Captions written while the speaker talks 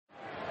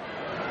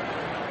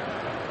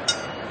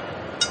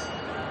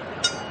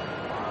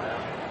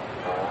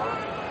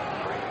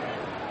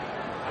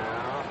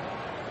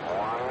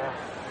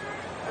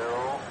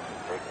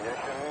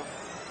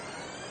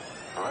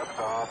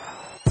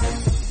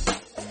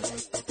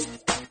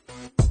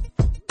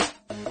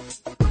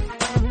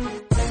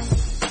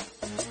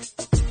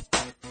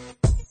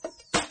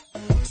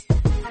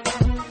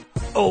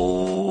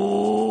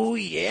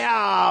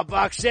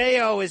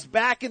Boxeo is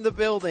back in the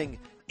building.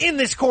 In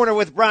this corner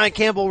with Brian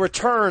Campbell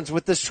returns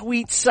with the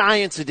Sweet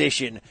Science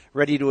Edition,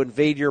 ready to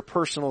invade your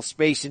personal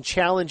space and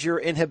challenge your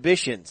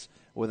inhibitions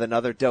with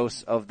another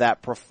dose of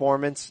that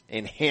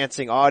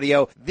performance-enhancing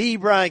audio. The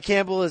Brian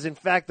Campbell is in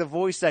fact the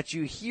voice that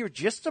you hear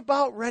just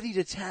about ready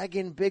to tag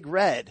in Big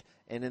Red.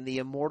 And in the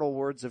immortal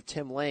words of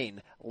Tim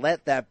Lane,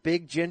 let that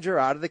big ginger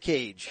out of the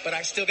cage. But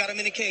I still got him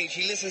in the cage.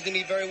 He listens to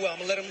me very well. I'm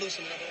going to let him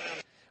loose.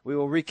 We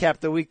will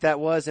recap the week that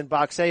was in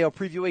Boxeo,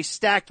 preview a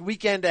stacked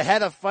weekend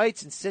ahead of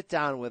fights, and sit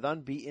down with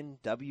unbeaten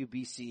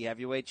WBC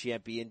heavyweight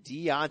champion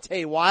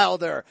Deontay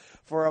Wilder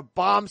for a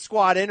bomb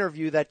squad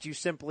interview that you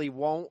simply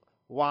won't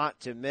want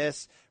to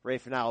miss.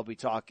 Rafe and I will be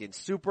talking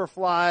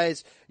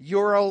superflies,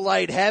 Euro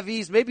light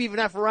heavies, maybe even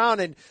F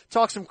around and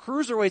talk some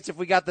cruiserweights if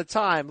we got the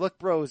time. Look,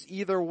 bros,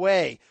 either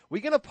way,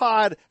 we gonna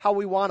pod how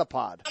we want to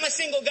pod. I'm a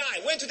single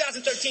guy. We're in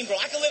 2013, bro.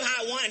 I can live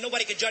how I want and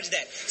nobody can judge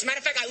that. As a matter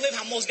of fact, I live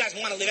how most guys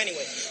want to live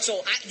anyway. So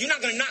you're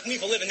not gonna knock me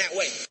for living that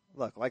way.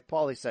 Look, like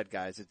Paulie said,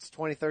 guys, it's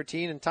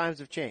 2013 and times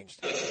have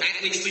changed.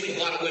 Athletes sleep with a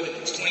lot of women.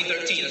 It's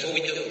 2013. That's what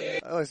we do.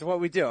 That's what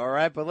we do, all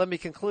right? But let me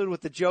conclude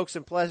with the jokes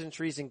and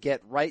pleasantries and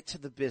get right to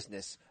the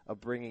business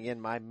of bringing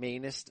in my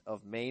mainest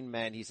of main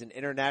men. He's an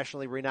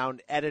internationally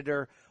renowned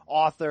editor,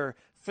 author,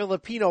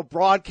 Filipino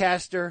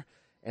broadcaster,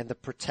 and the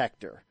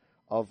protector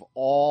of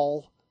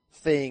all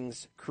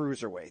things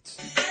cruiserweights.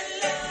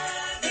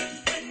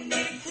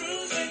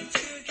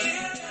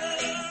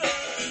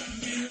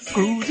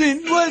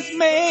 Cruising was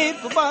made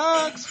for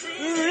box.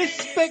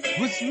 Respect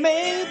was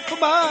made for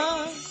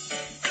box.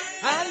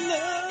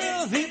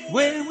 I love it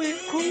when we're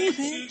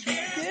cruising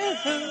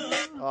together.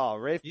 Oh,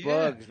 Rafe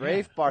Bugs.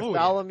 Rafe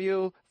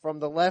Bartholomew from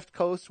the left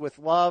coast with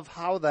love.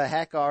 How the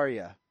heck are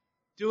you?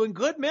 Doing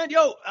good, man.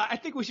 Yo, I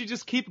think we should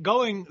just keep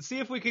going. See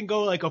if we can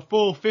go like a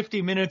full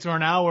 50 minutes or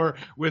an hour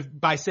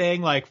by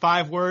saying like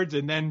 5 words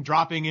and then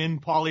dropping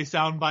in Paulie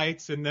sound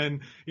bites and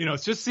then,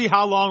 just see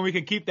how long we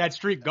can keep that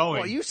streak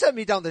going. Well, you sent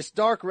me down this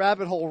dark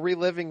rabbit hole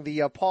reliving the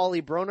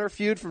Paulie Broner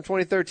feud from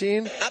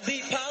 2013. I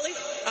beat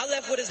Paulie. I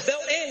left with his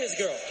belt and his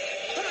girl.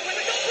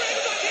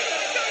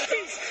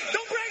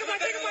 Don't brag about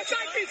taking my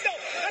side piece, though.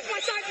 That's my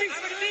side piece.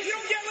 You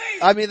don't get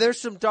laid. I mean,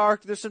 there's some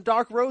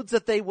dark roads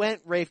that they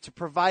went, Rafe, to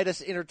provide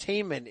us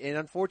entertainment, and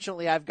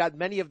unfortunately, I've got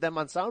many of them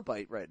on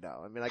soundbite right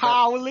now. I mean,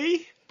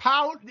 Paulie.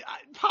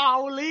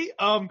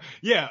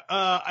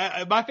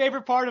 My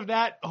favorite part of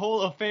that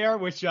whole affair,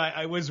 which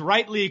I was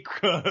rightly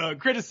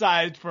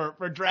criticized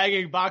for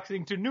dragging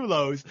boxing to new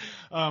lows,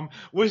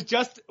 was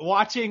just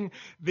watching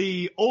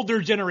the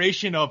older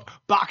generation of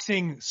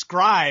boxing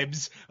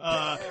scribes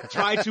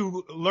try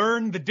to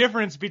learn the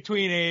difference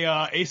between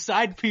a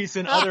side piece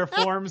and other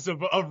forms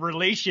of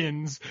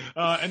relations,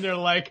 and they're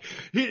like,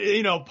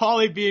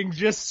 Paulie being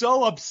just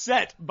so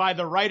upset by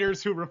the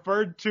writers who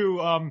referred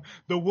to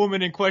the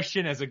woman in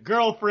question as a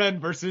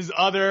girlfriend versus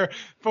other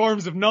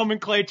forms of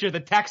nomenclature. The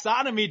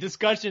taxonomy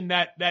discussion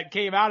that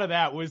came out of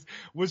that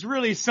was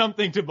really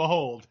something to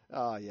behold.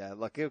 Oh yeah,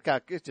 look, it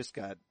just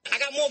got. I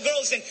got more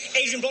girls than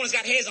Adrian Broner's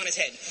got hairs on his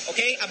head.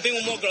 Okay, I've been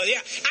with more girls. Yeah,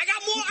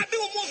 I've been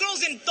with more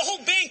girls than the whole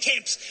band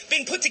camp's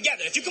been put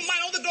together. If you combine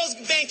all the girls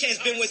band camp's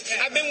been with,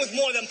 I've been with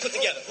more of them put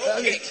together.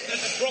 Okay,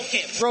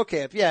 bro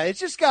camp. Yeah, it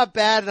just got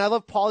bad, and I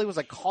love Paulie was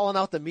like calling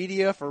out the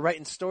media for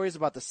writing stories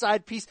about the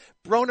side piece.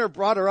 Broner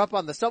brought her up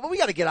on the stuff, but we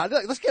got to get out.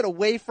 Let's get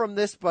away from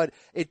this. But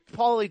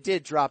Paulie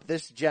did drop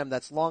this gem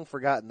that's long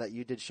forgotten that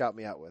you did shout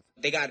me out with.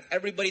 They got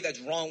everybody that's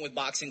wrong with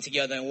boxing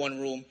together in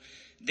one room.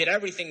 Did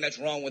everything that's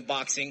wrong with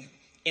boxing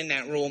in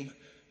that room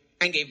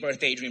and gave birth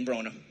to Adrian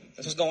Broner.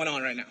 That's what's going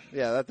on right now.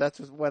 Yeah, that's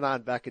what went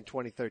on back in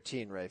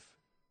 2013, Rafe.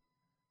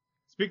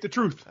 Speak the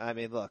truth. I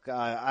mean, look,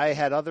 I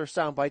had other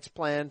sound bites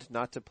planned,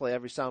 not to play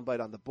every sound bite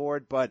on the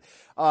board, but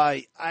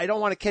I don't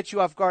want to catch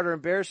you off guard or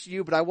embarrass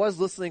you, but I was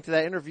listening to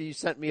that interview you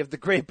sent me of the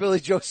great Billy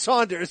Joe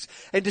Saunders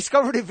and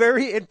discovered a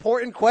very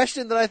important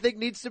question that I think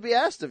needs to be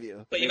asked of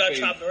you. But you've had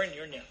Traveler in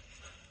Urnia.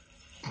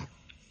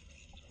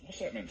 What's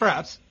that mean?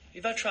 Perhaps.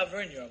 You've had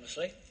Traveler in you,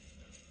 obviously.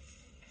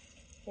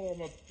 Well,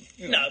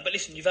 No, but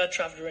listen, you've had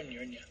Traveler in you,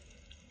 haven't you?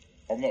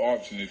 I'm not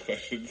answering these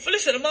questions. But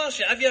listen, I'm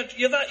asking,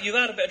 you've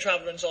had a bit of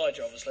Traveler inside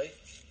you, obviously.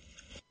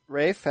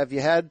 Rafe, have you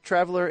had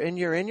Traveler in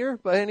your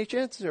by any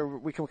chance, or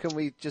can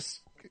we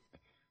just?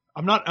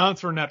 I'm not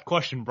answering that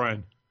question,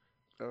 Brian.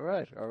 All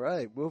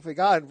right. Moving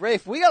on.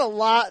 Rafe, we got a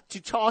lot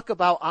to talk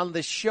about on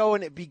the show,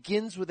 and it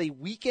begins with a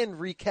weekend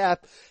recap,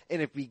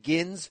 and it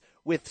begins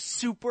with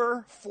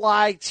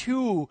Superfly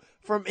 2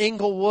 from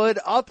Inglewood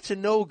up to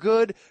no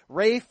good.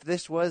 Rafe,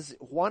 this was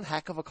one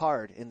heck of a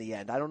card in the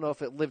end. I don't know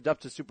if it lived up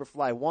to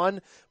Superfly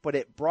 1, but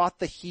it brought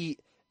the heat,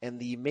 and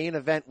the main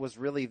event was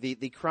really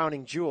the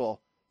crowning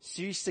jewel.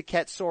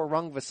 Srisaket Sor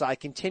Rungvisai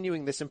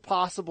continuing this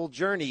impossible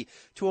journey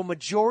to a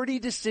majority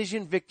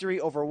decision victory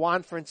over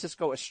Juan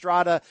Francisco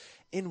Estrada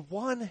in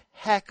one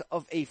heck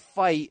of a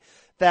fight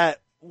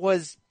that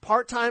was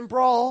part-time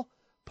brawl,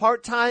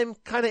 part-time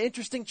kind of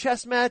interesting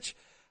chess match.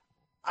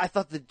 I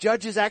thought the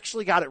judges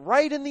actually got it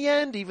right in the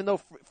end, even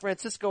though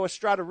Francisco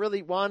Estrada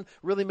really won,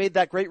 really made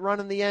that great run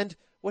in the end.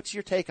 What's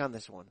your take on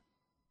this one?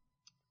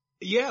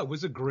 Yeah, it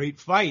was a great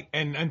fight.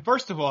 And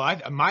first of all,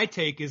 my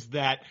take is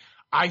that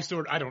I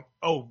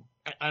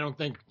don't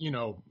think,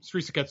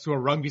 Srisa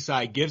Katsura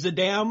Rungvisai gives a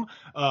damn.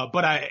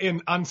 But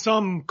on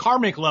some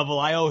karmic level,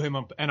 I owe him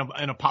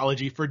an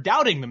apology for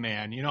doubting the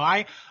man.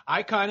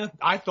 I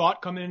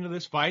thought coming into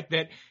this fight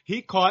that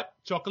he caught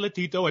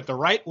Chocolatito at the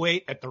right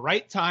weight, at the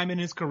right time in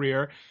his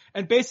career,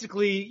 and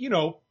basically,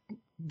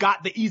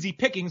 got the easy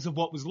pickings of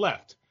what was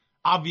left.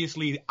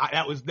 Obviously,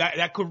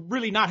 that could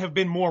really not have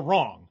been more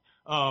wrong.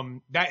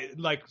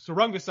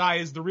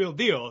 Rungvisai is the real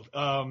deal.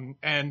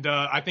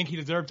 I think he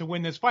deserved to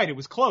win this fight. It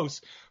was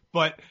close,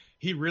 but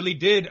he really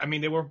did. I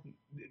mean,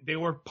 they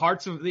were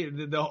parts of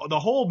the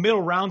whole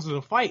middle rounds of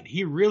the fight.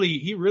 He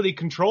really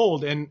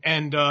controlled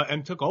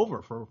and took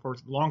over for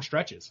long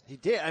stretches. He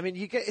did. I mean,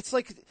 it's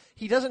like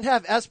he doesn't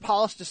have as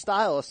polished a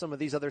style as some of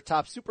these other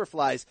top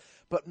superflies,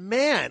 but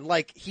man,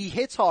 like he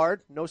hits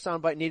hard. No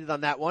soundbite needed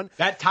on that one.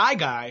 That Thai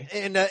guy.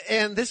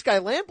 And this guy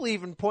Lampley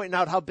even pointing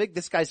out how big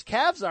this guy's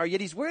calves are,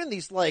 yet he's wearing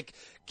these like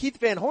Keith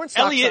Van Horn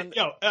socks.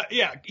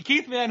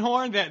 Keith Van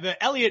Horn, the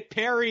Elliot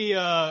Perry,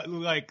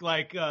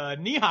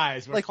 knee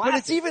highs were classic. But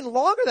it's even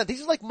longer than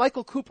these are like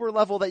Michael Cooper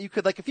level that you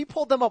could like if he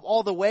pulled them up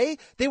all the way,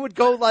 they would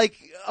go like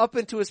up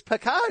into his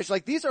package.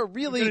 Like these are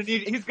really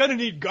he's gonna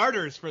need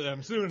garters for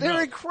them soon.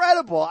 They're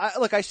incredible.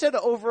 I said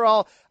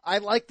overall, I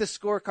like the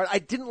scorecard. I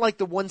didn't like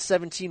the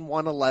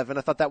 117-111.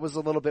 I thought that was a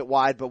little bit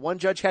wide, but one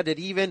judge had it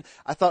even.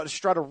 I thought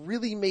Estrada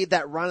really made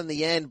that run in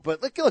the end,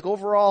 but look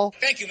overall.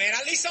 Thank you, man.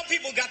 At least some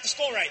people got the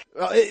score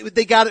right.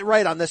 They got it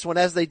right on this one,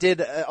 as they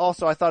did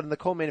also, I thought, in the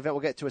co-main event.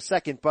 We'll get to a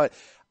second, but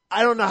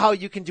I don't know how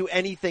you can do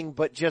anything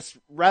but just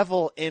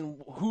revel in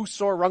who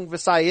Sor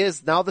Rungvisai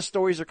is. Now the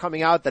stories are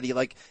coming out that he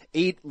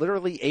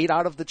literally ate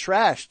out of the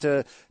trash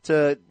to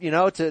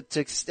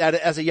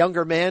as a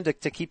younger man to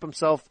keep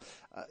himself,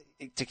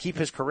 to keep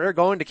his career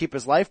going, to keep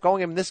his life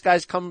going. I mean, this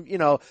guy's come,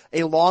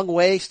 a long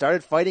way,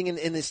 started fighting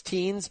in his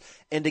teens,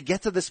 and to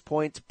get to this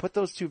point, to put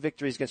those two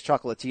victories against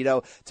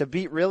Chocolatito, to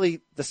beat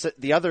really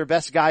the other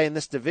best guy in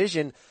this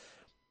division,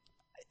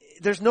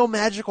 there's no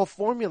magical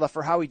formula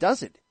for how he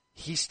does it.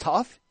 He's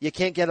tough. You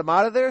can't get him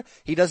out of there.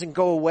 He doesn't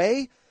go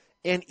away.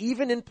 And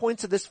even in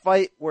points of this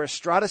fight where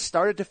Estrada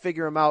started to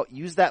figure him out,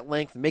 use that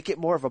length, make it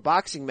more of a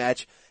boxing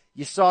match,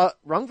 you saw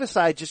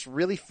Rungvisai just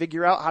really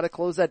figure out how to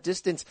close that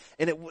distance,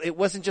 and it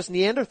wasn't just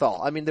Neanderthal.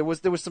 I mean, there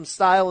was some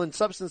style and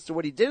substance to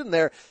what he did in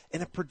there,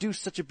 and it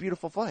produced such a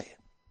beautiful fight.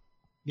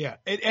 Yeah,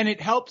 and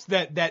it helps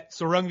that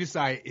Sor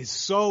Rungvisai is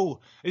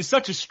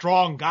such a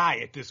strong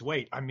guy at this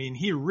weight. I mean,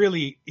 he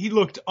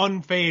looked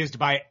unfazed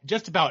by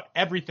just about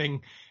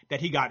everything that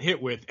he got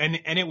hit with, and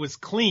it was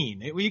clean.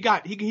 He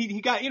got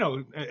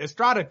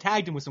Estrada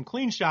tagged him with some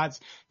clean shots,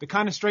 the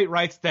kind of straight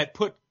rights that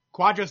put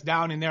Quadras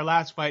down in their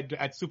last fight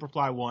at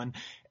Superfly 1,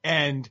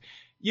 and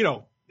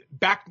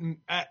back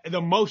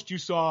the most you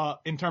saw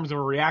in terms of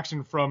a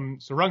reaction from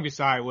Sor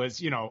Rungvisai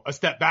was a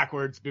step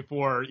backwards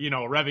before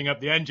revving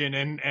up the engine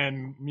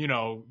and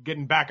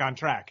getting back on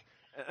track.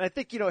 I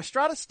think,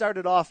 Estrada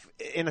started off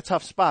in a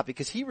tough spot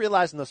because he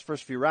realized in those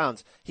first few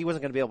rounds he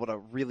wasn't going to be able to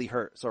really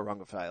hurt Sor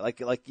Rungvisai.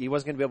 Like he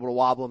wasn't going to be able to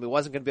wobble him. He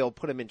wasn't going to be able to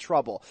put him in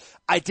trouble.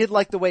 I did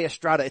like the way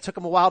Estrada, it took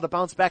him a while to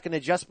bounce back and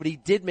adjust, but he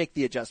did make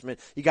the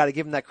adjustment. You got to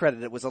give him that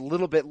credit. It was a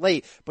little bit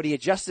late, but he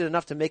adjusted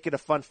enough to make it a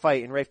fun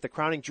fight. And Rafe, the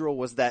crowning jewel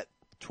was that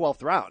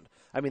 12th round.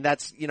 I mean,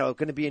 that's, going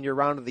to be in your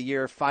round of the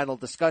year final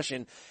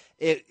discussion.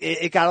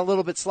 It got a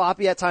little bit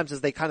sloppy at times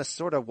as they kind of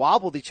sort of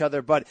wobbled each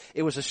other, but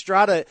it was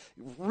Estrada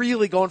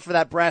really going for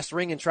that brass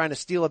ring and trying to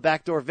steal a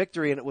backdoor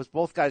victory, and it was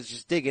both guys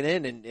just digging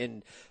in,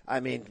 and I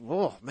mean,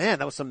 oh man,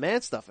 that was some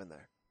man stuff in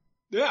there.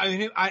 Yeah, I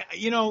mean,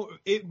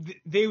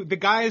 the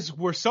guys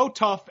were so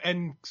tough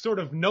and sort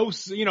of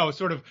no-sold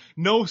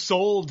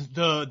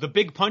the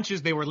big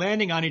punches they were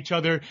landing on each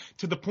other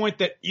to the point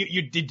that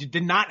you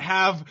did not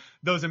have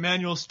those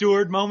Emmanuel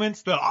Stewart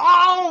moments,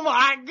 oh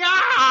my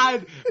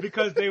God,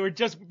 because they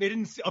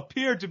didn't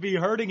appear to be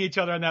hurting each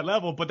other on that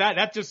level. But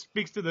that just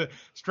speaks to the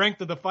strength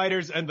of the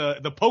fighters and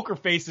the poker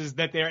faces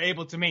that they're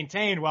able to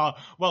maintain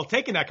while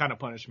taking that kind of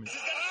punishment.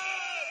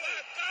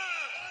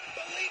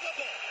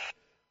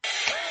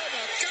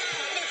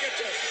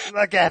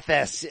 Look at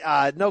this.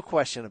 No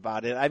question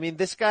about it. I mean,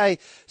 this guy,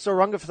 Sor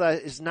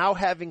Rungvisai, is now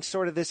having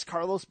sort of this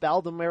Carlos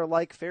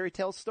Baldomero-like fairy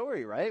tale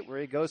story, right? Where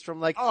he goes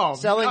from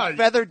selling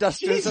feather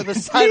dusters on the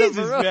side of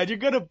the road. Man,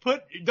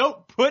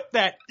 don't put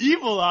that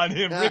evil on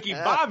him, Ricky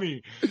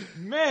Bobby.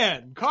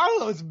 Man,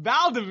 Carlos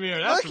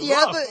Baldomero, that's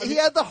rough. He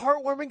had the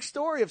heartwarming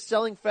story of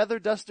selling feather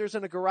dusters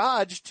in a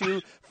garage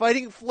to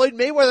fighting Floyd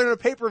Mayweather in a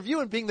pay-per-view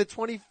and being the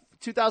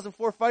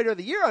 2004 Fighter of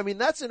the Year. I mean,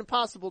 that's an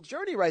impossible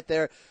journey right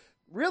there.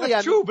 Really,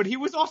 that's true, but he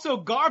was also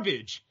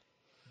garbage.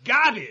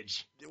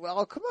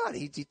 Well, come on.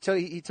 He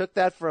took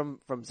that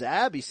from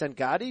Zab. He sent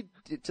Gotti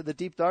to the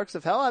deep darks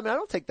of hell. I mean, I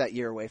don't take that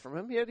year away from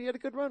him. He had a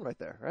good run right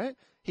there, right?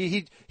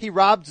 He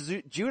robbed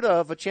Judah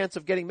of a chance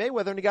of getting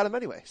Mayweather, and he got him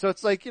anyway. So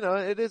it's like,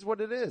 it is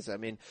what it is. I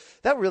mean,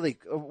 that really,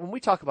 when we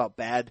talk about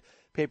bad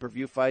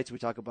pay-per-view fights, we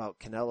talk about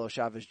Canelo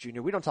Chavez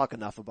Jr. We don't talk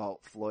enough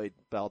about Floyd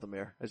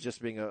Baldomir as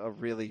just being a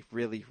really,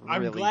 really,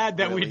 I'm really, glad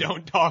that really... we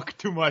don't talk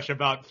too much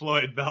about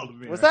Floyd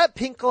Baldomir. Was that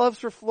pink gloves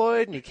for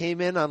Floyd, and he came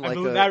in on like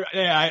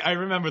I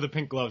remember the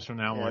pink gloves from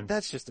that one.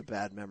 That's just a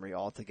bad memory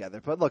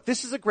altogether. But look,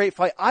 this is a great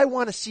fight. I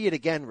want to see it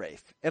again,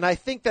 Rafe. And I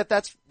think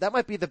that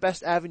might be the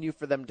best avenue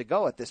for them to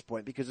go at this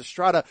point, because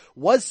Estrada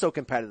was so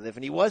competitive,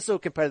 and he was so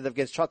competitive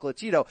against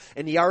Chocolatito,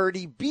 and he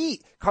already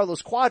beat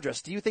Carlos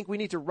Cuadras. Do you think we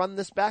need to run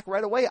this back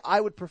right away?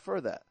 I would prefer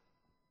that.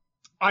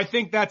 I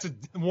think that's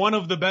one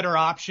of the better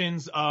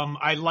options.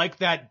 I like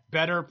that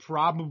better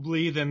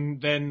probably than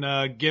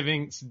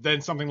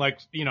something like,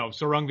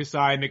 Sarung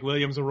Visai,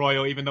 McWilliams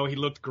Arroyo, even though he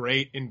looked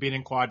great in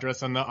beating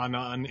Cuadras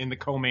in the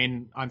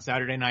co-main on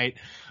Saturday night.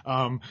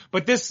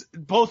 But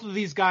both of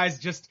these guys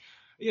just,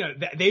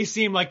 they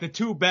seem like the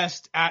two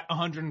best at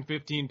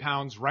 115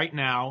 pounds right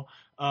now.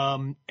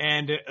 The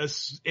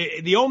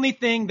only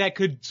thing that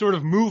could sort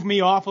of move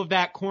me off of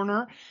that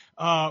corner,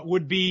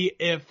 would be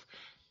if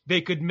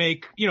they could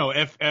make,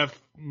 if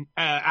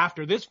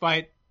after this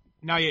fight,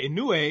 Naoya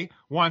Inoue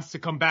wants to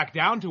come back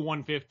down to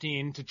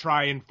 115 to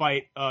try and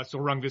fight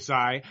Sarung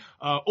Visai,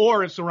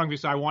 or if Sarung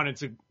Visai wanted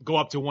to go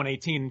up to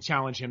 118 and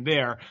challenge him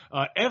there.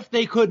 If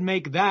they could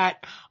make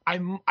that,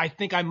 I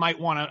think I might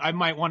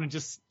want to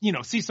just,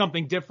 see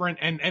something different.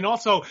 And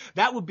also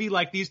that would be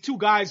like these two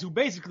guys who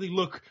basically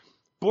look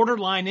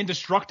borderline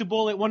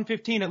indestructible at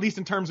 115, at least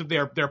in terms of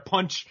their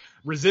punch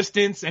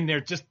resistance and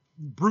their just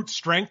brute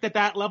strength at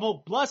that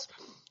level. Plus,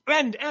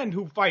 and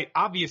who fight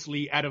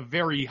obviously at a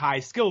very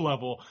high skill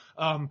level,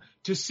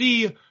 to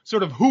see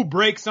sort of who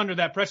breaks under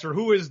that pressure,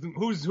 who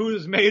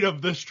is made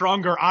of the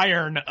stronger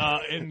iron,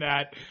 in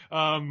that,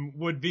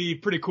 would be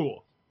pretty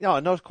cool.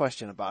 No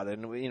question about it.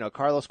 And,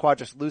 Carlos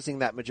Cuadras losing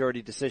that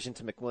majority decision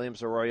to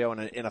McWilliams Arroyo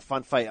in a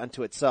fun fight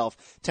unto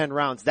itself, 10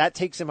 rounds, that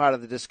takes him out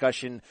of the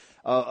discussion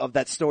of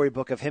that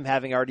storybook of him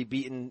having already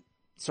beaten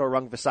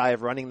Sarung Visai,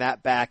 of running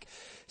that back.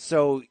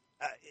 So,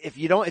 if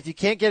you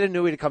can't get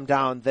Inoue to come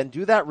down, then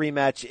do that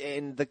rematch.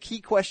 And the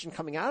key question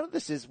coming out of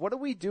this is, what do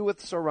we do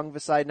with Sarung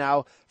Visai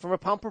now from a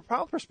pound per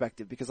pound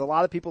perspective? Because a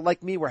lot of people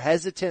like me were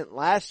hesitant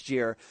last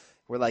year.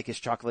 We're like, is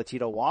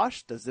Chocolatito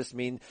washed? Does this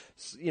mean,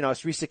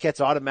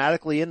 Srisaquet's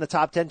automatically in the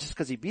top 10 just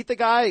because he beat the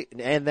guy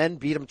and then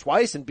beat him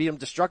twice and beat him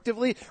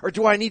destructively? Or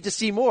do I need to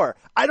see more?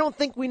 I don't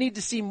think we need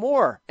to see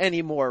more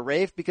anymore,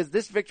 Rafe, because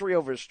this victory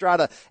over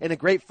Estrada in a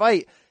great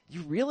fight,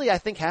 you really, I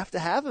think, have to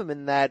have him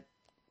in that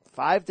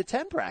 5 to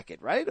 10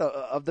 bracket, right?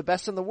 Of the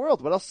best in the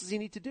world. What else does he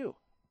need to do?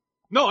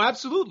 No,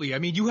 absolutely. I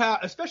mean, you have,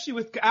 especially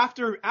with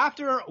after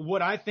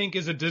what I think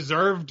is a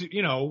deserved,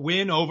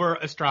 win over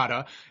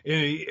Estrada.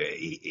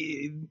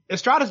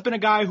 Estrada's been a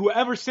guy who,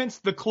 ever since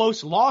the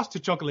close loss to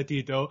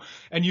Chocolatito,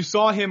 and you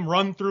saw him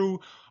run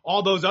through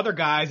all those other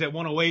guys at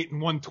 108 and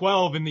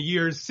 112 in the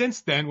years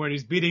since then, where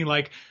he's beating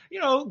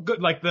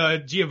good, like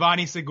the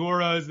Giovanni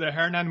Seguras, the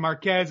Hernan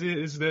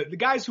Marquezes, the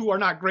guys who are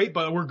not great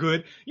but were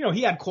good.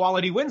 He had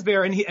quality wins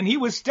there, and he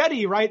was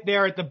steady right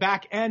there at the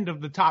back end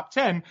of the top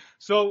 10.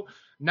 So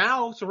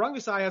now Sarung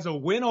Visai has a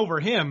win over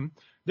him.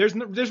 There's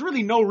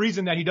really no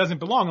reason that he doesn't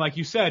belong, like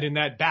you said, in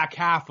that back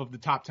half of the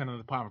top 10 of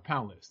the pound for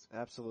pound list.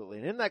 Absolutely.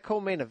 And in that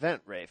co-main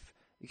event, Rafe,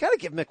 you got to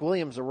give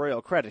McWilliams Arroyo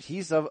credit.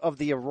 He's of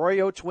the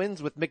Arroyo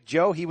twins with Mick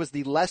Joe. He was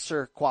the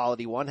lesser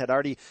quality one, had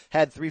already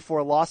had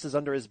 3-4 losses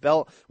under his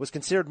belt, was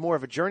considered more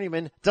of a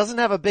journeyman, doesn't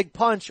have a big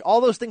punch,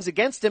 all those things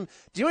against him.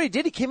 Do you know what he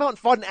did? He came out and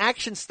fought an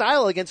action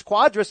style against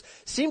Cuadras,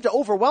 seemed to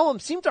overwhelm him,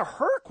 seemed to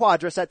hurt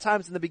Cuadras at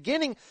times in the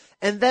beginning.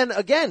 And then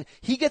again,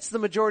 he gets the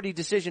majority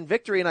decision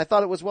victory, and I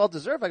thought it was well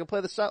deserved. I can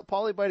play the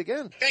Paulie bite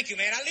again. Thank you,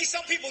 man. At least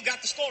some people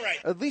got the score right.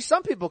 At least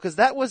some people, because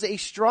that was a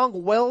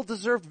strong,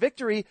 well-deserved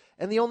victory.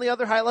 And the only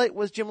other highlight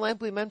was Jim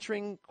Lampley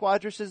mentoring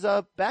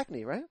Cuadras' back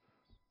knee, right?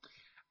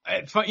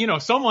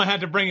 Someone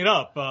had to bring it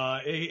up.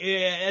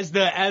 As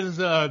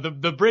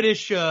the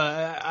British,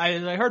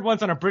 I heard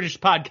once on a British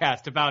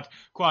podcast about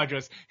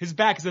Cuadras, his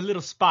back is a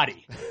little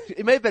spotty.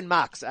 It may have been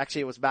Max.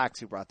 Actually, it was Max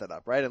who brought that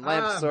up, right? And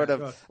Lamps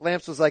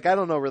Lamps was like, I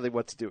don't know really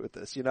what to do with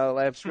this.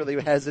 Lamps really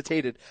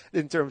hesitated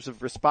in terms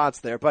of response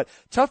there. But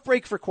tough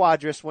break for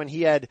Cuadras when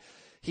he had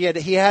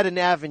an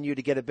avenue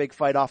to get a big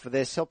fight off of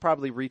this. He'll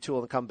probably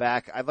retool and come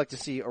back. I'd like to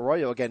see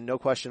Arroyo again, no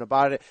question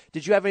about it.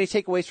 Did you have any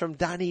takeaways from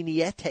Donny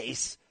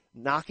Nietes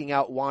knocking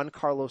out Juan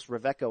Carlos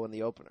Reveco in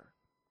the opener?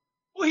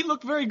 Well, he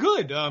looked very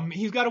good.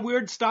 He's got a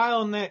weird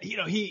style in that,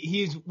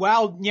 he's,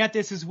 while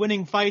Nietes is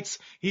winning fights,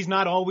 he's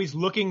not always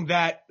looking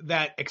that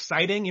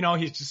exciting.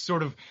 He's just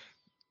sort of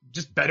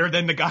just better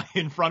than the guy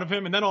in front of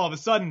him. And then all of a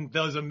sudden,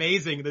 that was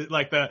amazing.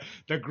 The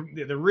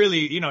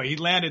really, he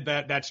landed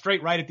that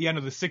straight right at the end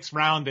of the 6th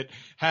round that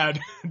had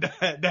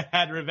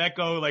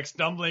Reveco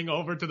stumbling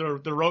over to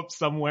the rope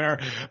somewhere.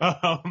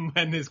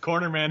 And his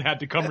cornerman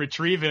had to come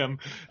retrieve him.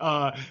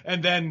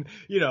 And then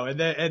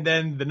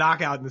the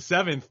knockout in the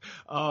 7th.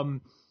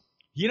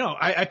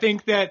 I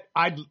think that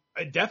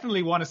I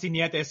definitely want to see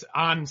Nietes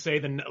on, say,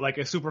 like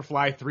a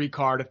Superfly 3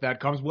 card if that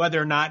comes,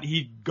 whether or not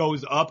he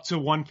goes up to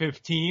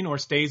 115 or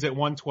stays at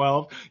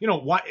 112.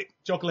 Why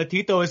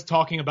Chocolatito is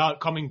talking about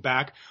coming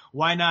back.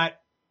 Why not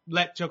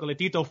let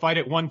Chocolatito fight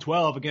at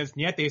 112 against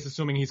Nietes,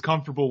 assuming he's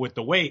comfortable with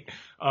the weight,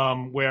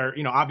 where,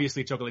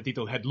 obviously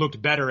Chocolatito had looked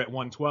better at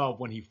 112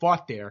 when he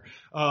fought there.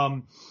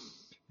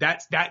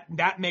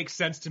 That makes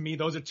sense to me.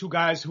 Those are two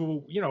guys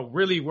who,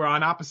 really were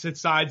on opposite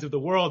sides of the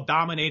world,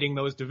 dominating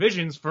those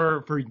divisions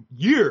for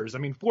years. I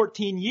mean,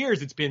 14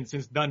 years it's been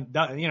since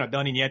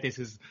Donny Nietes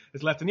has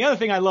left. And the other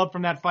thing I loved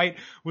from that fight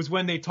was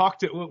when they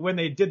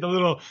did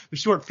the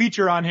short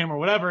feature on him or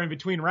whatever in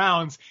between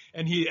rounds,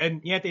 and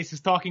Nietes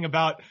is talking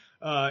about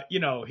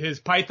his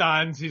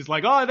pythons. He's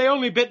like, oh, they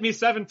only bit me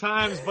 7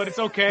 times, but it's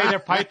okay. They're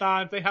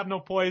pythons. They have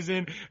no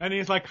poison. And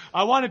he's like,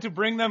 I wanted to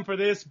bring them for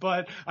this,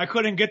 but I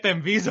couldn't get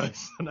them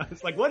visas. And I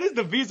was like, what is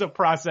the visa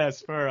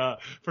process for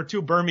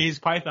 2 Burmese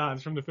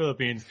pythons from the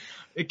Philippines?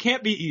 It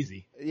can't be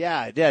easy.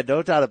 Yeah,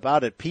 no doubt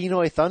about it.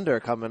 Pinoy Thunder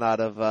coming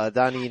out of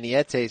Donny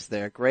Nietes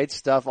there. Great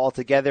stuff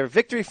altogether.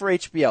 Victory for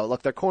HBO.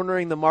 Look, they're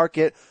cornering the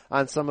market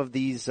on some of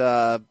these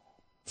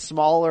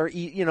smaller,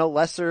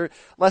 lesser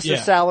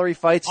salary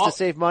fights to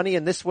save money,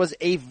 and this was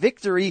a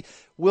victory.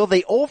 Will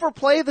they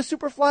overplay the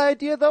Superfly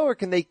idea though, or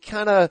can they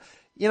kind of,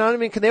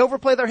 can they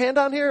overplay their hand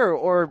on here,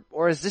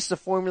 or is this the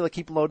formula?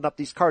 Keep loading up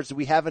these cards. Do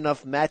we have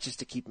enough matches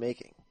to keep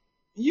making?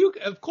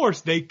 Of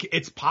course,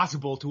 it's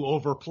possible to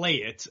overplay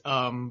it,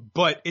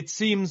 but it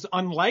seems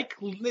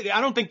unlikely. I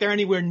don't think they're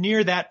anywhere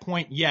near that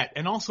point yet.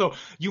 And also,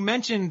 you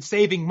mentioned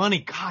saving money.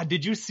 God,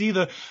 did you see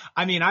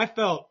I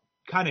felt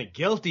kind of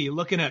guilty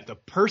looking at the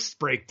purse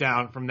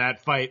breakdown from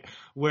that fight,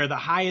 where the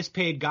highest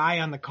paid guy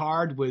on the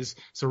card was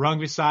Sarung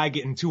Visai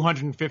getting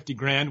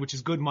 $250,000, which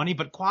is good money,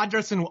 but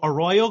Cuadras and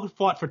Arroyo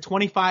fought for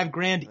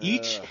 $25,000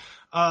 each.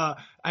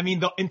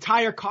 The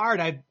entire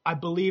card, I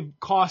believe,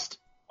 cost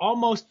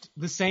almost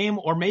the same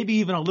or maybe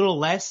even a little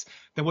less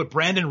than what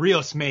Brandon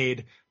Rios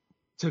made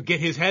to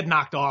get his head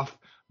knocked off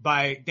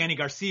by Danny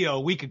Garcia a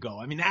week ago.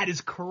 I mean, that is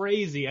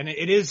crazy. And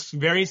it is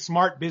very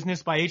smart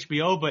business by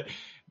HBO, but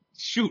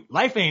shoot,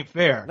 life ain't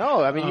fair.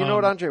 No, you know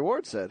what Andre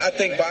Ward said. I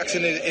think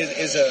boxing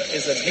is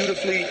a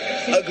beautifully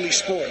ugly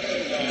sport,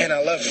 and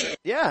I love it.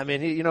 Yeah,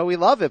 we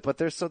love it, but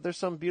there's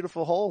some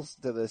beautiful holes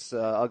to this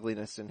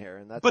ugliness in here,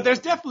 and that's. But there's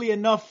definitely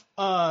enough,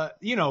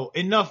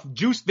 enough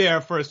juice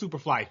there for a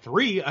Superfly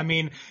 3. I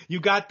mean,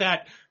 you got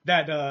the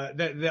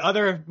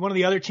other one of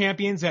the other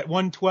champions at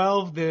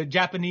 112, the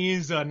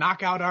Japanese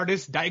knockout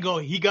artist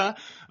Daigo Higa,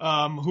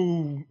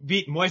 who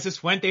beat Moises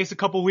Fuentes a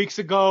couple weeks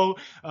ago.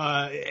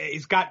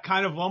 He's got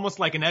kind of almost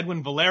like an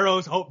Edwin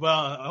Valero's,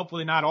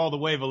 hopefully not all the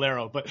way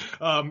Valero, but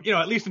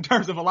at least in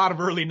terms of a lot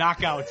of early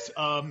knockouts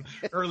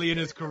early in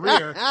his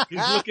career,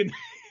 he's looking.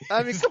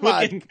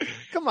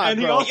 Come on. And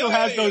he also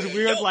has those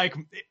weird,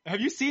 have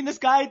you seen this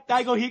guy,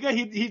 Daigo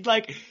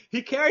Higa?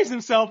 He carries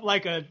himself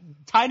like a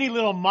tiny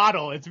little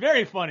model. It's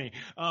very funny.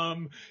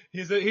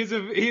 We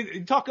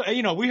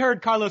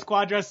heard Carlos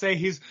Cuadras say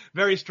he's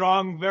very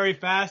strong, very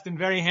fast, and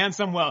very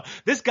handsome. Well,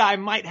 this guy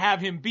might have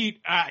him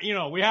beat.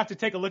 We have to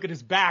take a look at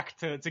his back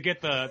to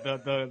get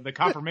the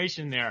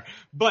confirmation there.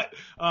 But,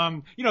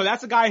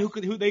 that's a guy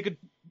who they could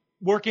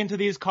work into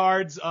these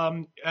cards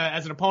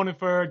as an opponent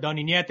for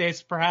Donny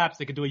Nietes, perhaps.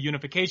 They could do a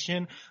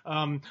unification,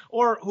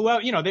 or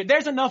whoever.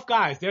 There's enough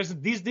guys. There's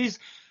these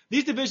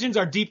divisions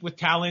are deep with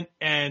talent,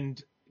 and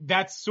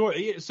that's so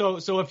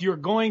if you're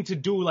going to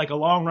do like a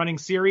long running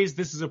series,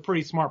 this is a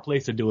pretty smart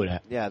place to do it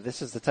at. Yeah,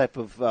 this is the type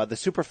of the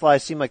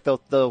Superflies seem like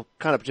they'll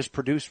kind of just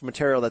produce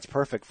material that's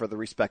perfect for the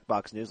Respect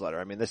Box newsletter.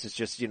 I mean, this is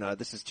just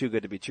this is too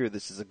good to be true.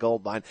 This is a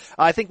gold mine.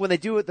 I think when they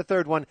do it, the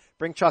third one,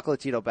 bring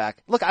Chocolatito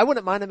back. Look, I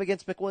wouldn't mind him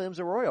against McWilliams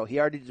Arroyo.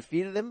 He already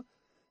defeated him.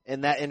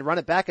 And run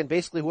it back, and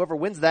basically whoever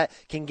wins that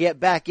can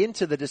get back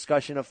into the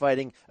discussion of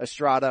fighting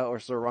Estrada or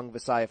Sarung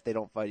Visai if they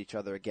don't fight each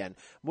other again.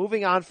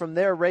 Moving on from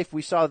there, Rafe,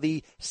 we saw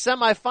the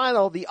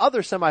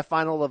other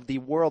semifinal of the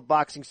World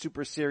Boxing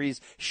Super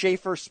Series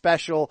Schaefer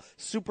Special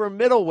Super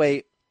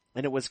Middleweight,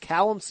 and it was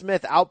Callum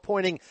Smith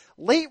outpointing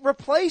late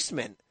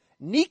replacement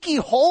Nikki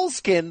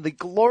Holzkin, the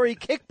Glory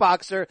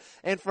kickboxer,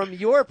 and from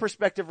your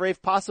perspective,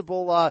 Rafe,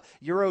 possible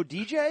Euro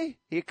DJ.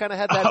 He kind of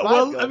had that vibe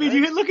going, right?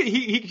 You look at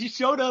he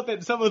showed up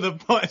at some of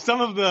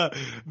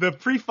the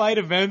pre-fight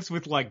events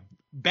with like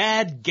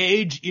bad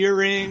gauge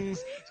earrings.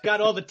 He's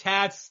got all the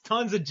tats,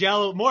 tons of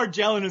gel, more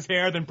gel in his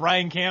hair than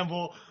Brian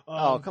Campbell.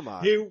 Come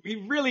on.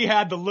 He really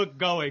had the look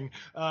going.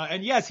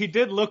 And yes, he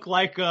did look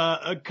like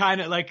a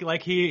kind of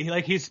like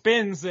he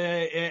spins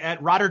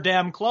at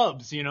Rotterdam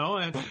clubs,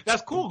 and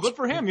that's cool. Good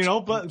for him,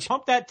 but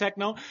pump that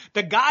techno.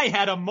 The guy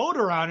had a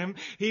motor on him.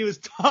 He was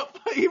tough.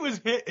 He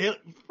was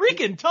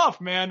freaking tough,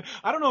 man.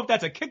 I don't know if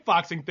that's a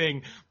kickboxing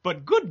thing,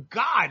 but good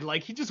God,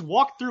 he just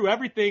walked through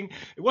everything.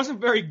 It wasn't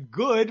very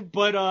good,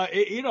 but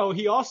he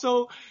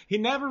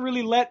never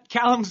really let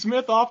Callum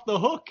Smith off the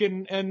hook,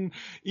 and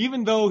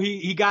even though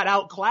he got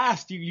outclassed,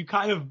 you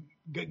kind of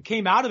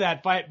came out of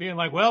that fight being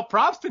like, well,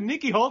 props to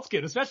Nikki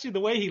Holzkin, especially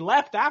the way he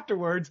left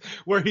afterwards,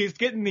 where he's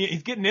getting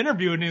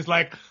interviewed and he's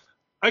like,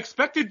 I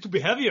expected to be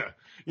heavier.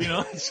 You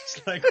know, it's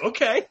just like,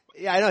 okay.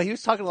 Yeah, I know. He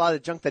was talking a lot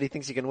of junk that he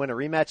thinks he can win a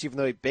rematch, even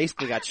though he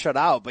basically got shut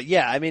out. But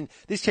yeah, I mean,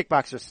 these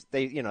kickboxers,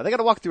 they got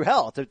to walk through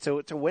hell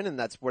to win in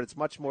that sport. It's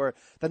much more,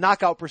 the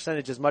knockout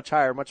percentage is much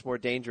higher, much more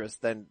dangerous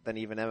than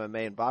even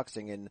MMA and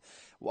boxing. And,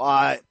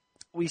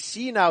 we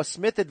see now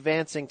Smith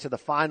advancing to the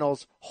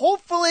finals,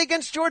 hopefully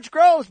against George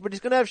Groves, but he's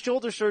going to have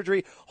shoulder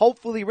surgery.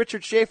 Hopefully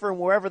Richard Schaefer and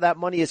wherever that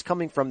money is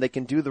coming from, they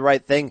can do the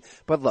right thing.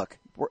 But look,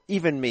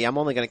 even me, I'm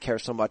only going to care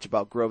so much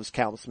about Groves,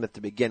 Callum Smith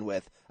to begin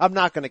with. I'm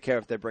not going to care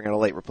if they're bringing a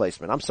late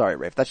replacement. I'm sorry,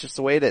 Rafe. That's just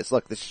the way it is.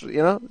 Look, this,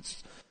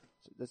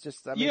 it's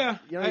just, I mean,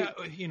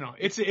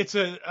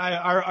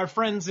 our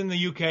friends in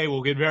the UK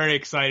will get very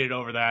excited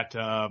over that,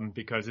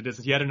 because it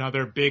is yet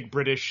another big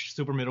British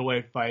super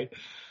middleweight fight.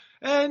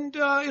 And,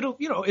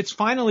 it's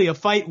finally a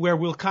fight where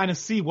we'll kind of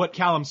see what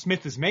Callum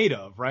Smith is made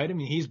of, right? I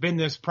mean, he's been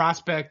this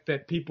prospect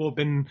that people have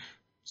been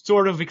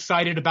sort of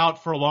excited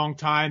about for a long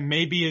time.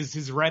 Maybe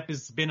his rep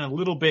has been a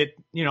little bit,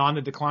 on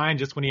the decline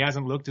just when he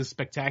hasn't looked as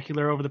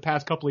spectacular over the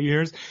past couple of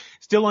years.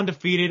 Still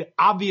undefeated.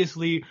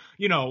 Obviously,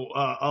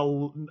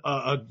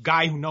 a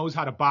guy who knows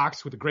how to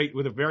box with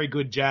a very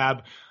good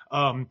jab.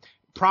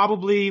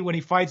 Probably when he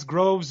fights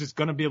Groves, it's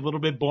going to be a little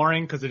bit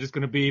boring because they're just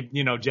going to be,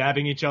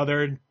 jabbing each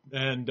other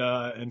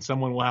and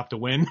someone will have to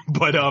win.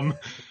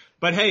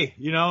 But hey,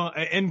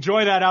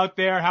 enjoy that out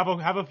there. Have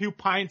a few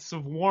pints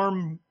of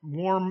warm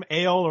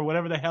ale or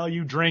whatever the hell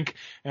you drink,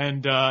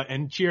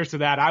 and cheers to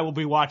that. I will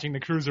be watching the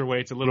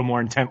cruiserweights a little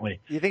more intently.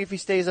 You think if he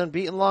stays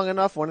unbeaten long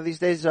enough, one of these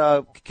days,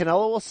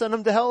 Canelo will send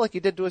him to hell like he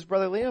did to his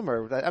brother Liam?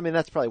 Or, I mean,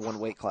 that's probably one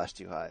weight class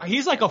too high.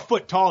 He's like a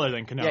foot taller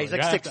than Canelo. Yeah, he's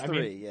like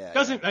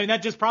 6'3".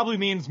 That just probably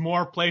means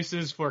more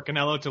places for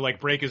Canelo to like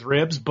break his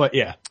ribs, but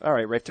yeah. All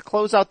right, Rafe, to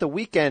close out the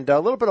weekend, a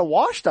little bit of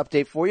washed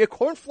update for you.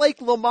 Cornflake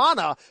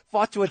Lamana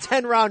fought to a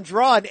 10-round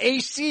draw in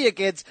AC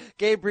against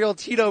Gabriel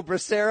Tito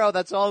Bracero.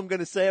 That's all I'm going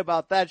to say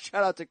about that.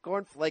 Shout out to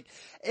Cornflake.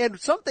 And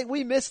something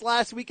we missed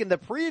last week in the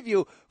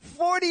preview,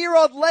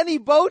 40-year-old Lenny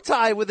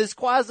Bowtie with his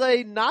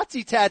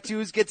quasi-Nazi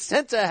tattoos gets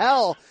sent to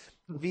hell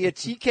via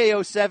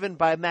TKO 7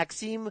 by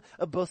Maxime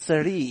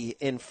Bosseri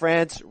in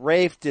France.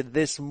 Rafe, did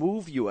this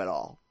move you at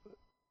all?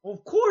 Well,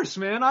 of course,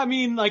 man. I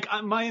mean, like,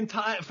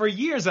 for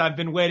years I've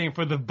been waiting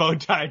for the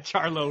Bowtie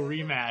Charlo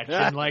rematch.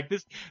 And like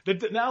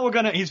now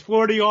he's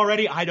 40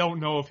 already. I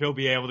don't know if he'll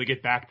be able to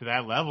get back to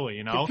that level,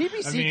 Can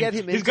PBC get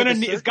him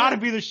it's gotta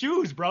be the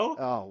shoes, bro.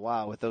 Oh,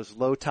 wow. With those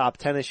low top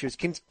tennis shoes.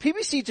 Can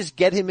PBC just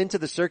get him into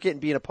the circuit and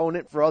be an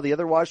opponent for all the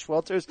other washed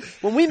welters?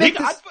 When we make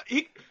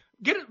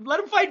let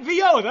him fight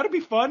VO. That'd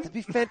be fun. That'd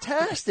be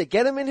fantastic.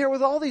 Get him in here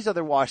with all these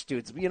other wash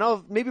dudes.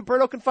 Maybe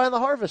Berto can find the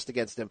harvest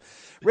against him.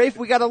 Rafe,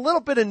 we got a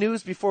little bit of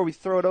news before we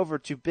throw it over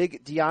to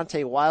big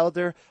Deontay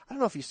Wilder. I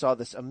don't know if you saw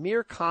this.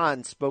 Amir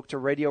Khan spoke to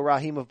Radio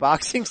Raheem of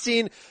Boxing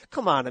Scene.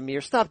 Come on,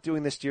 Amir, stop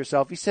doing this to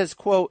yourself. He says,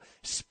 quote,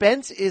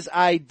 Spence is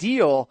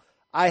ideal.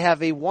 I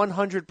have a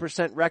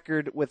 100%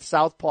 record with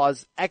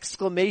Southpaws, !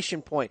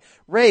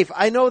 Rafe,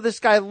 I know this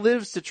guy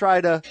lives to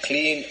try to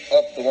clean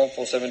up the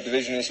 147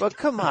 division. But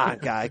come on,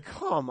 guy.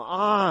 Come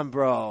on,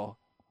 bro.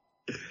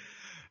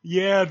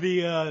 Yeah,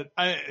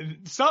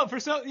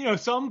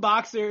 some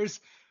boxers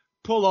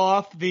pull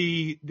off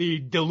the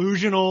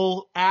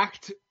delusional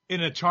act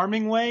in a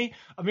charming way.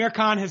 Amir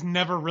Khan has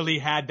never really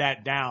had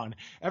that down.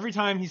 Every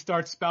time he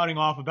starts spouting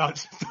off about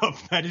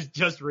stuff that is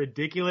just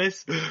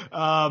ridiculous,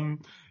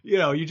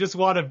 you just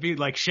want to be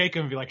like, shake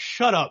him and be like,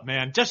 shut up,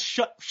 man. Just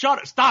shut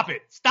it. Stop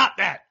it. Stop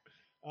that.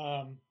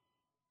 What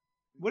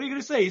are you going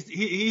to say?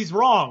 He's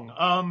wrong.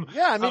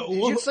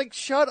 You're just like,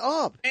 shut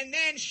up. And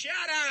then shut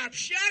up.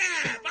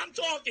 I'm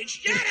talking.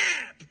 Shut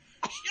up.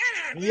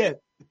 Yeah.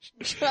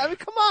 I mean,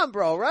 come on,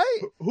 bro, right?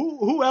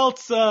 Who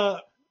else, I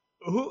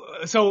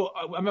was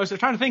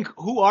trying to think,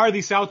 who are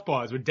these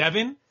Southpaws? With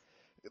Devin?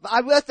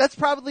 That's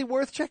probably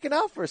worth checking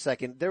out for a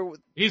second.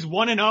 He's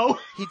 1-0.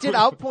 He did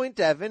outpoint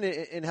Devin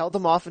and held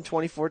him off in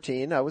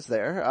 2014. I was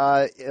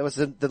there. It was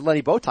the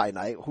Lenny Bowtie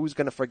night. Who's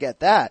going to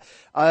forget that?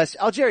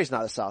 Algieri's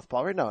not a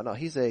southpaw, right? No,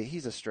 he's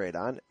a straight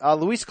on.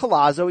 Luis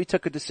Collazo, he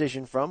took a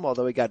decision from,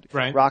 although he got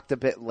rocked a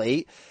bit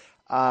late.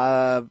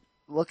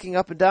 Looking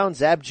up and down,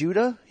 Zab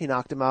Judah, he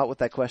knocked him out with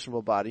that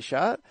questionable body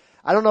shot.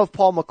 I don't know if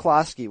Paul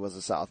McCloskey was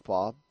a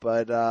southpaw,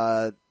 but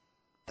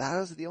that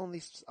was the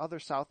only other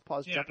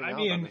southpaws jumping out. I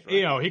mean,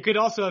 he could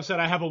also have said,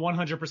 I have a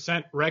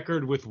 100%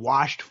 record with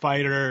washed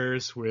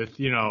fighters,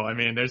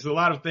 there's a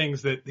lot of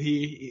things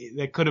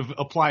that could have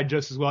applied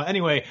just as well.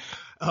 Anyway,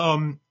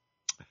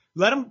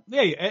 let him,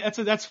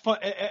 that's fun.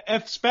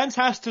 If Spence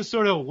has to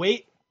sort of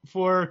wait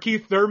for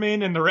Keith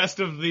Thurman and the rest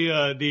of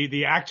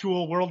the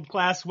actual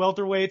world-class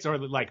welterweights, or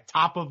like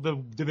top of the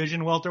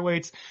division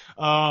welterweights,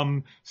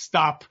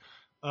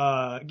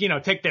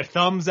 take their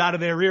thumbs out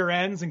of their rear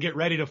ends and get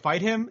ready to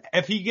fight him.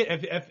 If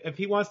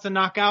he wants to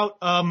knock out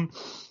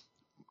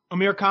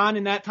Amir Khan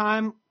in that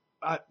time,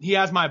 he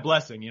has my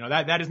blessing.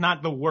 That is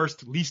not the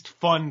worst, least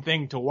fun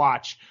thing to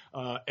watch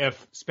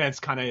if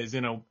Spence kind of is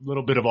in a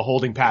little bit of a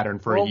holding pattern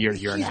for a year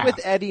and a half. He's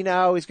with Eddie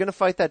now. He's going to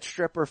fight that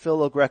stripper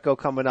Phil Greco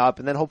coming up,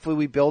 and then hopefully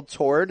we build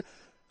toward,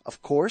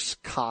 of course,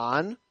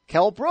 Khan,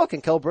 Kell Brook.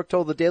 And Kell Brook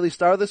told the Daily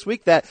Star this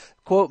week that,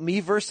 quote,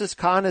 me versus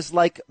Khan is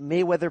like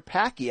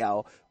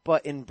Mayweather-Pacquiao,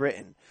 but in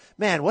Britain.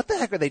 Man, what the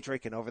heck are they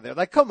drinking over there?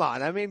 Like, come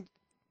on. I mean,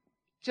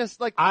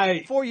 just like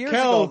 4 years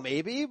ago,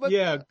 maybe, but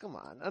yeah, come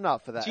on,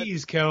 enough of that.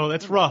 Jeez, Kel,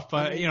 that's rough.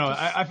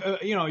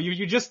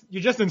 You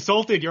just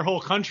insulted your whole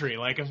country.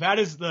 Like, if that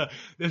is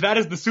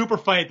the super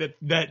fight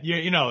that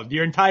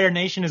your entire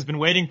nation has been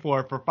waiting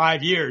for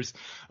 5 years,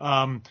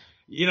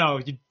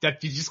 you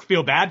just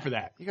feel bad for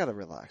that. You gotta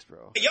relax,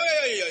 bro. Yo,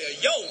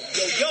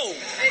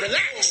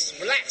 relax.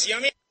 You know what I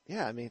mean?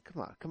 Yeah, I mean,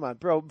 come on,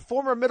 bro.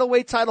 Former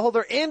middleweight title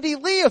holder Andy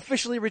Lee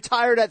officially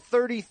retired at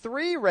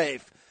 33,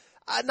 Rafe.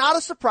 Not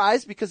a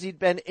surprise because he'd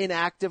been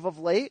inactive of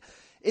late.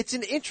 It's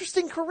an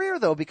interesting career,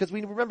 though, because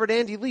we remembered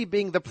Andy Lee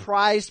being the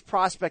prized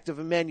prospect of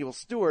Emmanuel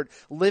Stewart,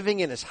 living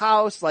in his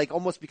house, like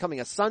almost becoming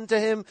a son to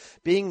him,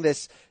 being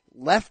this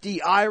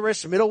lefty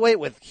Irish middleweight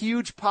with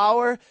huge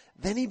power.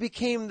 Then he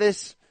became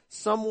this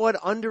somewhat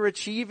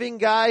underachieving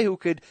guy who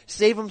could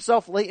save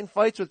himself late in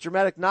fights with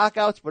dramatic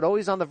knockouts, but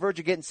always on the verge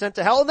of getting sent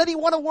to hell. And then he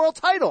won a world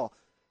title.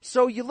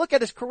 So you look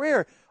at his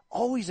career,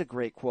 always a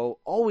great quote,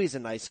 always a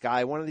nice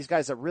guy, one of these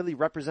guys that really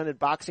represented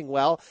boxing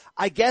well.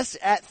 I guess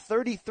at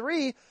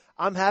 33,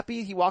 I'm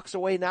happy he walks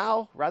away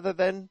now rather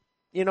than,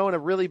 in a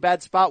really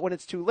bad spot when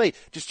it's too late.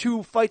 Just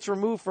 2 fights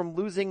removed from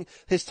losing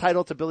his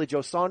title to Billy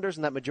Joe Saunders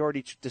in that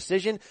majority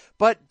decision,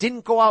 but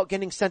didn't go out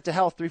getting sent to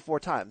hell 3-4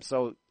 times.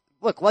 So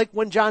look, like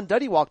when John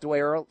Duddy walked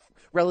away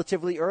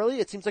relatively early,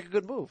 it seems like a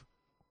good move.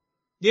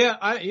 Yeah,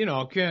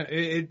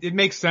 it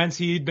makes sense.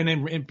 He'd been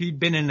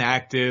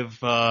inactive.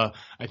 I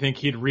think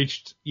he'd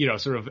reached,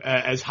 sort of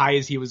as high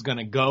as he was going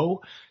to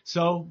go.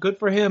 So good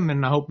for him.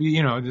 And I hope,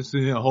 just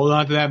hold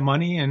on to that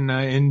money and,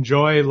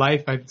 enjoy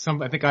life. I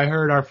think I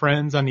heard our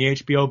friends on the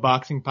HBO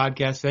boxing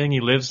podcast saying he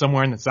lives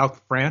somewhere in the south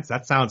of France.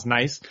 That sounds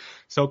nice.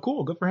 So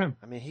cool. Good for him.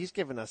 I mean, he's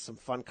given us some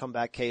fun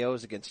comeback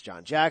KOs against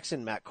John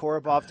Jackson, Matt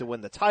Korobov to win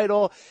the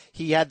title.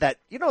 He had that,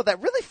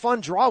 that really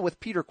fun draw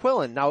with Peter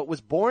Quillen. Now it was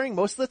boring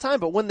most of the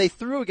time, but when they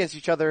threw against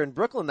each other in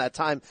Brooklyn that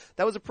time,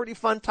 that was a pretty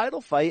fun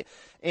title fight.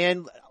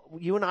 And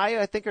you and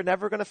I think, are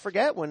never going to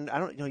forget when,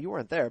 you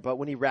weren't there, but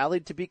when he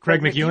rallied to beat Craig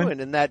McEwen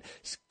in that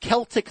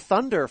Celtic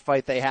Thunder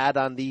fight they had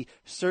on the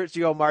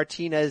Sergio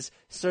Martinez,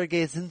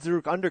 Sergey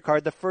Zinzuruk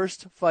undercard, the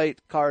first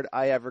fight card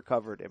I ever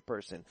covered in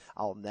person.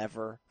 I'll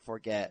never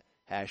forget.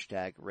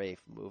 Hashtag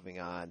Rafe. Moving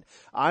on.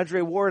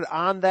 Andre Ward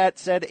on that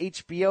said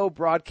HBO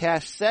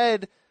broadcast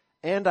said,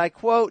 and I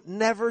quote,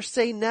 never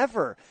say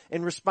never,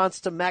 in response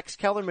to Max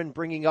Kellerman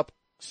bringing up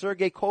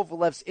Sergey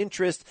Kovalev's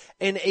interest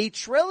in a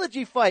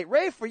trilogy fight.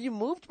 Rafe, are you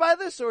moved by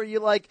this, or are you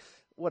like,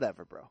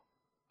 whatever, bro?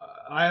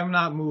 I am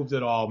not moved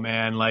at all,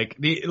 man.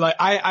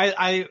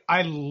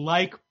 I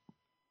like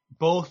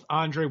both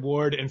Andre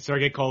Ward and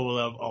Sergey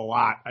Kovalev a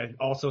lot. I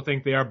also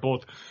think they are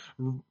both,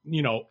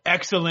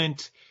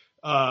 excellent,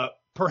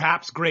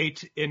 perhaps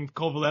great in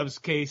Kovalev's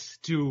case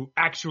to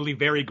actually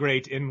very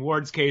great in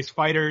Ward's case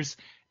fighters.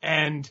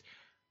 And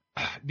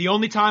the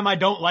only time I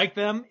don't like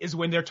them is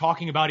when they're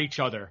talking about each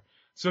other.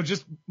 So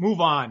just move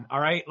on. All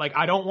right. Like,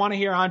 I don't want to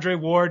hear Andre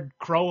Ward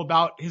crow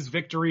about his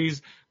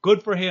victories.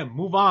 Good for him.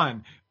 Move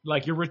on.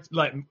 Like,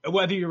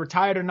 whether you're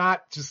retired or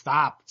not, just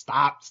stop.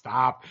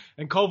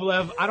 And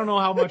Kovalev, I don't know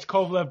how much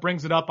Kovalev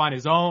brings it up on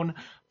his own,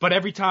 but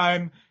every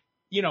time,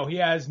 he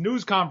has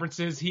news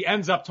conferences, he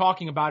ends up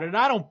talking about it.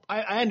 And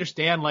I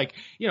understand,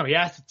 he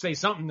has to say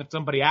something if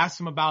somebody asks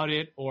him about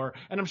it,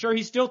 and I'm sure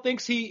he still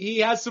thinks he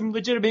has some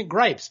legitimate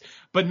gripes,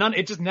 but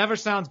it just never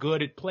sounds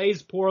good. It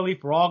plays poorly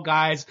for all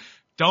guys.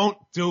 Don't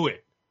do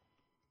it.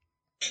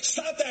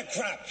 Stop that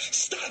crap.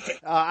 Stop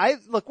it.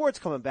 Look, Ward's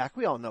coming back.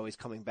 We all know he's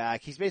coming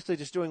back. He's basically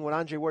just doing what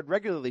Andre Ward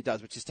regularly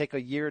does, which is take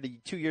a year to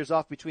 2 years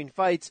off between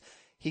fights.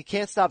 He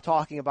can't stop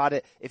talking about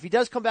it. If he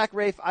does come back,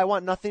 Rafe, I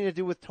want nothing to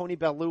do with Tony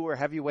Bellew or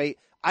heavyweight.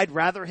 I'd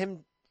rather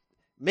him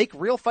make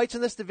real fights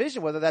in this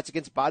division, whether that's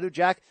against Badu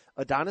Jack,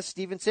 Adonis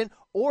Stevenson,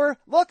 or,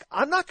 look,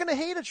 I'm not going to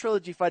hate a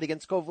trilogy fight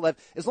against Kovalev,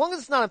 as long as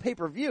it's not on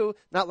pay-per-view.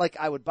 Not like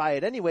I would buy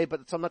it anyway,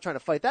 so I'm not trying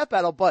to fight that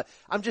battle, but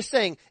I'm just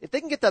saying, if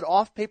they can get that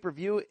off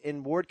pay-per-view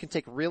and Ward can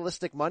take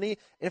realistic money,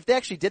 and if they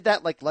actually did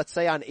that, like, let's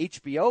say on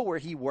HBO where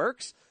he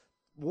works,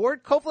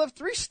 Ward Kovalev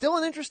 3 still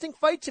an interesting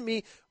fight to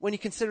me when you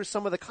consider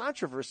some of the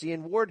controversy.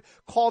 And Ward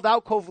called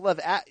out Kovalev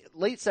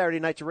late Saturday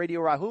night to Radio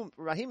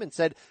Rahim and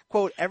said,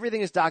 quote,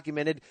 everything is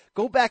documented.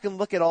 Go back and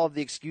look at all of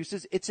the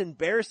excuses. It's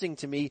embarrassing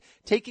to me,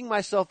 taking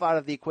myself out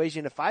of the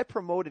equation. If I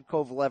promoted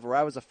Kovalev or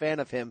I was a fan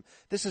of him,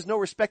 this is no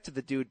respect to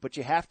the dude, but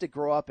you have to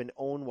grow up and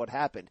own what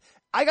happened.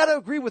 I got to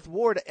agree with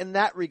Ward in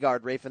that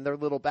regard, Rafe, and their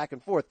little back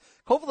and forth.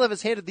 Kovalev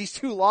has handled these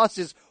 2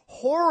 losses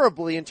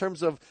horribly in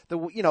terms of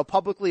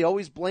publicly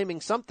always blaming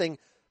something.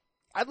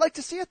 I'd like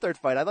to see a third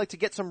fight. I'd like to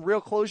get some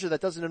real closure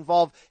that doesn't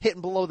involve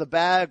hitting below the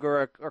bag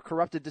or a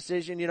corrupted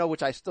decision,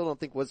 which I still don't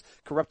think was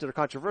corrupted or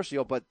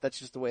controversial, but that's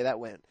just the way that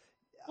went.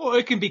 Well,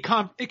 it could be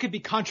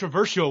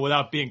controversial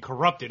without being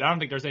corrupted. I don't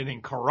think there's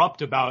anything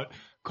corrupt about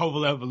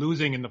Kovalev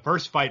losing in the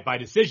first fight by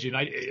decision.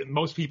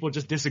 Most people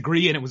just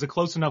disagree, and it was a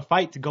close enough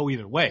fight to go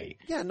either way.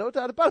 Yeah, no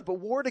doubt about it. But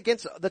Ward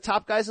against the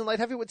top guys in light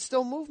heavy would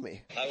still move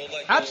me.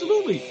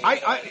 Absolutely.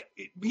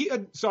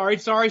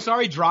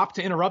 Sorry, drop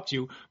to interrupt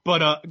you,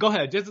 but go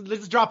ahead.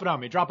 Just drop it on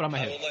me. Drop it on my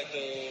head. I would like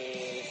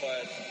to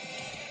fight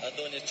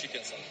Adonis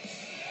Chickenson.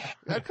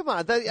 Come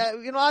on,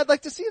 I'd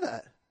like to see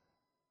that.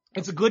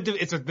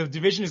 The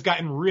division has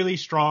gotten really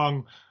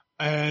strong.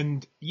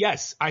 And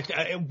yes,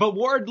 but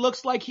Ward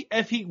looks like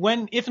if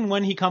and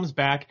when he comes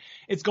back,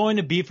 it's going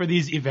to be for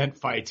these event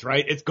fights,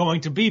 right? It's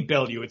going to be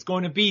Bellew. It's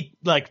going to be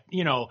like,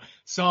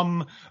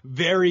 some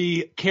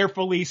very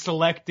carefully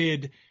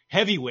selected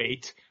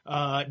heavyweight,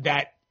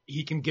 that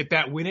he can get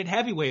that win at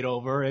heavyweight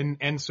over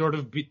and sort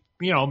of be,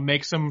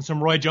 make some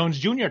Roy Jones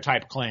Jr.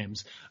 type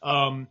claims.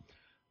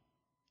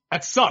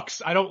 That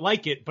sucks. I don't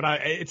like it, but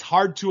it's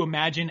hard to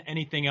imagine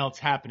anything else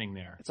happening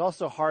there. It's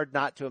also hard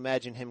not to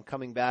imagine him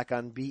coming back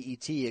on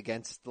BET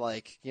against,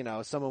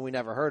 someone we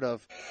never heard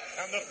of.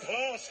 And the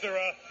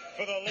plasterer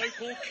for the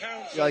local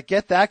council. You're like,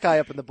 get that guy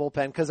up in the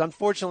bullpen, because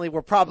unfortunately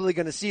we're probably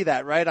going to see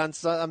that, right? On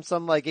some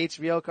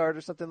HBO card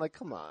or something. Like,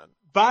 come on.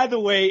 By the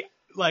way,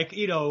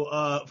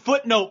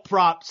 footnote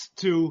props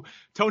to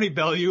Tony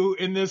Bellew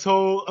in this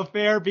whole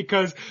affair,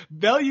 because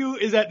Bellew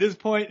is at this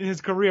point in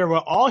his career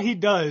where all he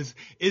does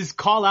is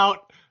call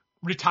out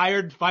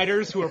retired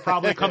fighters who are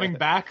probably coming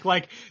back.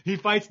 Like, he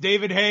fights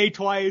David Haye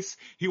twice.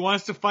 He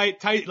wants to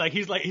fight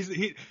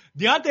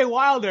Deontay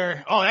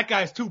Wilder. Oh, that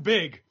guy's too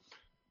big.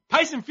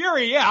 Tyson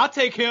Fury, yeah, I'll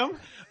take him.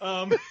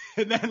 And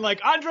then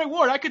Andre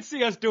Ward, I could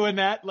see us doing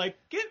that. Bellew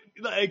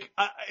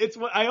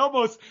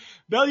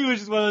is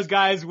just one of those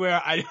guys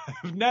where I've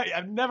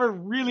never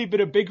really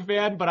been a big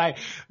fan, but I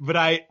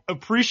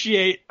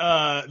appreciate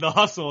the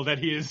hustle that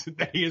he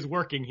is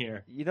working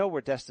here.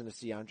 We're destined to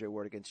see Andre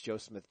Ward against Joe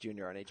Smith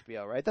Jr. on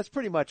HBO, right? That's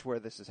pretty much where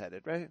this is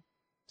headed, right?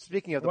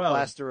 Speaking of the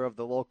plaster of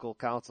the local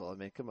council, I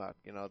mean, come on,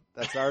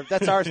 that's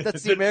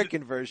the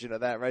American version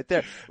of that right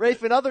there.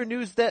 Rafe, in other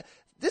news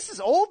this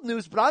is old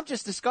news, but I'm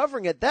just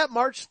discovering it. That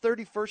March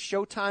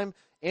 31st Showtime,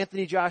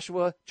 Anthony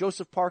Joshua,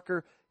 Joseph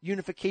Parker,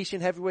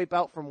 unification heavyweight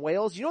bout from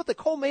Wales. You know what the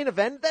co-main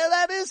event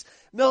that is?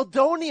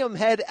 Meldonium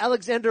head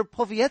Alexander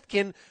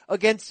Povetkin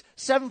against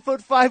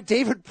 7'5"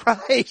 David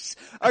Price.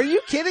 Are you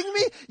kidding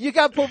me? You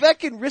got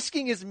Povetkin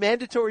risking his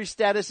mandatory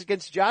status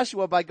against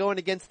Joshua by going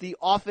against the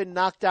often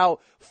knocked out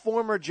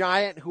former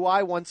giant who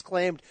I once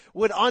claimed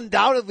would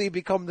undoubtedly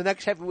become the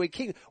next heavyweight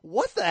king.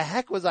 What the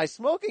heck was I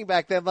smoking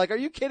back then? Are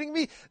you kidding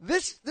me?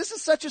 This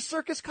is such a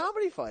circus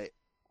comedy fight.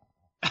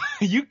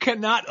 You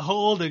cannot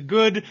hold a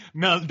good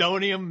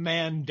Meldonium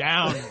man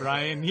down,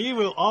 Brian. He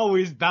will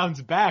always bounce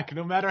back.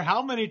 No matter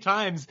how many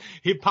times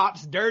he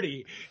pops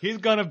dirty, he's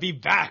gonna be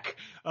back.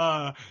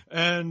 Dude,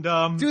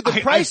 the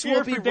price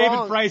will be for wrong.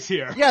 David Price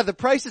here. Yeah, the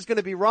price is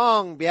gonna be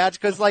wrong, Biatch,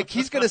 because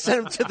he's gonna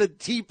send him to the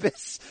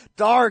deepest,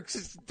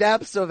 darkest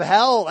depths of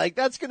hell.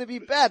 That's gonna be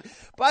bad.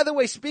 By the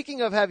way,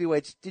 speaking of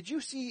heavyweights, did you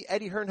see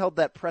Eddie Hearn held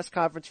that press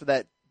conference for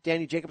that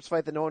Danny Jacobs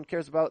fight that no one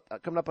cares about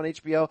coming up on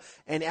HBO?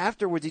 And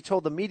afterwards he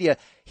told the media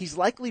he's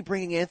likely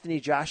bringing Anthony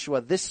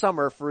Joshua this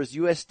summer for his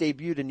U.S.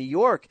 debut to New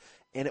York,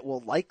 and it will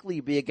likely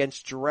be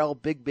against Jarrell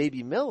Big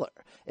Baby Miller.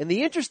 And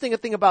the interesting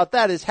thing about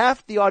that is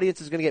half the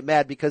audience is going to get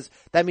mad because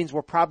that means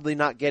we're probably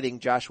not getting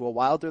Joshua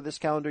Wilder this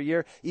calendar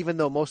year, even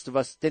though most of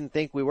us didn't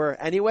think we were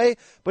anyway.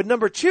 But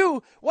number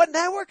two, what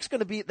network's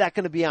going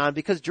to be on?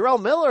 Because Jarrell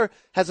Miller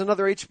has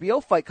another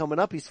HBO fight coming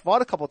up. He's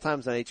fought a couple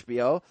times on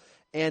HBO,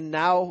 and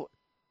now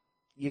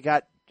you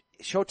got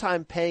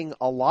Showtime paying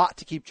a lot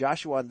to keep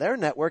Joshua on their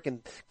network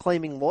and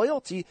claiming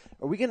loyalty.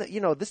 Are we gonna,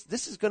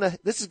 this is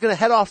gonna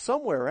head off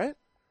somewhere, right?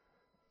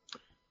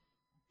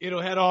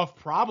 It'll head off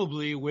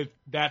probably with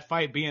that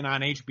fight being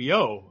on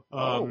HBO.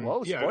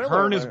 Spoiler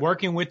Hearn alert. is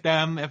working with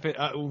them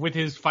with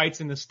his fights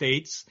in the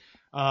States.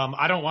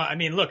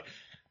 Look,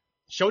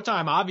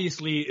 Showtime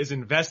obviously is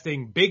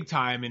investing big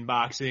time in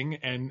boxing,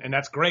 and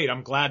that's great.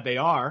 I'm glad they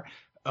are.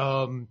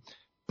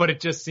 But it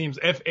just seems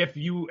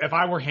if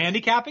I were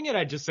handicapping it,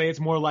 I'd just say it's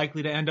more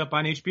likely to end up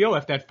on HBO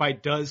if that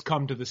fight does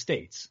come to the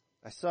States.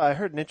 I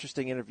heard an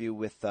interesting interview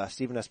with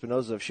Steven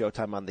Espinoza of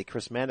Showtime on the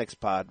Chris Mannix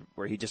pod,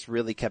 where he just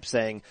really kept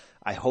saying,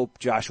 I hope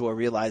Joshua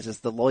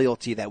realizes the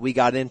loyalty that we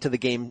got into the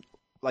game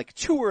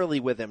too early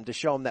with him to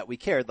show him that we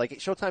cared.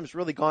 Showtime's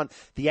really gone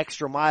the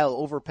extra mile,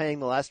 overpaying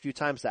the last few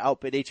times to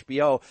outbid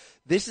HBO.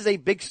 This is a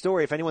big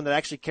story. If anyone that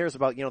actually cares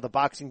about, the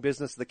boxing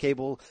business, the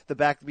cable,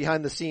 the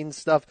behind the scenes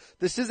stuff,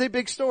 this is a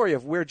big story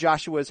of where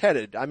Joshua is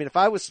headed. I mean, if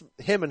I was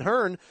him and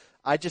Hearn,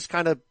 I just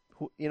kind of,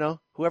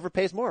 whoever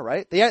pays more,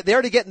 right? They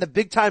already getting the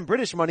big time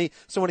British money.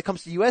 So when it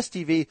comes to US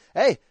TV,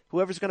 hey,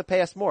 whoever's going to pay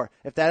us more.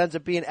 If that ends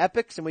up being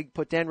Epics and we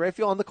put Dan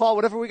Raphael on the call,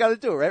 whatever we got to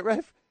do, right,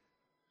 Rafe?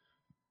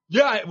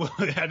 Yeah, well,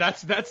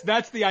 that's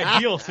the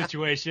ideal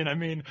situation. I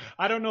mean,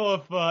 I don't know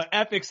if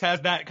Epix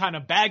has that kind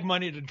of bag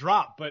money to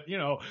drop, but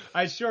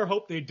I sure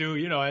hope they do.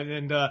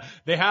 And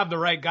they have the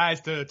right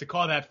guys to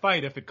call that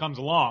fight if it comes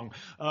along.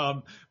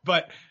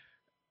 But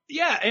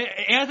Yeah,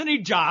 Anthony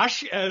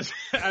Josh, as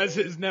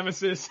his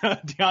nemesis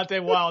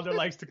Deontay Wilder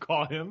likes to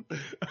call him.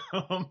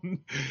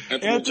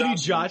 Anthony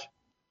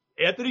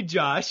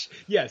Josh,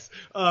 yes.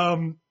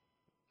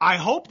 I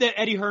hope that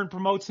Eddie Hearn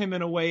promotes him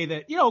in a way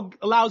that,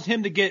 allows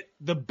him to get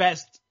the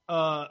best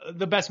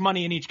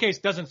money in each case,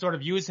 doesn't sort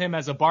of use him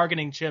as a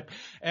bargaining chip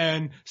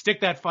and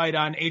stick that fight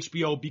on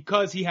HBO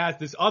because he has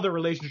this other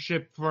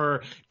relationship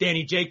for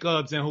Danny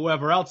Jacobs and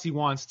whoever else he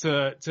wants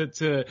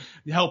to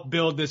help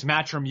build this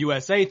Matchroom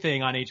USA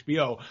thing on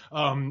HBO.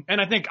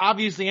 And I think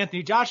obviously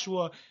Anthony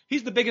Joshua,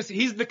 he's the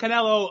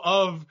Canelo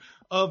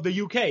of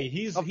the UK.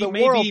 He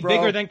may be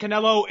bigger than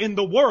Canelo in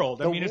the world.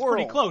 I mean, it's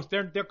pretty close.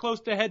 They're close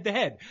to head to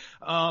head.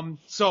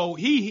 So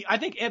I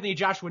think Anthony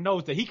Joshua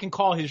knows that he can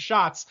call his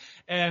shots,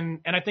 and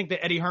I think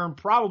that Eddie Hearn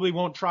probably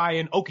won't try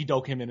and okey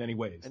doke him in any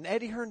ways. And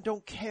Eddie Hearn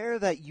don't care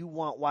that you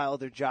want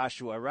Wilder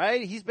Joshua,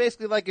 right? He's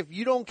basically like, if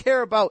you don't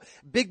care about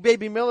Big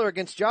Baby Miller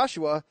against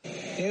Joshua,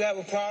 you have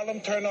a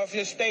problem, turn off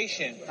your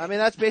station. I mean,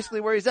 that's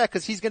basically where he's at,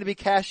 because he's going to be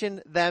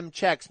cashing them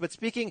checks. But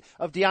speaking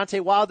of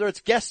Deontay Wilder,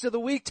 it's guest of the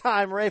week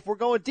time, Rafe. We're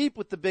going deep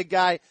with the big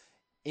guy.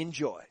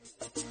 Enjoy.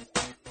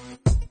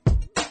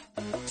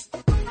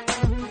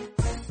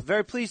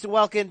 Very pleased to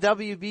welcome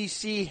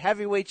WBC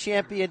heavyweight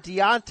champion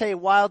Deontay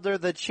Wilder.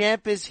 The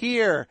champ is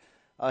here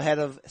ahead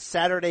of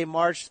Saturday,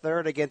 March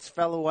 3rd against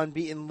fellow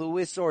unbeaten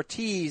Luis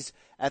Ortiz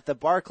at the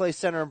Barclays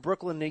Center in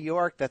Brooklyn, New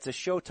York. That's a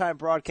Showtime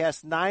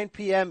broadcast, 9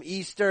 p.m.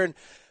 Eastern.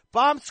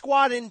 Bomb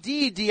squad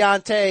indeed,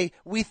 Deontay.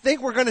 We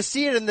think we're going to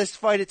see it in this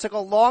fight. It took a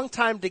long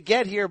time to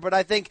get here, but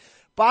I think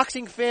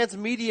boxing fans,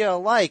 media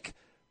alike,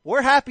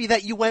 we're happy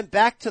that you went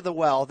back to the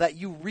well, that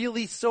you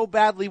really so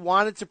badly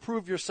wanted to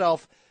prove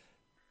yourself.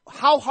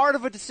 How hard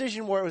of a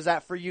decision was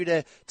that for you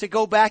to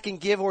go back and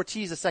give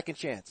Ortiz a second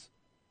chance?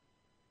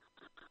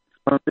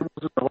 It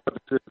wasn't a hard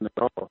decision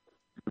at all.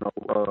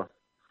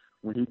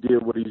 When he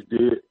did what he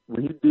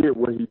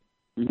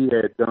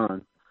had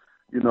done,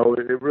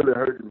 it really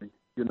hurted me,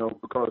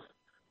 because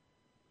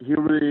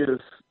here it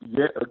is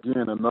yet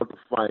again another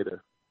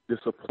fighter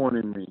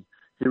disappointing me.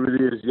 Here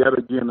it is yet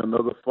again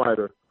another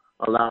fighter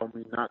allowing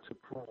me not to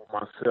prove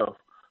myself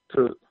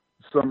to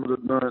some of the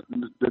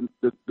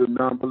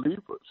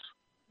non-believers.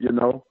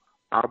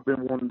 I've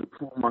been wanting to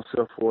prove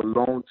myself for a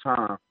long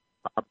time.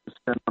 I've been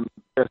saying I'm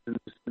the best in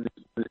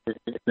the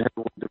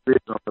heavyweight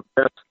division. I'm the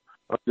best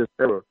of this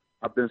era.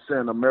 I've been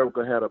saying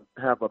America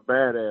have a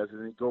badass,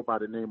 and they go by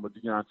the name of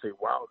Deontay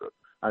Wilder.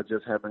 I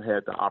just haven't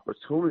had the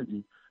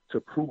opportunity to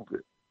prove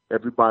it.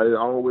 Everybody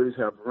always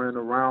have ran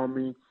around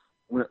me,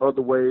 went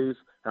other ways,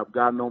 have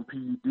gotten on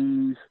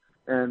PEDs,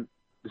 and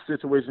the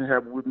situation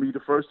happened with me the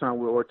first time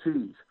with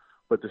Ortiz.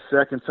 But the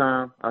second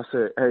time, I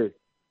said, hey,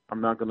 I'm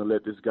not going to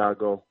let this guy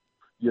go.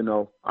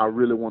 I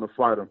really want to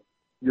fight him.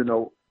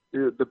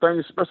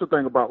 The special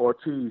thing about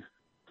Ortiz,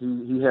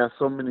 he has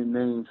so many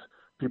names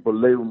people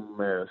label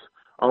him as.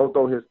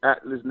 Although his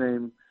Atlas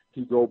name,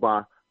 he go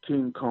by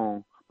King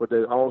Kong, but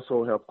they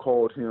also have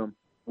called him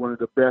one of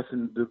the best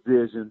in the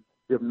division,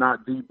 if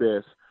not the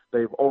best.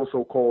 They've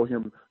also called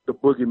him the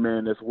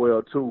Boogeyman as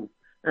well, too.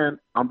 And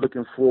I'm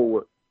looking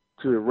forward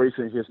to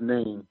erasing his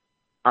name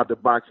out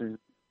of boxing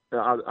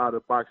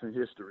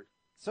history.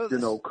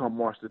 So come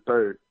March the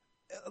 3rd.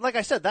 Like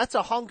I said, that's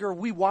a hunger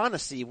we want to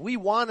see. We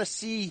want to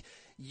see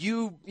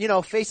you,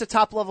 face a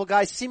top-level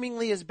guy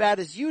seemingly as bad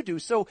as you do.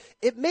 So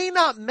it may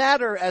not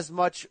matter as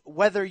much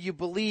whether you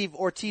believe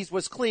Ortiz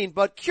was clean,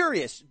 but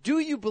curious, do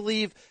you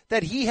believe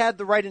that he had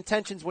the right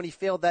intentions when he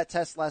failed that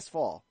test last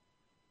fall?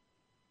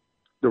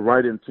 The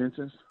right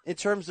intentions? In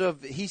terms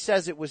of, he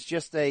says it was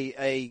just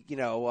a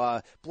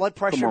blood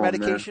pressure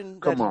medication.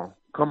 Man.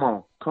 Come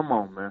on,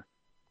 man.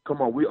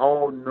 Come on. We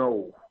all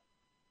know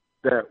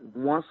that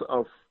once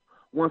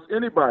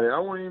anybody, I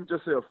won't even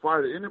just say a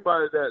fighter,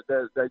 anybody that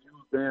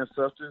use banned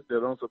substance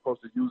that aren't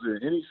supposed to use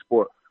it in any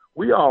sport,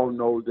 we all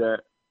know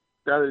that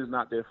is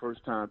not their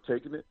first time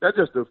taking it. That's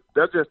just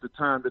the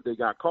time that they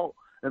got caught.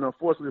 And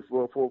unfortunately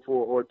for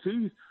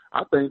Ortiz,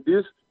 I think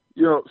this,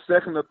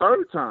 second or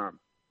third time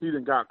he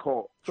done got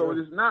caught. So it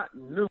is not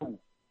new.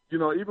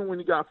 Even when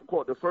he got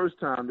caught the first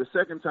time, the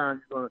second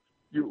time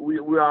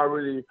we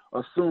already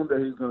assumed that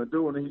he's gonna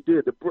do it, and he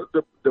did.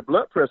 The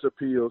blood pressure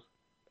pills.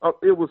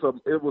 It was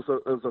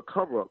a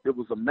cover-up. It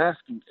was a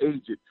masking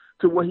agent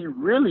to what he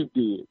really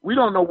did. We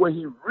don't know what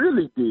he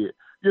really did.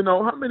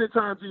 How many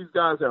times these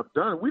guys have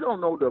done it. We don't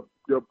know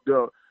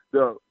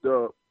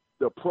the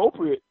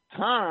appropriate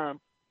time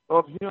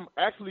of him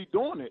actually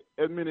doing it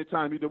as many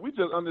times either. We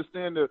just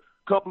understand the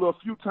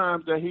few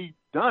times that he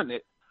done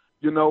it.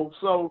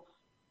 So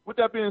with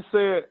that being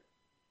said,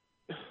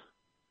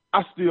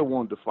 I still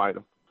wanted to fight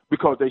him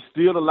because they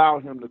still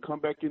allowed him to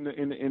come back in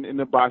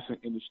the boxing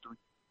industry.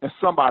 And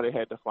somebody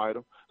had to fight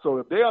him. So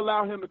if they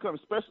allow him to come,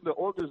 especially the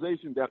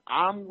organization that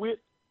I'm with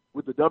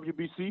the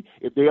WBC,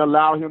 if they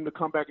allow him to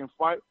come back and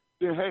fight,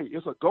 then, hey,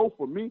 it's a go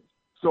for me.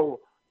 So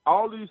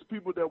all these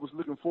people that was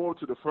looking forward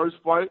to the first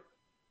fight,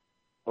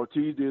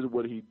 Ortiz did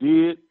what he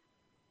did.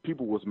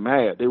 People was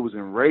mad. They was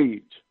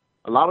enraged.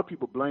 A lot of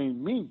people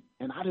blamed me,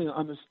 and I didn't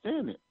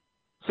understand it.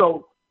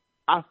 So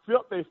I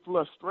felt their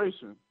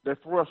frustration,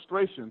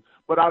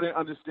 but I didn't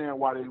understand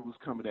why they was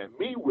coming at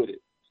me with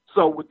it.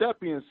 So with that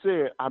being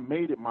said, I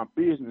made it my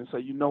business and say,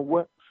 you know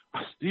what?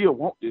 I still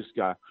want this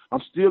guy.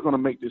 I'm still going to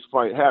make this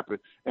fight happen,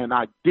 and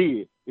I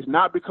did. It's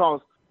not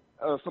because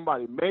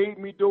somebody made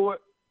me do it.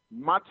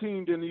 My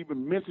team didn't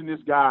even mention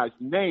this guy's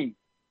name.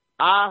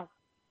 I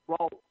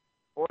brought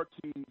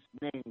Ortiz's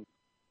name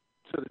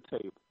to the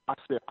table. I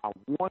said, I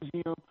want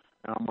him,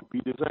 and I'm going to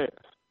beat his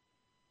ass.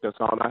 That's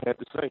all I had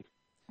to say.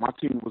 My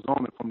team was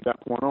on it from that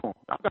point on.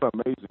 I got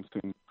an amazing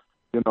team.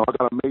 You know, I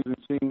got an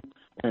amazing team,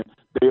 and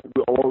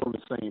we're all on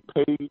the same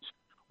page.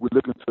 We're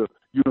looking to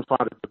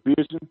unify the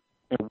division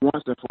and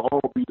once and for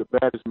all be the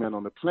baddest man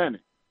on the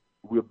planet.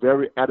 We're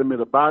very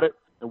adamant about it,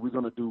 and we're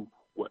going to do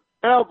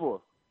whatever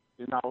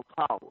in our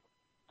power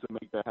to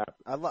make that happen.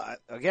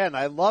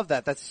 I love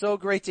that. That's so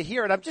great to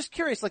hear. And I'm just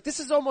curious, like, this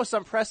is almost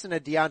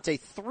unprecedented, Deontay.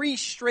 3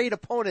 straight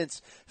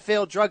opponents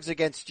failed drugs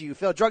against you,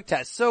 failed drug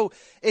tests. So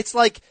it's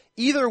like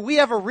either we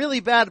have a really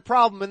bad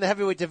problem in the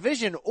heavyweight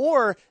division,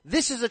 or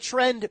this is a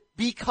trend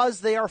because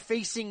they are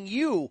facing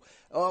you.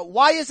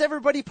 Why is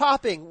everybody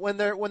popping when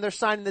they're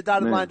signing the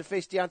dotted line to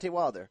face Deontay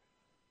Wilder?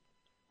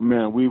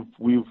 Man,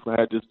 we've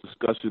had this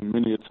discussion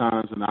many a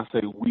times, and I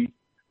say we.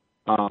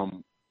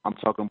 I'm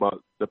talking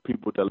about the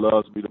people that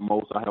loves me the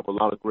most. I have a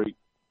lot of great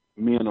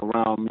men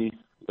around me.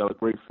 Got a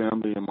great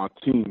family and my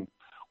team.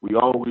 We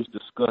always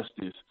discuss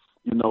this.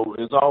 You know,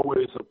 it's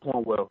always a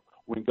point where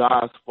when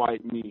guys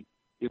fight me,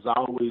 it's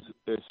always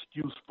an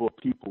excuse for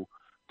people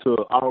to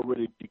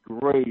already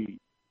degrade,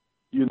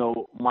 you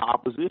know, my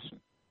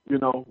opposition. You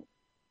know,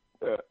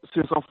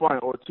 since I'm fighting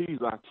Ortiz,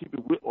 I keep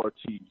it with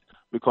Ortiz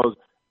because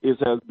it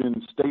has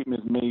been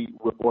statements made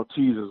with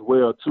Ortiz as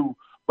well, too,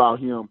 about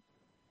him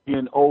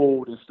being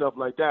old and stuff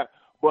like that.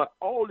 But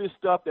all this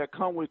stuff that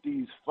come with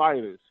these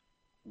fighters,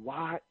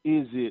 why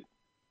is it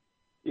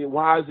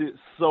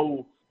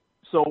so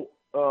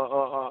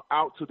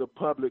out to the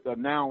public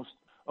announced?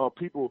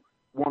 People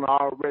want to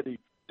already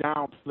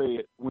downplay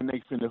it when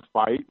they finna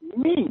fight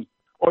me.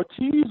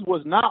 Ortiz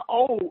was not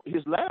old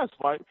his last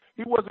fight.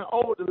 He wasn't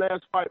old the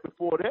last fight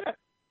before that.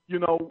 You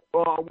know,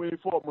 when he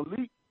fought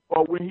Malik,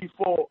 or when he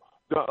fought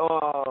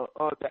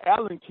the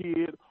Allen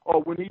kid,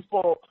 or when he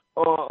fought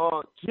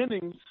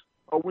Jennings,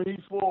 or when he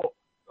fought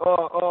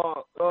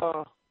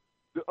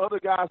the other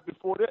guys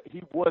before that,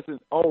 he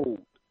wasn't old.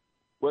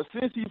 But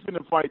since he's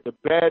finna fight the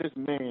baddest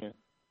man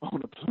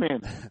on the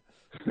planet,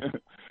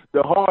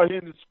 the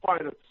hard-hitting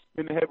fighter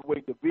in the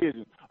heavyweight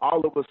division,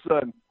 all of a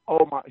sudden,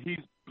 he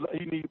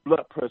needs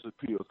blood pressure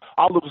pills.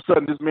 All of a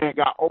sudden, this man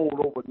got old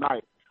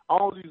overnight.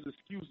 All these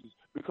excuses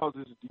because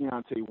it's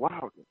Deontay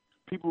Wilder.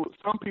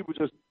 Some people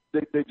just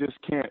they just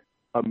can't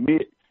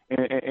admit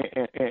and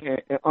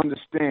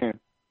understand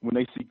when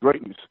they see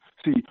greatness.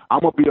 See, I'm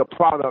going to be a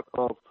product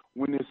of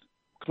when it's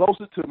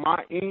closer to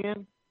my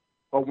end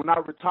or when I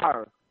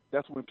retire,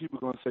 that's when people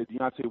are going to say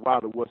Deontay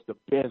Wilder was the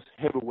best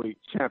heavyweight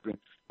champion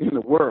in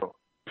the world,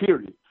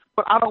 period.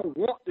 But I don't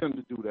want them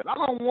to do that. I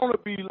don't want to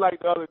be like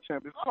the other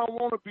champions. I don't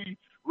want to be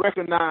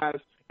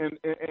recognized and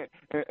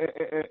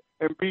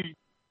be,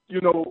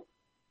 you know,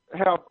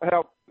 have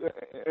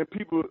and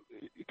people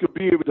could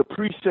be able to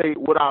appreciate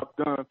what I've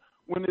done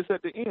when it's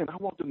at the end. I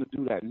want them to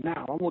do that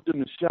now. I want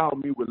them to shower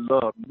me with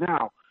love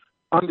now.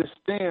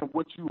 Understand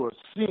what you are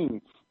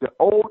seeing. The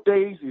old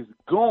days is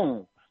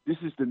gone. This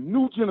is the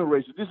new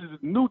generation. This is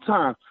the new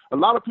time. A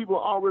lot of people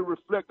already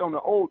reflect on the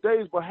old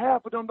days, but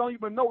half of them don't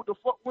even know what the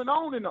fuck went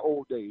on in the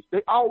old days.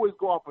 They always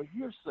go off of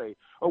hearsay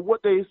or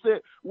what they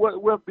said,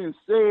 what been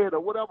said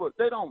or whatever.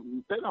 They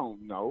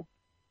don't know,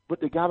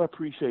 but they gotta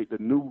appreciate the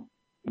new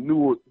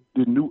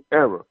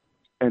era,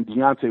 and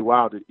Deontay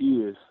Wilder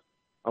is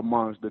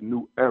amongst the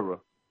new era.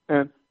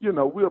 And you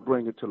know, we'll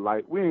bring it to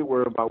light. We ain't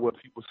worried about what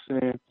people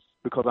saying,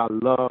 because I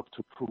love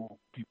to prove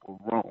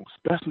people wrong,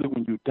 especially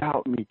when you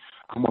doubt me.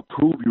 I'm going to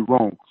prove you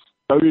wrong.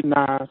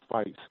 39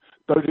 fights,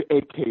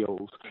 38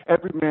 KOs.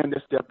 Every man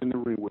that stepped in the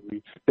ring with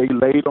me, they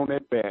laid on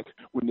their back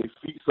with their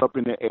feet up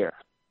in the air.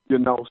 You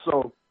know,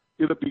 so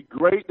it'll be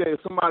great that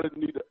if somebody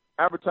need to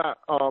advertise,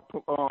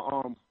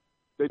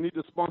 they need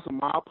to sponsor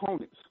my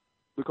opponents,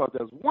 because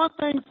there's one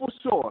thing for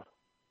sure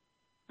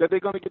that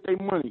they're going to get their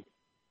money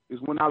is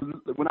when I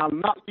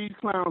knock these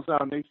clowns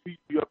out and they feet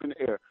be up in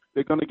the air,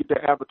 they're going to get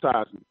their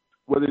advertisement.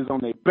 Whether it's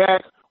on their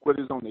back,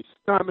 whether it's on their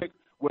stomach,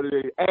 whether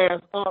their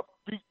ass up,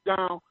 feet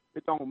down,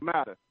 it don't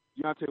matter.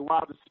 Deontay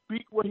Wilder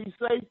speak what he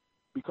say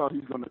because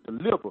he's going to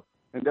deliver,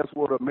 and that's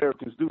what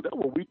Americans do. That's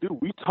what we do.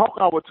 We talk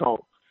our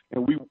talk,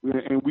 and we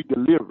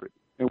deliver it.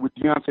 And with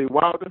Deontay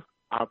Wilder,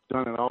 I've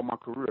done it all my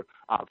career.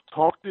 I've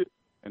talked it,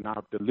 and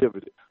I've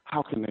delivered it.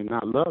 How can they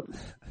not love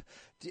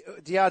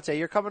it? Deontay,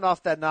 you're coming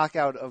off that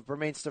knockout of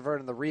Bermane Stiverne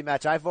in the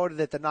rematch. I voted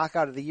it the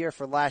knockout of the year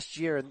for last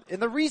year,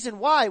 and the reason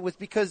why was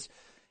because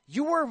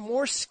you were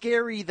more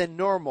scary than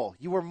normal.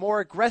 You were more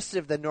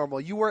aggressive than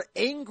normal. You were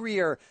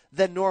angrier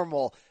than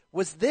normal.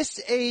 Was this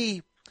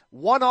a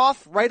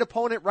one-off, right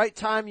opponent, right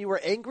time, you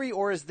were angry,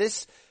 or is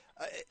this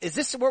Is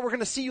this what we're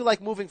going to see you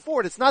like moving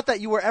forward? It's not that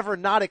you were ever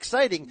not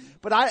exciting,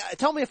 but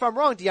tell me if I'm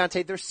wrong,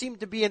 Deontay. There seemed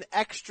to be an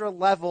extra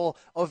level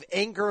of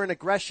anger and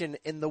aggression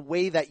in the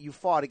way that you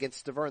fought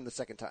against Stiverne the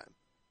second time.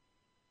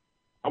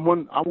 I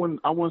wouldn't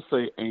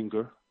say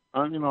anger.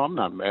 I'm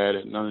not mad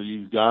at none of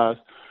these guys.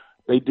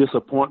 They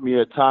disappoint me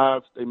at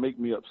times. They make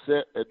me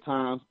upset at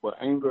times. But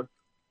anger,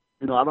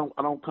 I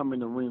don't come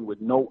in the ring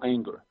with no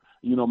anger.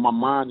 My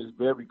mind is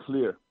very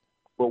clear.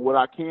 But what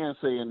I can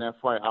say in that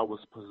fight, I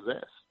was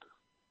possessed.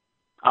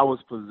 At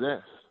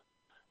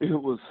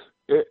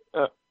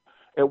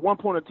one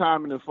point in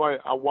time in the fight,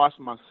 I watched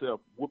myself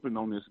whooping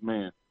on this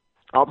man.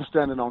 I was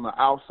standing on the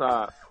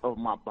outside of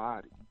my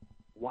body,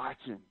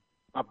 watching,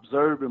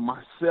 observing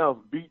myself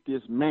beat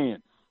this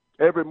man.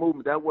 Every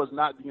movement, that wasn't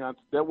Deontay.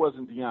 That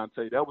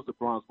was the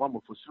Bronze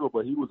Bomber for sure,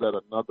 but he was at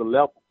another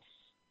level,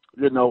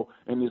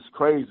 and it's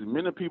crazy.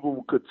 Many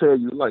people could tell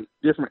you, like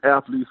different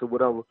athletes or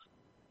whatever,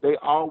 they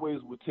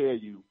always would tell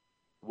you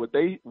what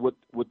they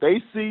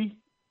see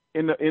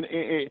in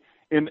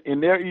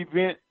their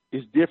event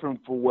is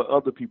different from what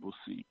other people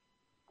see.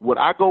 When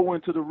I go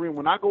into the ring,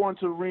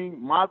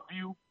 my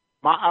view,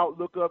 my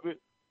outlook of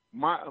it,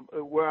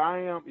 where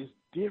I am is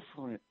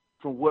different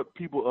from what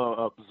people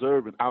are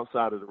observing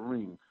outside of the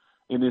ring.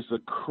 And it's a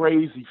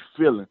crazy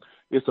feeling.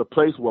 It's a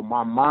place where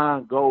my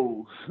mind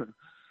goes,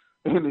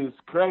 and it's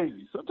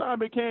crazy.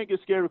 Sometimes it can get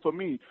scary for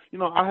me.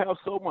 I have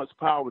so much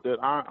power that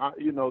I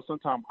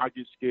sometimes I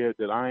get scared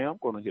that I am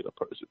going to hit a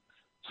person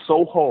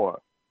so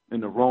hard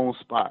in the wrong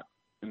spot,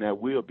 and that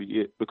will be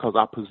it because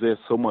I possess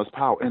so much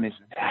power, and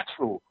it's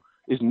natural.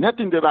 It's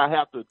nothing that I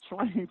have to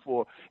train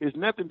for. It's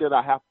nothing that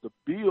I have to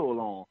build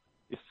on.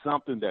 It's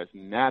something that's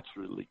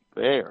naturally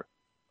there,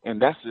 and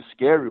that's the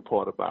scary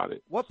part about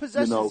it. What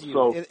possesses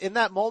you in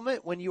that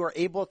moment when you are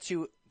able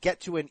to get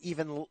to an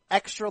even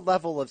extra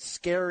level of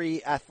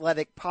scary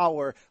athletic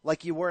power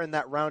like you were in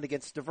that round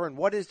against Stiverne?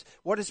 What is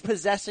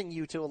possessing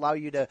you to allow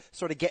you to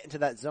sort of get into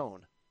that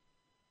zone?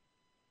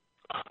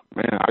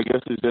 Man, I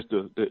guess it's just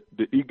the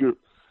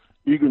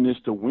eagerness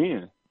to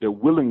win, the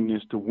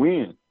willingness to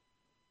win.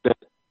 That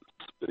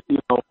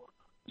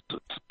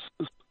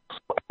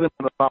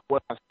about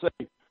what I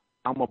say,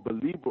 I'm a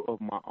believer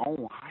of my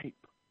own hype.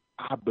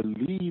 I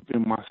believe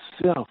in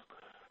myself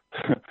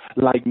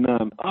like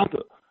none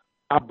other.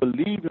 I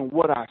believe in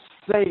what I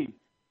say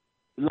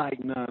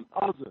like none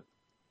other.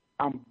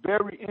 I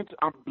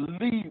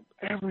believe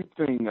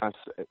everything I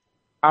say.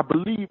 I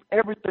believe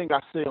everything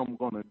I say I'm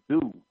gonna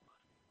do.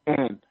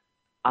 And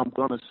I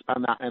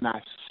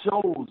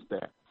shows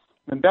that,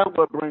 and that's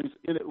what brings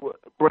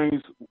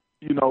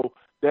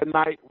that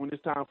night when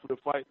it's time for the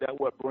fight. That's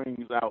what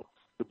brings out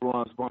the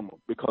Bronze Bomber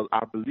because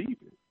I believe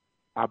it.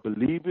 I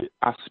believe it.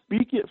 I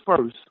speak it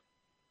first.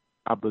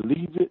 I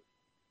believe it,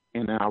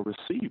 and then I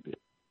receive it.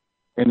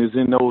 And it's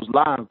in those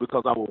lines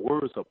because our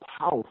words are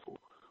powerful.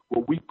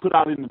 What we put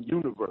out in the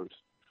universe,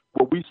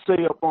 what we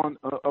say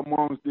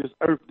amongst this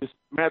earth, this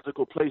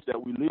magical place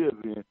that we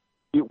live in,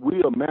 it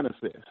will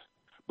manifest.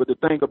 But the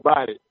thing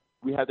about it,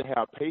 we have to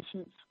have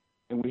patience,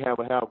 and we have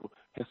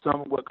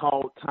something what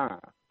called time.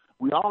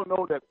 We all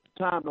know that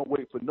time don't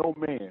wait for no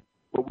man,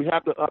 but we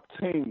have to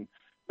obtain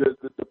the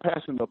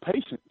passion of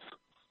patience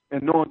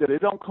and knowing that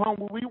it don't come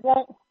when we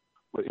want,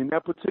 but in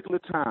that particular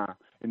time,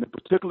 in the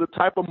particular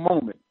type of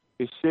moment,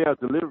 it shall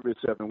deliver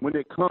itself. And when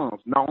it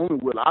comes, not only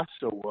will I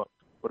show up,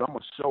 but I'm going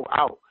to show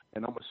out,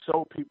 and I'm going to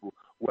show people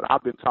what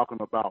I've been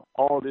talking about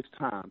all this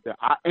time, that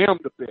I am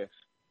the best.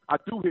 I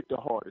do hit the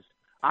hardest.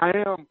 I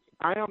am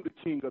the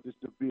king of this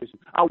division.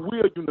 I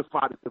will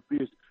unify this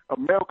division.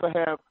 America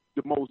have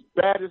the most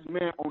baddest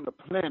man on the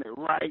planet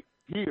right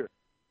here,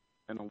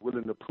 and I'm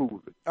willing to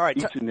prove it. All right,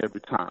 each and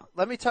every time.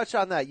 Let me touch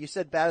on that. You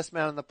said baddest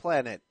man on the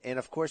planet, and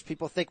of course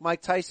people think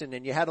Mike Tyson,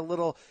 and you had a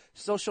little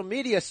social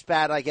media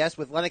spat, I guess,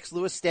 with Lennox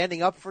Lewis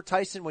standing up for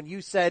Tyson when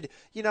you said,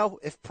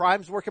 if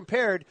primes were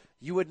compared,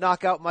 you would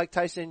knock out Mike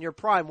Tyson in your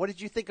prime. What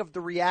did you think of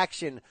the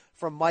reaction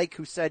from Mike,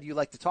 who said you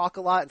like to talk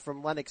a lot, and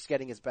from Lennox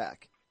getting his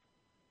back?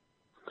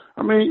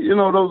 I mean,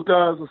 those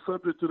guys are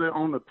subject to their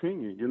own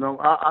opinion.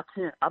 I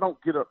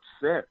don't get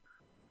upset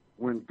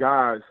when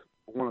guys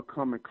want to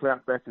come and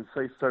clap back and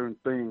say certain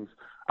things.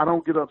 I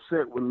don't get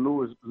upset when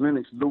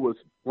Lennox Lewis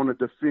want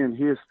to defend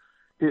his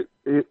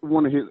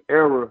one of his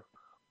era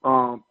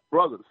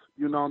brothers.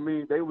 You know what I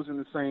mean? They was in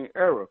the same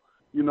era.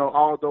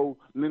 Although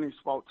Lennox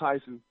fought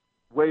Tyson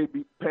way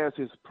past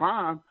his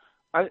prime,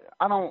 I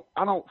don't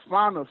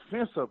find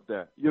offense of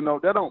that.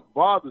 That don't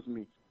bother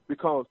me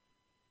because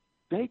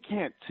they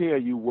can't tell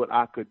you what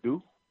I could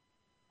do.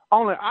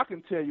 Only I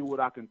can tell you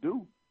what I can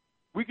do.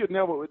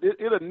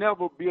 It'll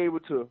never be able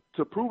to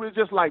prove it.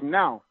 Just like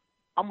now,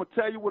 I'm going to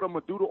tell you what I'm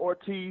going to do to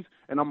Ortiz,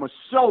 and I'm going to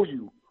show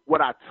you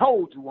what I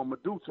told you I'm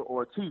going to do to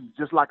Ortiz,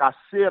 just like I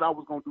said I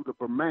was going to do to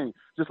Bermain,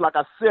 just like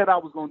I said I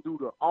was going to do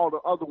to all the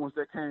other ones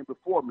that came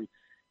before me,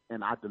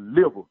 and I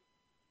delivered.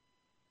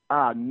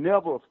 I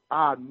never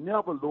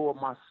lower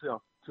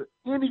myself to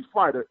any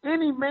fighter,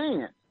 any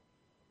man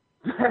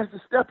that has to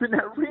step in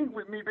that ring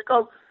with me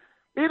because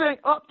it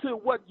ain't up to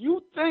what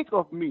you think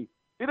of me.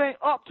 It ain't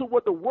up to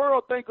what the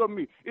world think of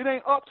me. It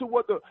ain't up to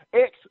what the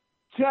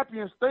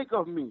ex-champions think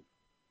of me.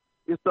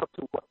 It's up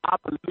to what I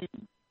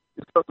believe.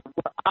 It's up to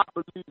what I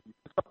believe.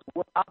 It's up to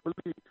what I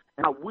believe.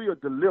 And I will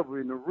deliver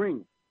in the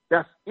ring.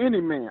 That's any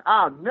man.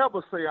 I'll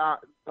never say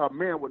a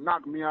man would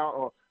knock me out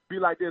or be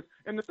like this.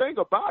 And the thing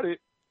about it,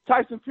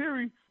 Tyson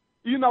Fury,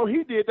 you know,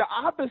 he did the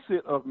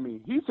opposite of me.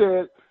 He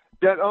said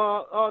that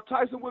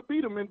Tyson would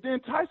beat him. And then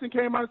Tyson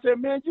came out and said,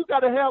 man, you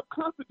got to have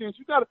confidence.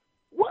 You got to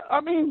 – what?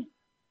 I mean –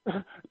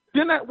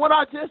 Then what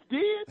I just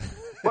did,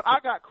 but I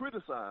got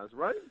criticized,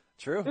 right?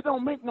 True. It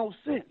don't make no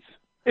sense.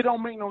 It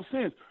don't make no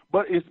sense.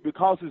 But it's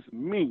because it's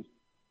me.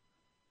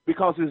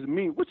 Because it's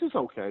me, which is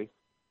okay.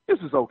 This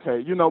is okay,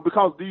 you know,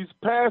 because these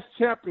past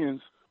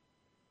champions,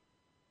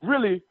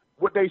 really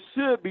what they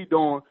should be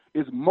doing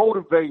is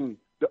motivating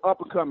the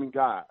up-and-coming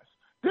guys.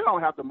 They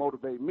don't have to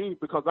motivate me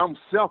because I'm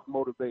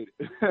self-motivated.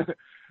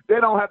 They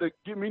don't have to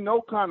give me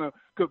no kind of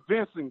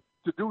convincing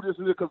to do this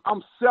because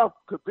I'm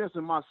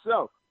self-convincing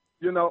myself.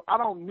 You know, I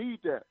don't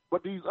need that.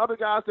 But these other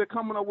guys that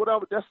coming or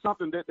whatever, that's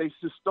something that they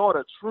should start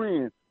a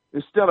trend.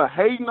 Instead of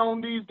hating on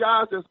these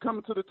guys that's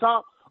coming to the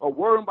top or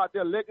worrying about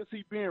their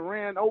legacy being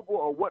ran over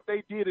or what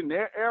they did in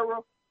their era,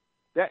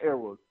 that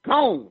era is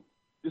gone.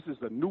 This is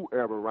a new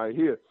era right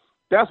here.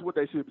 That's what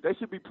they should be. They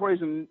should be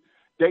praising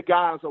their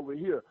guys over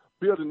here,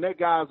 building their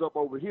guys up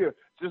over here,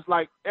 just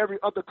like every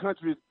other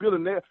country is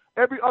building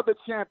every other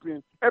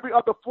champion, every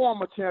other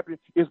former champion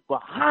is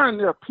behind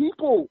their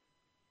people.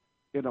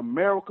 In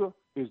America,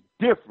 is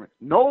different.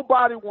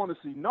 Nobody want to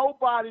see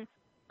nobody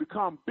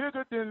become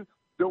bigger than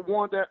the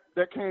one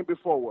that came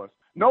before us.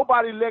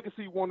 Nobody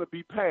legacy want to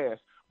be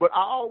passed. But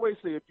I always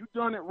say, if you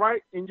done it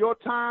right in your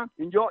time,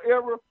 in your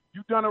era,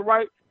 you done it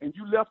right, and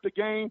you left the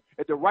game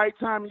at the right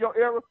time in your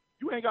era,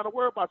 you ain't got to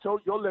worry about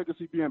your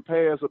legacy being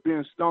passed or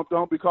being stomped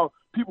on because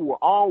people will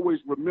always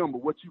remember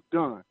what you've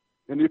done.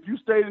 And if you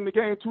stayed in the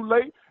game too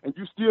late and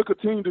you still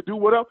continue to do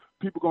whatever,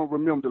 people going to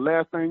remember the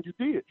last thing you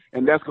did.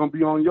 And that's going to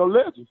be on your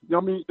legend. You know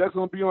what I mean? That's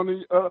going to be on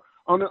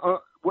the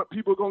what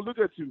people are going to look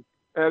at you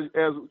as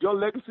your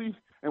legacy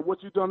and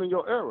what you've done in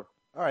your era.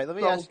 All right, let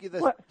me ask you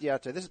this,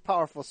 Deontay. This is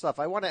powerful stuff.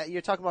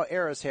 You're talking about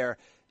eras here.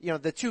 You know,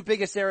 the two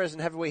biggest eras in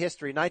heavyweight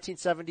history,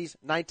 1970s,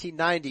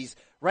 1990s.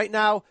 Right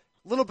now,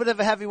 a little bit of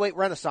a heavyweight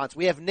renaissance.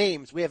 We have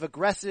names. We have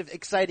aggressive,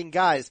 exciting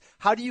guys.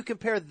 How do you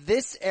compare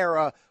this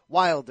era,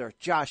 Wilder,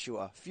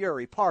 Joshua,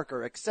 Fury,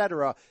 Parker,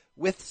 etc.,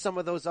 with some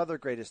of those other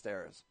greatest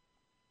eras?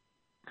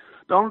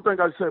 The only thing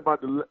I say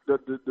about the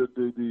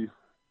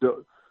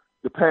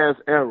past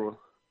era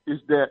is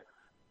that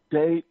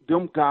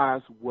them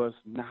guys was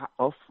not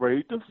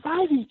afraid to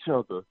fight each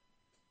other.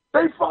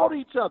 They fought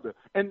each other,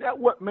 and that's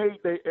what made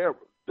their era.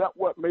 That's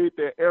what made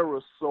their era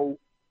so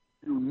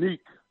unique.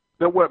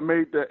 That's what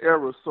made their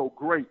era so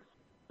great.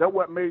 That's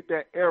what made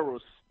that era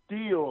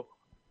still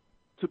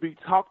to be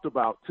talked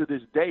about to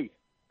this day,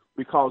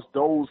 because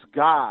those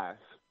guys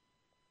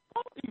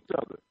fought each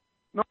other.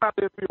 No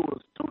matter if it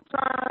was 2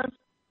 times,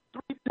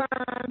 3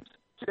 times,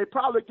 they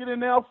probably get in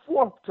there a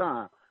 4th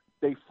time.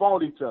 They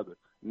fought each other.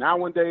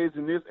 Nowadays,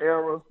 in this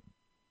era,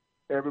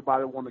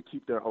 everybody want to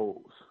keep their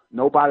holes.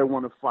 Nobody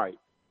want to fight.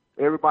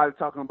 Everybody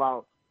talking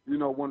about,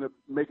 want to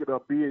make it a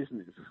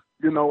business.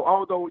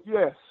 Although,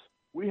 yes,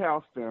 we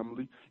have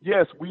family.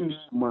 Yes, we need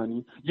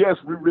money. Yes,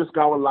 we risk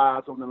our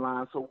lives on the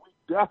line. So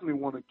we definitely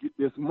want to get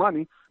this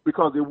money,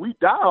 because if we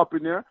die up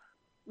in there,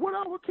 what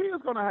are our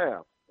kids going to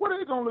have? What are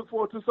they going to look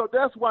forward to? So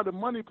that's why the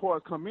money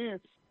part come in.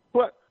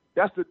 But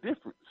that's the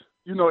difference.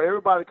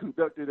 Everybody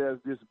conducted as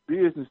this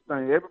business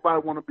thing.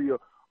 Everybody want to be a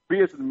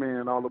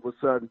businessman all of a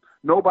sudden.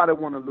 Nobody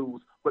want to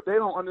lose. But they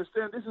don't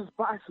understand this is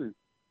boxing.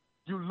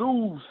 You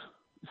lose.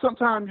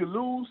 Sometimes you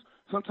lose.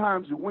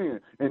 Sometimes you win.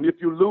 And if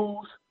you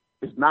lose,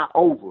 it's not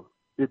over.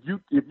 If you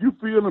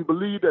feel and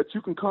believe that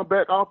you can come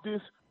back off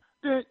this,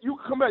 then you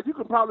can come back. You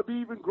can probably be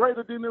even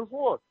greater than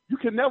before. You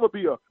can never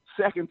be a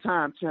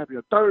 2nd-time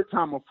champion, a 3rd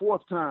time, or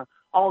 4th time.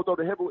 Although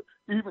the heavyweight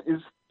even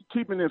is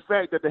keeping in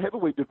fact that the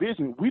heavyweight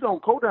division, we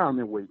don't go down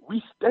in weight.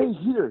 We stay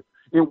here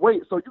in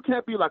weight. So you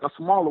can't be like a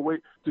smaller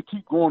weight to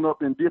keep going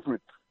up in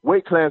different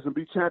weight classes and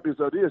be champions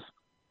of this.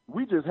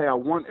 We just have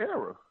one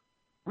era.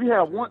 We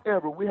have one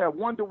era. We have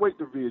one weight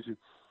division.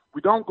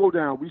 We don't go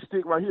down. We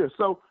stick right here.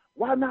 So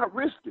why not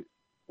risk it?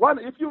 Why?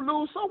 If you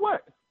lose, so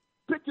what?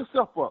 Pick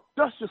yourself up.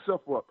 Dust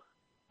yourself up.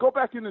 Go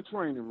back in the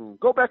training room.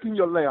 Go back in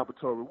your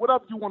laboratory,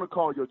 whatever you want to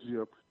call your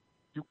gym.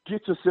 You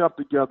get yourself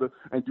together,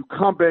 and you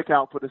come back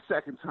out for the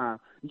 2nd time,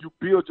 and you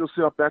build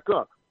yourself back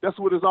up. That's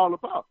what it's all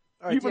about.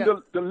 Right, Even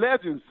the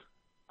legends,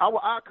 our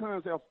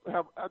icons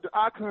the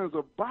icons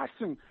of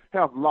boxing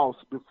have lost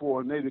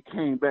before, and they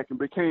came back and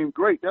became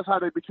great. That's how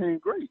they became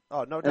great.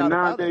 Oh, no doubt and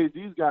about it. nowadays,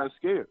 these guys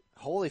scared.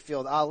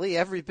 Holyfield, Ali,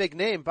 every big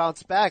name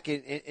bounced back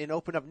and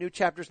opened up new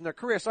chapters in their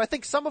career. So I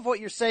think some of what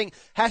you're saying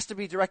has to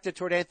be directed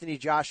toward Anthony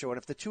Joshua. And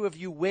if the two of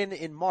you win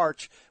in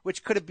March,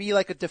 which could be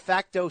like a de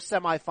facto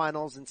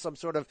semifinals in some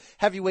sort of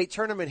heavyweight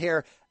tournament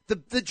here,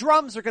 the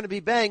drums are going to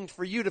be banged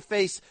for you to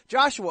face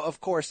Joshua, of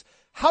course.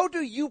 How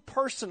do you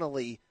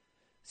personally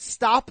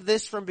stop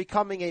this from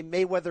becoming a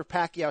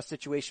Mayweather-Pacquiao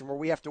situation where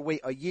we have to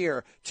wait a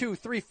year, 2,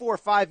 3, 4,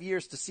 5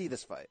 years to see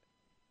this fight?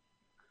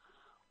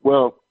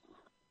 Well,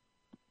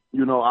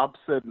 I've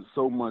said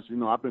so much.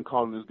 I've been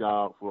calling this guy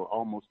out for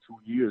almost 2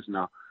 years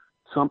now.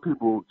 Some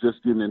people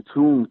just getting in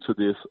tune to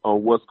this or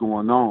what's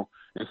going on.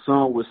 And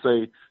some would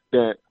say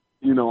that,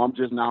 I'm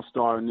just now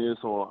starting this,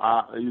 or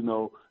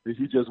if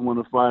he just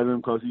want to fight him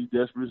because he's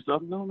desperate and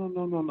stuff.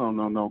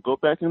 No. Go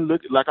back and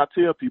look. Like I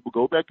tell people,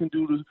 go back and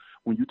do this.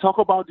 When you talk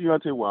about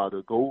Deontay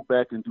Wilder, go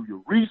back and do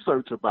your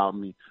research about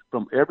me,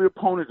 from every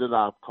opponent that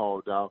I've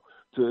called out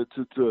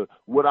to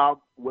what I've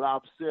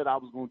said I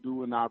was going to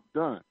do and I've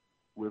done.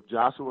 With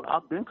Joshua,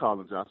 I've been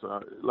calling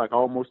Joshua like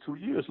almost 2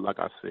 years, like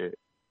I said,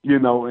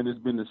 and it's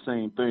been the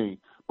same thing.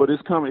 But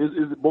it's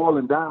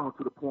boiling down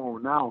to the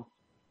point now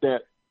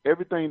that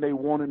everything they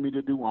wanted me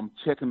to do, I'm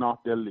checking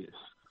off their list.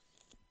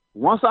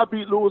 Once I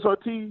beat Luis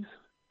Ortiz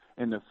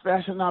and the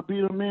fashion I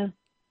beat him in,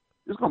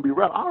 it's going to be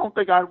rough. I don't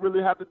think I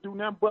really have to do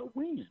nothing but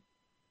win.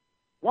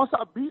 Once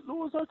I beat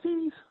Luis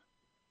Ortiz,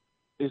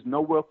 it's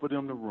nowhere for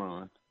them to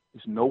run.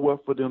 It's nowhere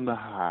for them to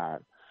hide.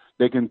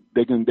 They can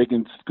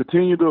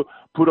continue to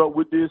put up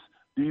with these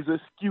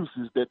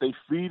excuses that they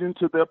feed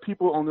into their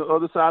people on the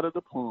other side of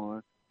the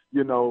pond,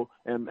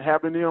 and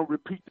having them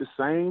repeat the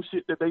same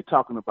shit that they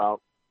talking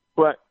about.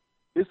 But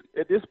it's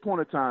at this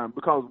point in time,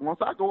 because once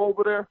I go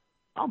over there,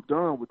 I'm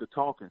done with the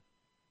talking.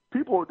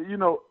 People,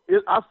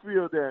 I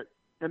feel that,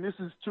 and this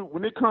is true,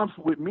 when it comes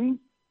with me,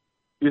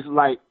 it's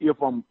like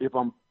if I'm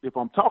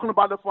talking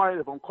about the fight,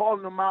 if I'm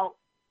calling them out,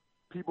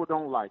 people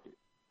don't like it.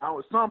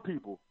 Some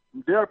people,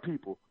 their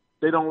people,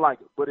 they don't like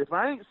it. But if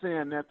I ain't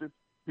saying nothing,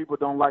 people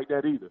don't like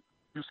that either.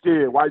 You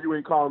scared? Why you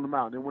ain't calling them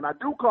out? And when I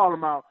do call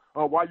them out,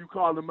 why you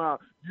call them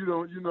out?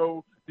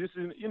 This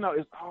is,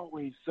 it's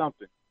always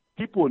something.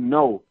 People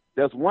know.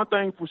 There's one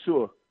thing for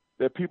sure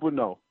that people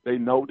know. They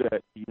know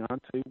that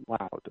Deontay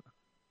Wilder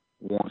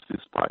wants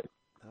this fight.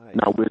 Nice.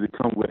 Now, where it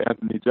come with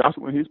Anthony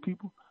Joshua and his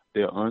people,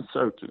 they're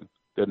uncertain.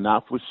 They're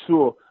not for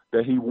sure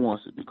that he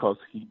wants it because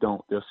he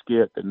don't. They're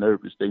scared. They're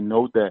nervous. They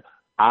know that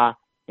I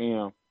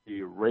am the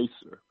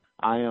eraser.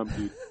 I'm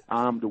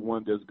the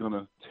one that's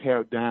gonna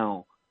tear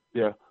down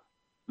their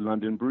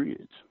London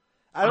Bridge.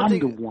 I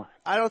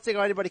don't think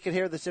anybody can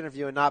hear this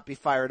interview and not be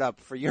fired up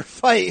for your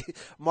fight.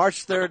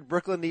 March 3rd,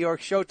 Brooklyn, New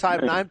York,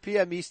 Showtime, 9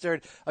 p.m. Eastern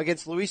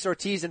against Luis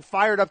Ortiz, and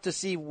fired up to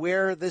see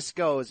where this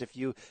goes. If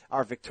you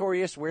are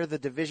victorious, where the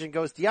division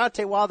goes.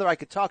 Deontay Wilder, I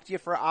could talk to you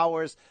for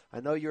hours. I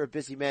know you're a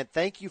busy man.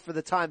 Thank you for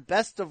the time.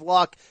 Best of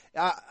luck.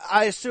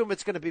 I assume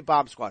it's going to be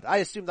Bomb Squad. I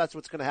assume that's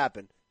what's going to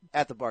happen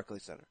at the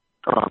Barclays Center.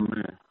 Oh,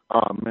 man.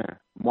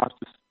 March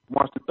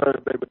the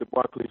 3rd, baby, at the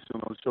Barclays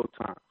Center on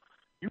Showtime.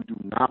 You do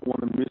not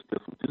want to miss this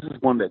one. This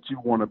is one that you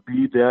want to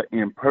be there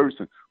in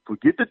person.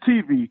 Forget the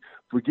TV.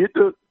 Forget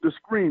the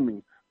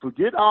screaming.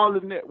 Forget all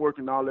the network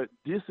and all that.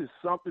 This is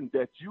something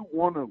that you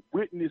want to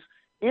witness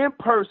in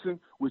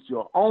person with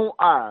your own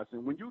eyes.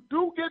 And when you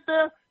do get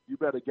there, you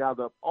better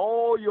gather up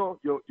all your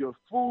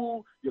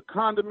food, your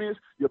condiments,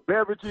 your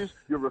beverages,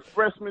 your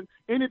refreshment,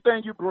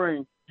 anything you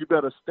bring. You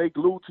better stay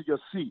glued to your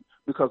seat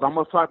because I'm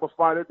a type of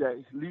fighter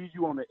that leaves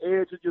you on the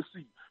edge of your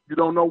seat. You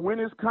don't know when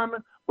it's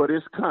coming, but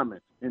it's coming.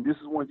 And this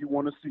is when you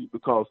want to see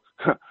because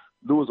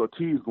Luis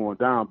Ortiz going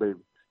down, baby.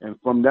 And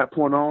from that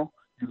point on,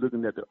 you're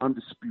looking at the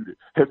undisputed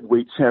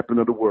heavyweight champion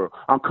of the world.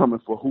 I'm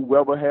coming for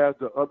whoever has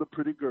the other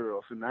pretty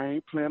girls, and I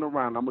ain't playing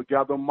around. I'm going to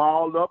gather them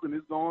all up, and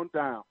it's going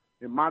down.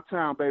 In my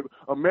town, baby.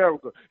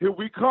 America, here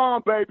we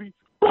come, baby.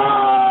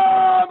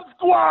 Bomb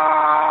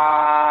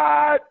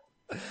Squad!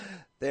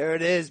 There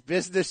it is.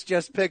 Business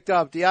just picked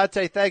up.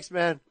 Deontay, thanks,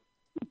 man.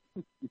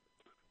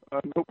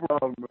 No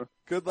problem, man.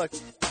 Good luck.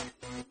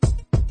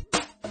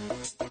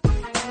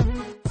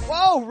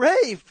 Whoa,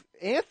 Rafe.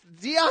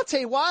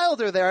 Deontay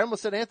Wilder there. I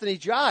almost said Anthony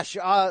Josh.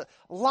 A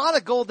lot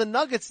of golden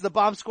nuggets the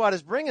Bomb Squad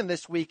is bringing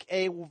this week.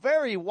 A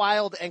very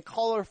wild and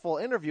colorful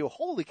interview.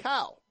 Holy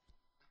cow.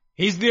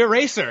 He's the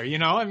eraser,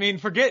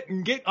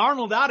 get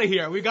Arnold out of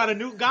here. We got a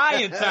new guy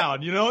in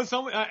town, he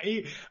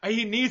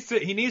needs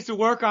to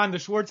work on the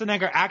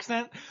Schwarzenegger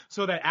accent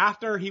so that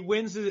after he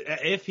wins,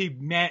 if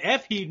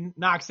he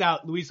knocks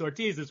out Luis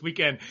Ortiz this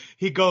weekend,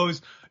 he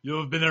goes,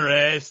 "You've been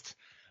erased."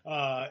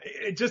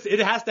 It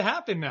has to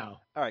happen now.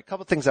 All right. A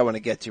couple things I want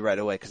to get to right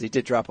away because he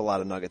did drop a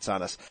lot of nuggets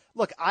on us.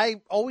 Look, I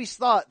always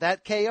thought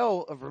that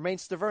KO of Romain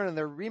Stavern in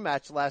their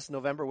rematch last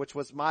November, which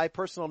was my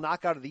personal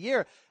knockout of the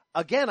year,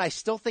 again, I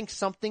still think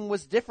something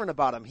was different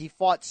about him. He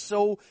fought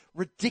so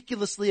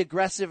ridiculously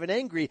aggressive and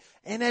angry.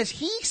 And as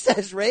he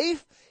says,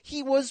 Rafe,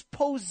 he was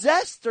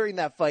possessed during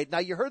that fight. Now,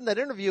 you heard in that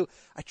interview,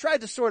 I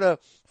tried to sort of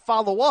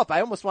follow up.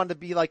 I almost wanted to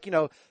be like,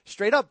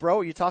 straight up,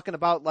 bro, are you talking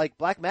about like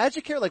black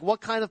magic here? Like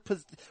what kind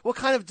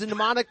of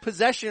demonic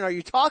possession are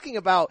you talking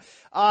about?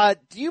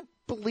 Do you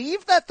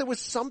believe that there was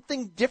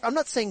something different? I'm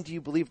not saying do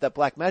you believe that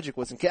black magic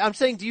wasn't, I'm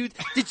saying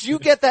did you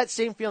get that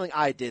same feeling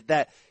I did,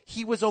 that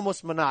he was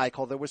almost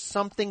maniacal? There was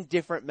something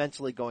different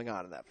mentally going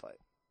on in that fight.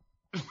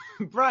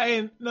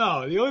 Brian,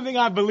 no. The only thing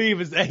I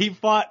believe is that he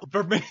fought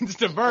Romain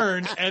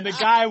Stavern and the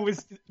guy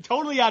was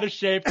totally out of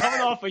shape, coming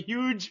off a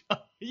huge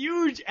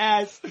huge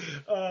ass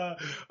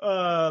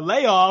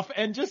layoff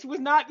and just was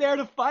not there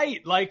to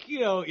fight. Like, you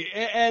know,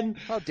 and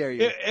how dare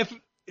you? If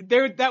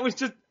there, that was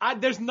just,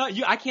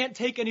 I can't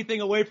take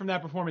anything away from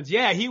that performance.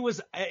 Yeah, he was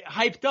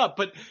hyped up,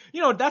 but you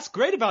know, that's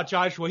great about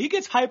Joshua. He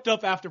gets hyped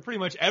up after pretty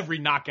much every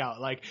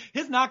knockout. Like,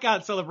 his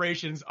knockout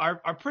celebrations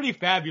are pretty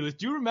fabulous.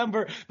 Do you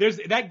remember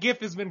that GIF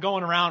has been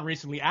going around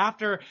recently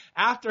after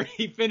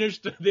he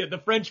finished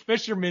the French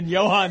fisherman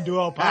Johan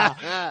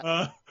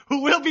Duhaupas,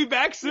 who will be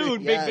back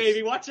soon, yes. Big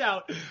baby. Watch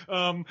out.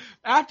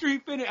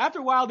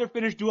 After Wilder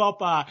finished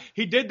Duhaupas,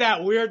 he did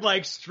that weird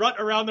like strut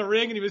around the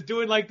ring, and he was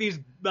doing like these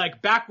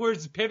like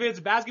backwards pivots,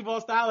 basketball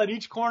style at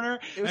each corner.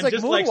 It was and like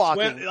just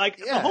moonwalking.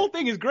 The whole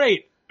thing is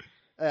great.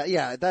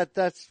 Yeah,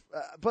 that's.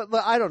 But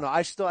I don't know.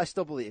 I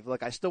still believe.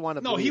 Like, I still want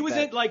to. No, he was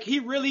that. like he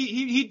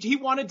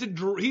wanted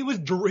to. He was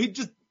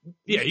deranged,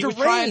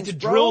 trying to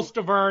bro. drill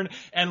Stavern,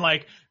 and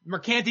like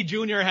Mercanti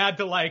Jr. had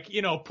to like,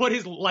 you know, put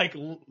his like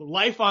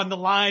life on the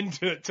line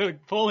to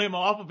pull him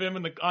off of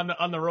him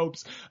on the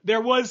ropes.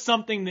 There was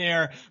something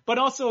there, but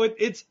also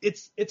it's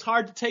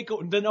hard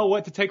to know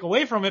what to take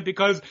away from it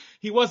because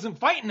he wasn't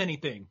fighting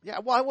anything.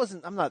 Yeah, well,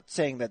 I'm not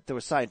saying that there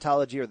was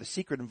Scientology or The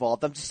Secret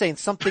involved. I'm just saying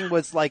something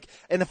was like,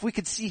 and if we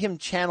could see him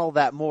channel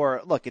that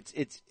more, look,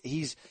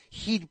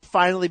 he'd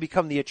finally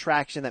become the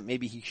attraction that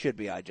maybe he should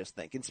be, I just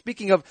think. And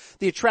speaking of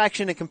the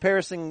attraction and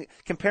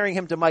comparing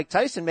him to Mike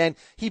Tyson, man,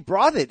 he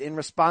brought it in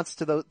response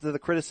to the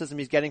criticism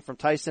he's getting from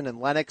Tyson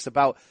and Lennox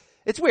about,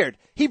 it's weird.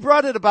 He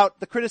brought it about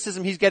the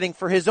criticism he's getting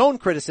for his own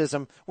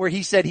criticism, where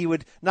he said he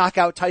would knock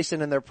out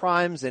Tyson in their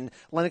primes and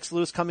Lennox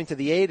Lewis coming to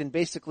the aid, and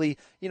basically,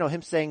 you know,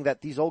 him saying that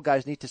these old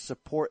guys need to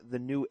support the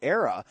new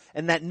era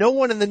and that no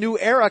one in the new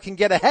era can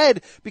get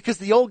ahead because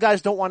the old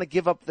guys don't want to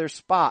give up their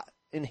spot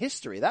in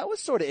history. That was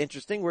sort of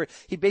interesting, where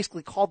he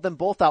basically called them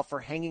both out for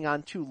hanging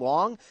on too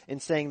long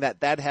and saying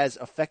that has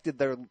affected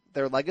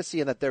their legacy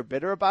and that they're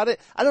bitter about it.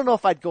 I don't know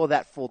if I'd go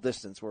that full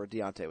distance where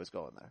Deontay was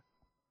going there.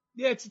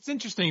 Yeah, it's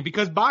interesting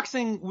because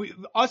boxing,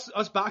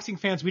 us boxing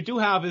fans, we do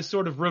have this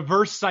sort of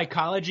reverse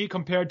psychology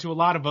compared to a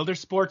lot of other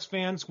sports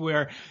fans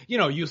where, you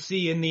know, you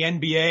see in the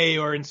NBA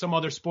or in some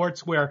other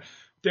sports where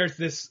there's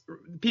this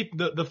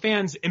the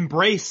fans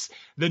embrace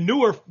the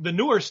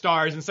newer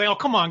stars and say, "Oh,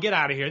 come on, get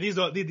out of here.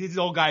 These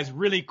old guys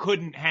really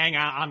couldn't hang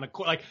out on the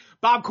court. Like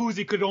Bob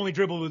Cousy could only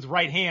dribble with his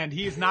right hand.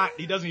 He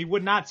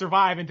would not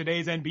survive in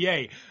today's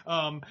NBA."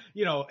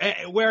 You know,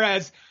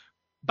 whereas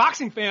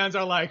boxing fans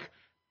are like,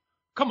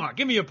 "Come on,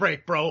 give me a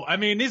break, bro. I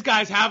mean, these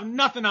guys have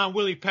nothing on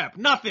Willie Pep.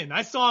 Nothing.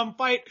 I saw him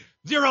fight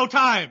 0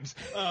 times."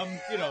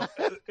 You know,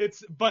 I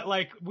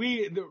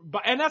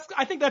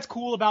think that's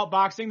cool about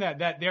boxing, that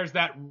there's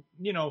that,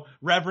 you know,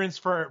 reverence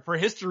for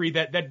history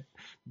that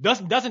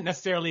doesn't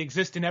necessarily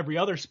exist in every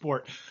other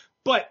sport.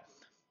 But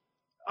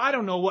I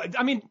don't know what,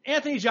 I mean,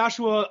 Anthony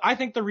Joshua, I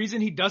think the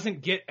reason he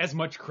doesn't get as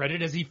much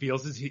credit as he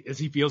feels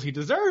he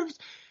deserves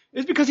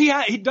is because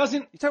he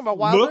doesn't. You talking about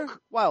Wilder?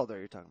 Wilder,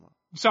 you're talking about.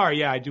 Sorry,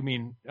 yeah, I do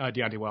mean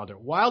Deontay Wilder.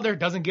 Wilder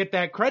doesn't get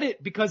that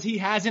credit because he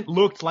hasn't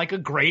looked like a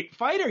great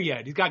fighter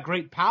yet. He's got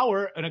great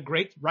power and a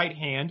great right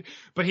hand,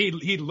 but he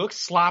looks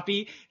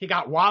sloppy. He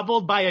got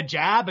wobbled by a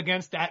jab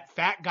against that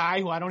fat guy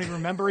who I don't even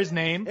remember his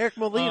name. Eric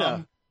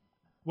Molina.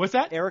 What's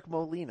that? Eric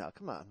Molina.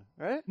 Come on,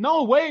 right?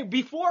 No, way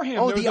before him.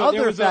 Oh,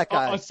 there was fat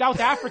guy. A South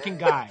African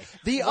guy.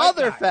 The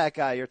other guy. Fat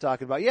guy you're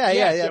talking about.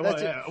 Yeah.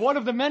 That's it. One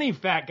of the many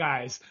fat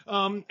guys.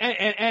 And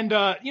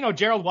you know,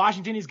 Gerald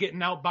Washington, he's getting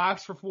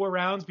outboxed for 4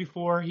 rounds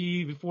before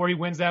he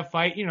wins that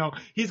fight. You know,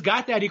 he's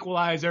got that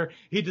equalizer.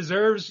 He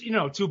deserves, you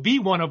know, to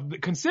be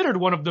considered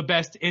one of the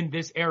best in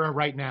this era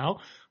right now.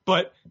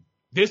 But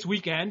this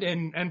weekend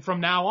and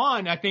from now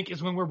on, I think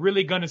is when we're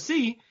really going to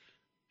see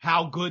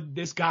how good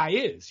this guy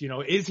is. You know,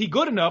 is he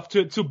good enough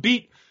to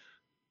beat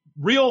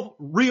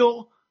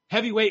real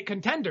heavyweight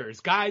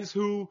contenders, guys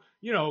who,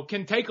 you know,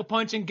 can take a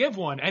punch and give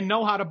one and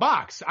know how to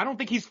box? I don't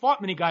think he's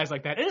fought many guys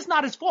like that. And it's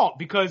not his fault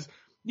because,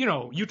 you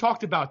know, you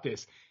talked about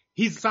this.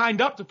 He's signed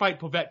up to fight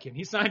Povetkin.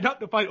 He signed up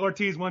to fight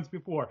Ortiz once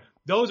before.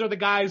 Those are the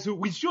guys who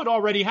we should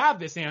already have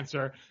this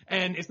answer.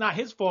 And it's not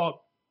his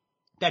fault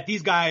that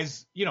these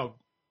guys, you know,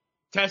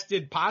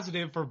 tested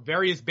positive for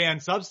various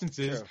banned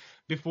substances. Sure.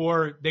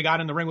 Before they got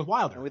in the ring with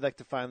Wilder. And we'd like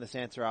to find this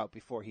answer out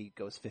before he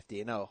goes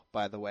 50-0,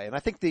 by the way. And I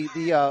think the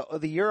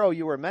Euro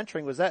you were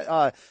mentoring, was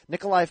that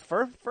Nikolai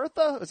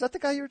Furtha? Was that the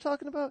guy you were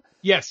talking about?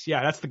 Yes,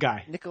 yeah, that's the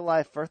guy.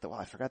 Nikolai Furtha. Well,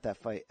 I forgot that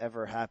fight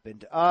ever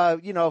happened.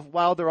 You know,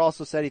 Wilder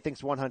also said he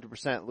thinks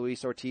 100%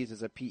 Luis Ortiz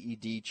is a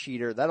PED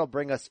cheater. That'll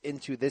bring us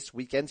into this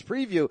weekend's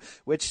preview,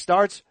 which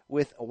starts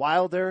with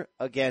Wilder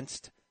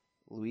against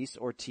Luis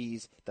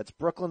Ortiz. That's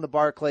Brooklyn, the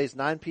Barclays,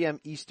 9 p.m.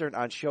 Eastern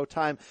on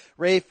Showtime.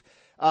 Rafe,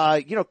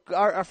 you know,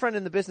 our friend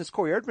in the business,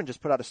 Corey Erdman,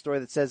 just put out a story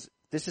that says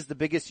this is the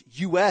biggest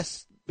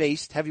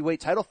U.S.-based heavyweight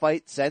title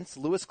fight since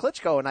Louis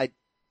Klitschko, and I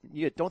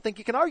you don't think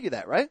you can argue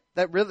that, right?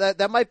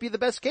 That might be the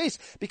best case,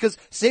 because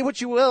say what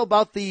you will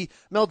about the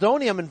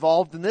meldonium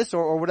involved in this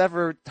or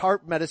whatever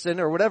heart medicine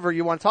or whatever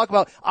you want to talk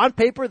about. On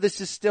paper, this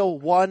is still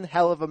one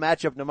hell of a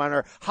matchup, no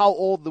matter how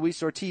old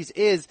Luis Ortiz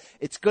is.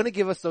 It's going to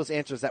give us those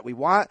answers that we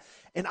want.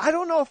 And I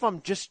don't know if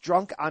I'm just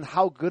drunk on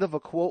how good of a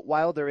quote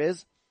Wilder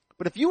is,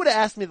 but if you would have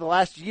asked me the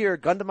last year,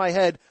 gun to my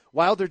head,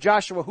 Wilder,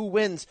 Joshua, who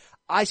wins,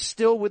 I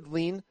still would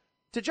lean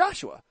to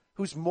Joshua,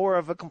 who's more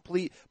of a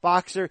complete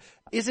boxer,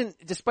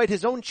 despite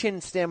his own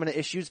chin stamina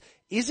issues,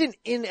 isn't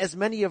in as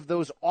many of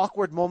those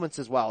awkward moments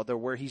as Wilder,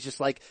 where he's just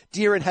like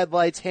deer in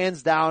headlights,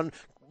 hands down,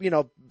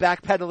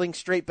 backpedaling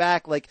straight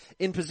back, like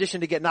in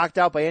position to get knocked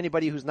out by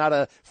anybody who's not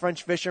a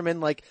French fisherman.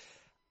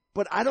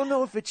 But I don't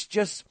know if it's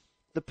just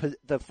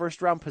the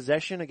first round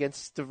possession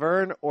against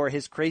Stiverne or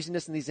his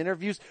craziness in these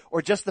interviews,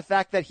 or just the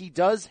fact that he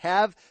does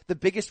have the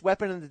biggest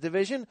weapon in the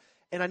division.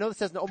 And I know this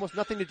has almost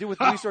nothing to do with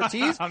Luis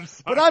Ortiz,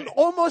 but I'm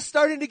almost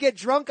starting to get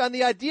drunk on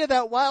the idea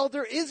that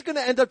Wilder is going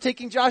to end up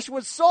taking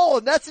Joshua's soul,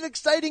 and that's an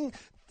exciting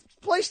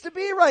place to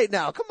be right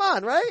now. Come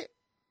on, right?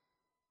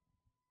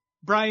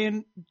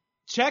 Brian,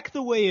 check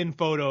the weigh-in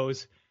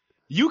photos.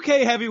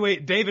 UK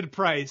heavyweight David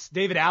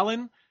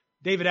Allen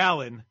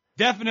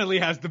definitely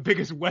has the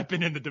biggest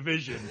weapon in the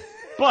division.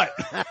 But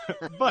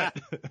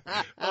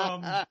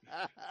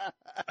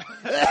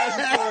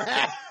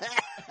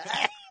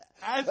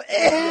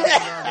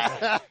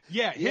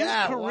his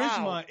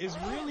charisma is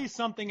really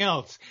something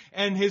else,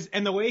 and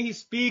the way he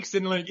speaks,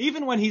 and like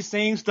even when he's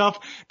saying stuff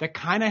that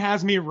kind of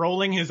has me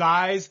rolling his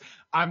eyes,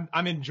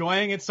 I'm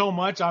enjoying it so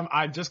much.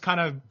 I'm just kind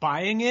of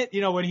buying it.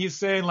 When he's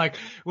saying like,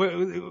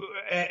 when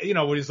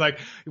he's like,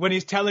 when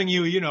he's telling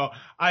you,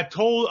 I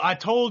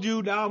told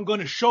you, now I'm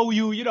going to show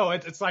you,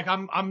 it's like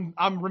I'm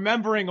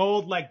remembering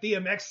old like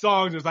DMX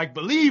songs. It's like,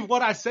 believe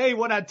what I say,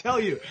 what I tell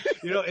you.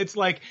 It's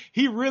like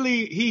he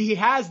really, he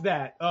has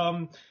that.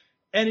 And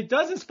it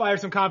does inspire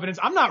some confidence.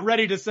 I'm not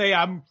ready to say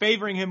I'm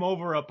favoring him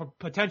over a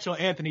potential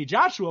Anthony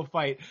Joshua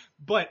fight,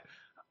 but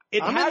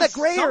I'm in the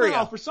gray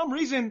area. For some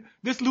reason,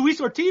 this Luis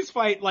Ortiz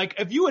fight, like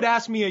if you had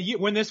asked me a year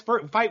when this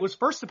fight was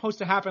first supposed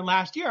to happen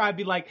last year, I'd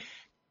be like,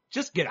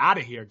 just get out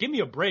of here. Give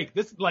me a break.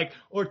 This, like,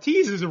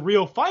 Ortiz is a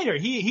real fighter.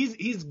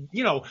 He's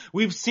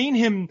we've seen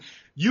him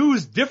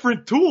use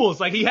different tools.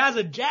 Like, he has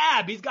a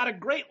jab. He's got a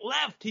great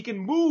left. He can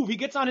move. He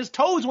gets on his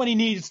toes when he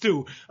needs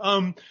to.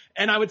 And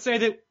I would say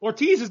that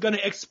Ortiz is going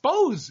to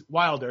expose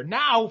Wilder.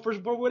 Now, for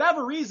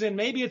whatever reason,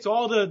 maybe it's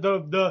all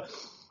the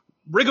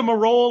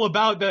rigmarole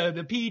about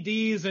the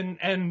PEDs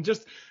and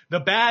just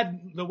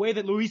the way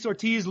that Luis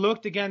Ortiz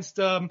looked against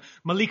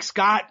Malik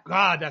Scott.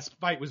 God, that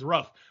fight was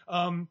rough.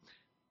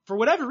 For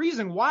whatever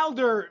reason,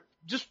 Wilder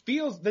just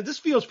feels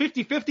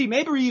 50-50,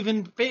 maybe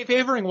even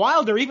favoring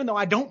Wilder, even though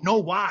I don't know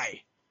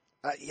why.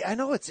 I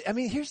know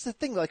here's the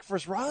thing, like for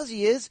as raw as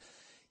he is,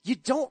 you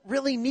don't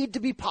really need to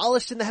be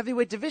polished in the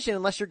heavyweight division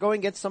unless you're going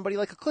against somebody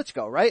like a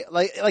Klitschko, right?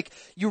 Like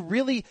you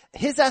really,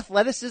 his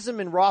athleticism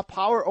and raw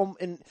power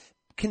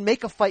can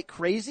make a fight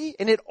crazy,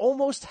 and it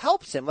almost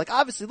helps him. Like,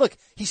 obviously, look,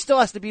 he still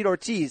has to beat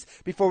Ortiz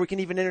before we can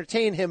even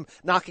entertain him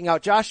knocking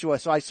out Joshua,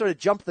 so I sort of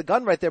jumped the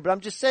gun right there, but I'm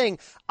just saying,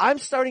 I'm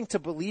starting to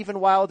believe in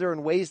Wilder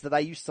in ways that I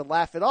used to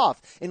laugh it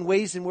off, in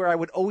ways in where I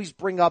would always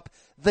bring up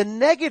the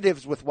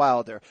negatives with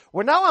Wilder,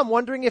 where now I'm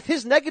wondering if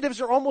his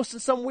negatives are almost in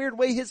some weird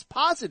way his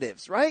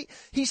positives, right?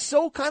 He's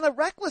so kind of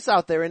reckless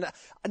out there, and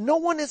no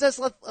one is as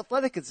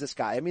athletic as this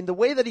guy. I mean, the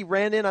way that he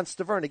ran in on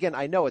Stiverne, again,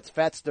 I know it's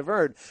Fat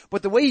Stiverne,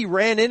 but the way he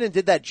ran in and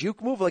did that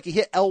juke move, like he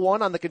hit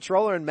L1 on the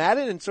controller in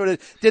Madden and sort of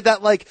did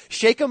that like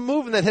shake him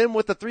move and then hit him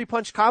with the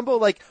 3-punch combo,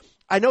 like,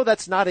 I know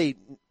that's not a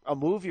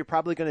move you're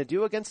probably going to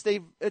do against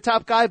a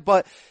top guy,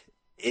 but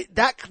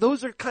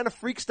those are kind of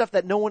freak stuff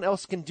that no one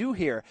else can do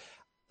here.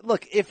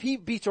 Look, if he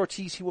beats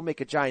Ortiz, he will make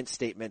a giant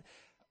statement,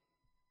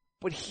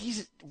 but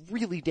he's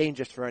really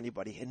dangerous for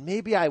anybody. And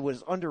maybe I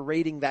was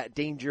underrating that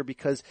danger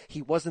because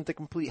he wasn't the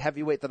complete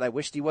heavyweight that I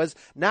wished he was.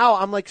 Now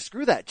I'm like,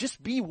 screw that.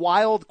 Just be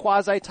wild,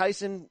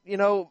 quasi-Tyson,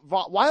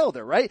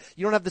 Wilder, right?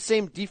 You don't have the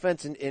same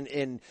defense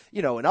in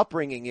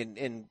upbringing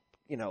in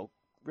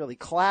really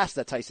class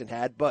that Tyson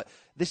had, but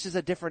this is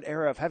a different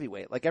era of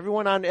heavyweight. Like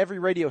everyone on every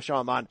radio show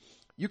I'm on,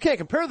 you can't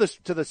compare this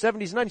to the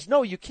 70s and 90s.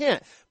 No, you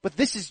can't. But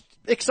this is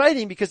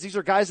exciting because these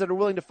are guys that are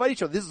willing to fight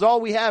each other. This is all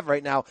we have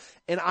right now.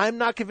 And I'm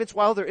not convinced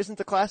Wilder isn't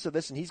the class of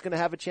this, and he's going to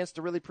have a chance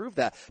to really prove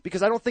that,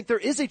 because I don't think there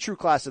is a true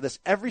class of this.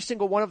 Every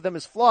single one of them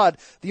is flawed.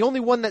 The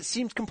only one that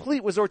seemed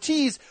complete was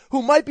Ortiz,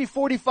 who might be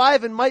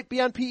 45 and might be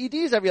on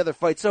PEDs every other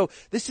fight. So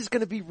this is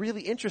going to be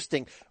really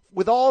interesting.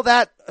 With all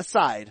that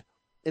aside,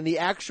 in the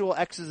actual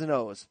X's and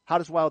O's, how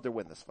does Wilder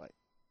win this fight?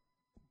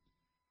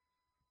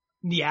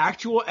 The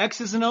actual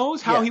X's and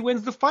O's, how he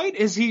wins the fight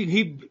is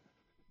he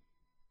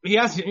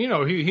has,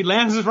 he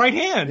lands his right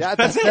hand. Yeah,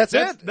 that's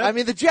it. I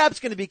mean, the jab's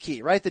going to be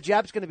key, right? The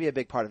jab's going to be a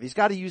big part of it. He's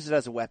got to use it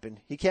as a weapon.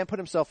 He can't put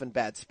himself in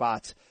bad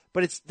spots,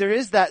 but there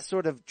is that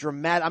sort of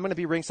dramatic, I'm going to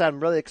be ringside.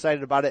 I'm really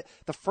excited about it.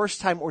 The first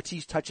time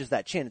Ortiz touches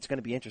that chin, it's going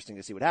to be interesting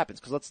to see what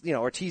happens, because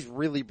Ortiz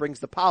really brings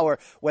the power,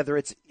 whether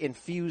it's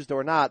infused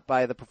or not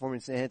by the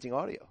performance enhancing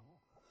audio.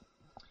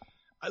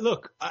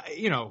 Look,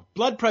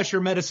 blood pressure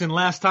medicine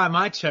last time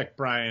I checked,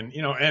 Brian,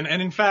 and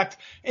in fact,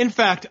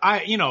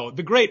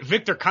 the great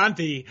Victor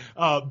Conti,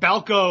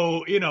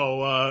 Balco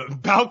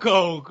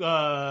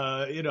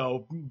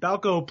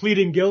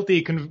pleading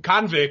guilty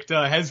convict,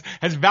 has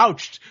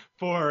vouched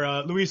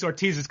for, Luis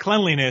Ortiz's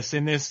cleanliness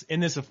in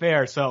this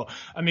affair. So,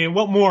 I mean,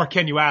 what more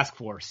can you ask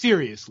for?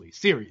 Seriously.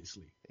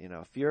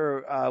 If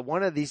you're,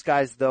 one of these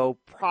guys though,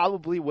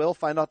 probably will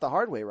find out the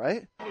hard way,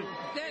 right?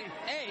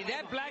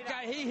 That black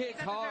guy, he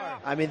hits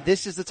hard. I mean,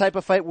 this is the type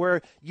of fight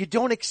where you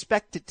don't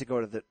expect it to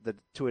go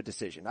to a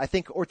decision. I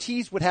think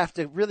Ortiz would have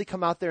to really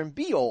come out there and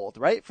be old,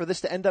 right, for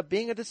this to end up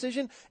being a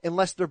decision,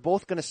 unless they're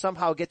both going to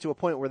somehow get to a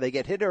point where they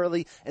get hit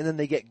early and then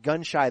they get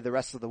gun shy the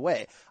rest of the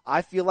way.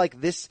 I feel like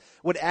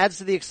what adds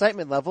to the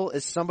excitement level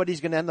is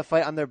somebody's going to end the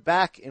fight on their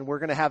back, and we're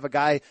going to have a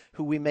guy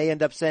who we may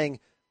end up saying,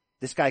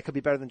 this guy could be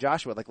better than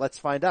Joshua. Like, let's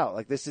find out.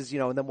 Like, this is,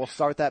 and then we'll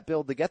start that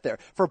build to get there.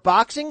 For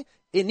boxing,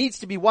 it needs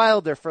to be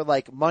Wilder for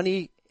like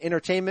money,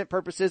 entertainment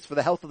purposes, for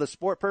the health of the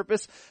sport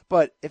purpose.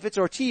 But if it's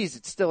Ortiz,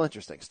 it's still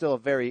interesting. Still a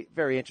very,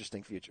 very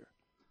interesting future.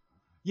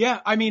 Yeah,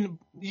 I mean,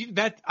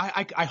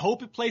 I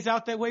hope it plays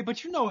out that way.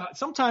 But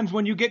sometimes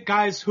when you get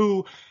guys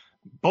who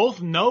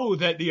both know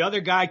that the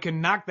other guy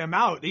can knock them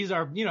out, these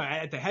are,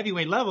 at the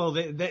heavyweight level,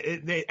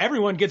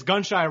 everyone gets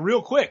gun shy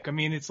real quick. I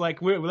mean, it's like,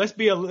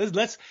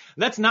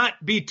 let's not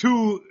be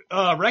too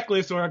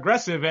reckless or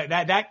aggressive.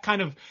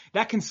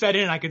 That can set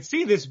in. I could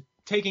see this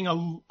taking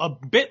a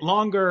bit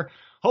longer.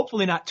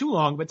 Hopefully not too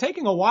long, but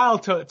taking a while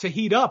to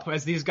heat up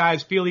as these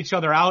guys feel each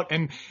other out,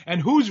 and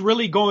who's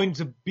really going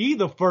to be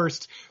the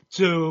first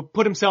to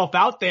put himself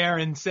out there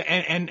and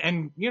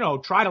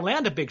try to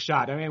land a big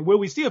shot. I mean, will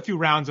we see a few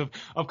rounds of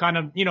kind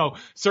of,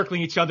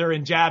 circling each other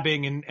and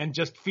jabbing and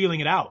just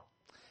feeling it out?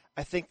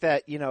 I think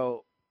that,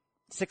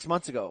 6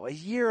 months ago, a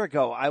year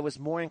ago, I was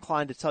more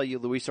inclined to tell you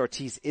Luis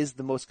Ortiz is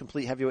the most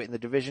complete heavyweight in the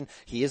division.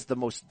 He is the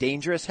most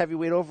dangerous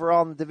heavyweight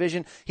overall in the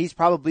division. He's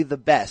probably the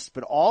best.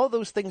 But all of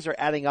those things are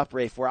adding up,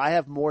 Rafe, where I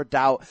have more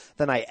doubt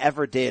than I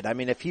ever did. I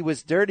mean, if he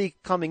was dirty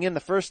coming in the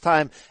first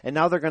time and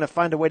now they're going to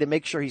find a way to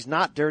make sure he's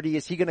not dirty,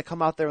 is he going to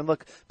come out there and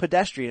look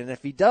pedestrian? And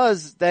if he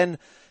does, then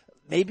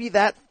maybe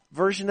that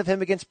version of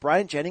him against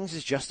Bryant Jennings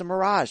is just a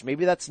mirage.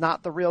 Maybe that's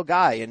not the real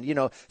guy.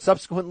 And,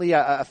 subsequently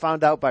I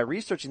found out by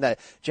researching that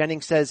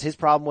Jennings says his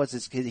problem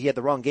was he had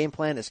the wrong game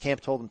plan. His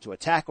camp told him to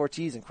attack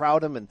Ortiz and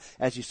crowd him. And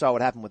as you saw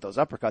what happened with those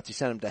uppercuts, he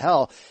sent him to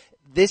hell.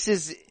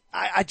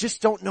 I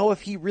just don't know if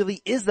he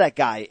really is that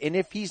guy. And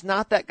if he's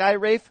not that guy,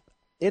 Rafe,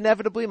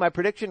 inevitably, my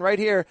prediction right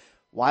here,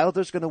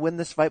 Wilder's going to win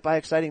this fight by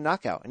exciting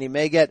knockout. And he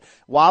may get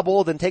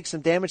wobbled and take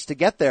some damage to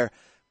get there.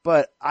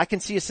 But I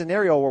can see a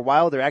scenario where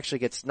Wilder actually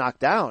gets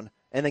knocked down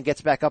and then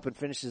gets back up and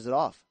finishes it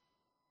off.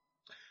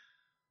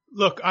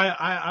 Look,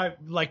 I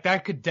like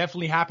that could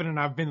definitely happen, and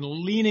I've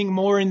been leaning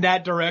more in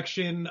that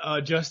direction,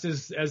 just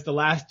as the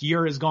last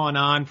year has gone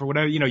on. For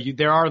whatever,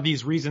 there are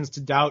these reasons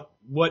to doubt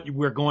what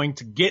we're going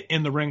to get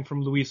in the ring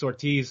from Luis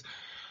Ortiz.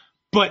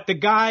 But the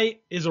guy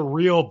is a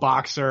real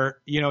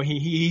boxer.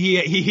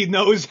 He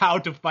knows how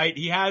to fight.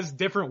 He has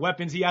different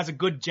weapons. He has a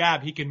good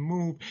jab. He can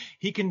move.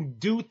 He can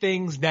do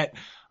things that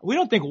we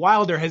don't think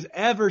Wilder has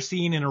ever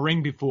seen in a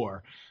ring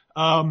before.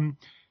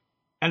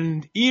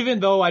 And even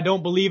though I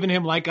don't believe in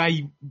him like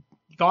I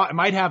thought I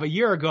might have a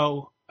year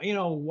ago,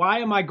 why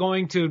am I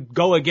going to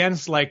go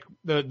against like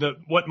the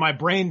what my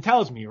brain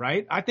tells me,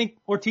 right? I think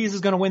Ortiz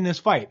is going to win this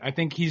fight. I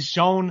think he's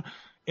shown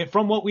it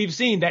from what we've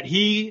seen that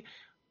he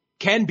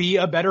can be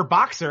a better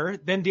boxer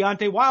than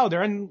Deontay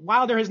Wilder, and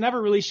Wilder has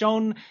never really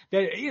shown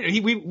that.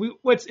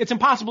 It's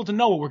impossible to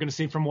know what we're going to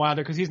see from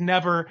Wilder because he's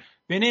never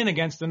been in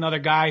against another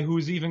guy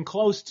who's even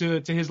close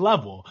to his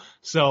level.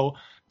 So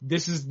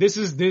this is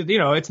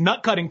it's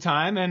nut cutting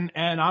time, and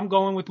I'm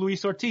going with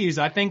Luis Ortiz.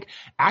 I think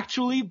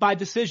actually by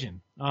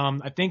decision.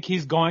 I think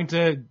he's going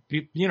to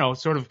be,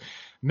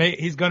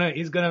 he's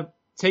gonna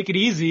take it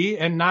easy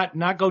and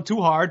not go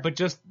too hard, but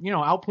just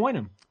outpoint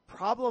him.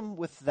 Problem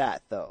with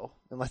that, though,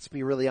 and let's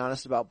be really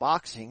honest about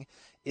boxing,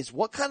 is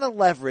what kind of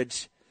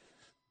leverage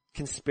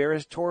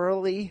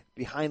conspiratorially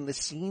behind the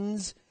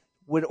scenes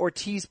would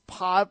Ortiz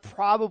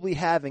probably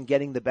have in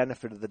getting the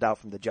benefit of the doubt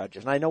from the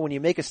judges? And I know when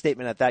you make a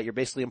statement at that, you're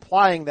basically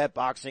implying that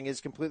boxing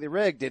is completely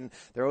rigged and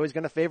they're always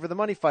going to favor the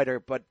money fighter,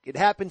 but it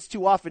happens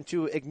too often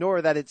to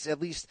ignore that it's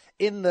at least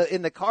in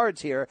the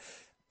cards here.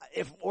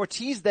 If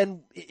Ortiz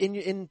then,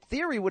 in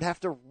theory, would have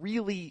to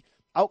really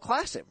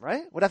outclass him,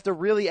 right? Would have to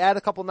really add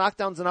a couple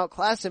knockdowns and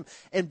outclass him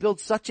and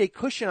build such a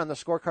cushion on the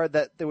scorecard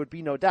that there would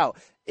be no doubt.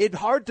 It's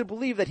hard to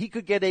believe that he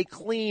could get a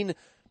clean,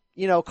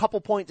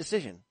 couple point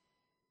decision.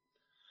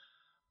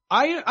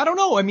 I don't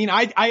know. I mean,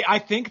 I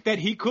think that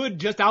he could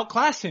just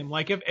outclass him.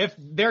 Like if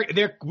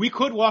we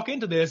could walk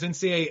into this and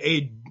see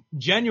a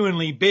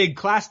genuinely big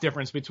class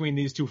difference between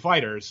these two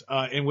fighters,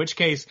 in which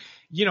case,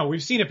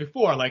 we've seen it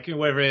before, like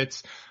whether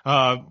it's,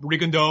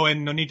 Rigondeaux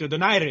and Nonito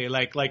Donaire,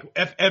 like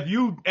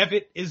if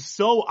it is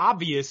so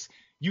obvious,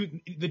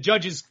 the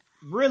judges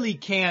really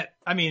can't,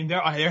 I mean,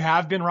 there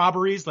have been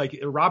robberies, like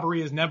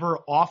robbery is never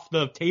off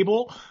the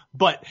table,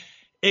 but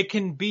it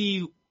can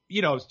be,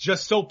 it's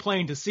just so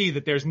plain to see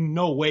that there's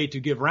no way to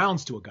give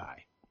rounds to a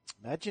guy.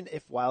 Imagine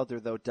if Wilder,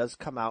 though, does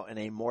come out in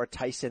a more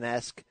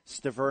Tyson-esque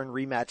Stavern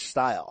rematch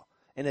style.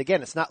 And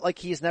again, it's not like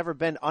he's never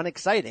been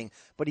unexciting,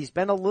 but he's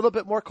been a little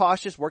bit more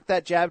cautious, work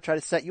that jab, try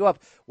to set you up.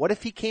 What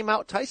if he came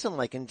out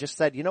Tyson-like and just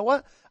said, you know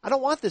what? I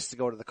don't want this to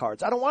go to the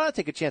cards. I don't want to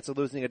take a chance of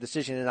losing a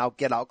decision and I'll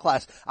get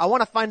outclassed. I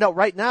want to find out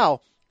right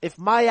now if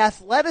my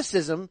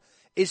athleticism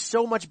is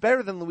so much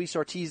better than Luis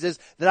Ortiz's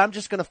that I'm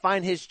just going to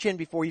find his chin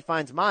before he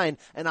finds mine,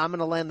 and I'm going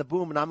to land the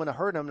boom, and I'm going to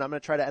hurt him, and I'm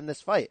going to try to end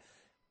this fight.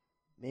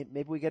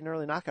 Maybe we get an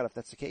early knockout if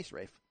that's the case,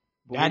 Rafe.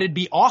 That'd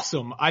be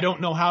awesome. I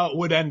don't know how it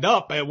would end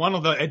up.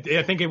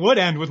 I think it would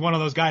end with one of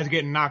those guys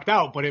getting knocked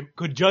out, but it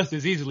could just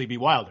as easily be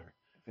Wilder.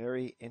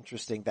 Very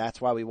interesting. That's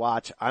why we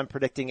watch. I'm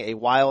predicting a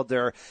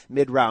Wilder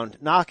mid-round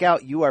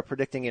knockout. You are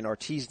predicting an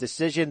Ortiz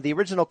decision. The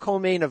original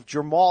co-main of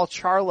Jermall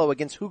Charlo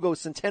against Hugo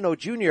Centeno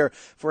Jr.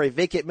 for a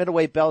vacant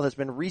middleweight belt has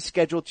been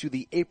rescheduled to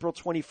the April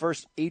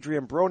 21st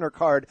Adrian Broner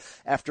card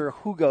after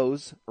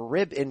Hugo's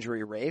rib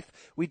injury, Rafe.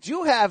 We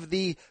do have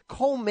the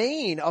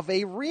co-main of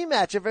a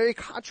rematch, a very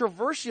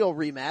controversial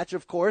rematch,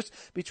 of course,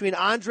 between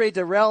Andre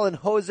Dirrell and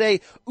Jose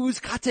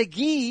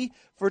Uzcategui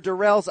for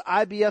Dirrell's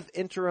IBF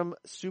interim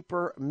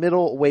super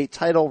middleweight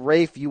title.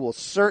 Rafe, you will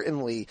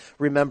certainly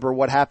remember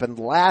what happened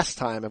last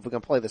time if we can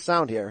play the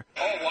sound here.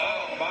 Oh,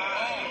 wow.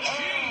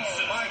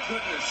 My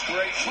goodness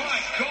gracious. My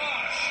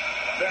gosh.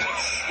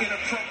 That's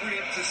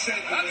inappropriate to say.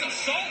 That's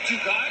assault, you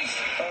guys.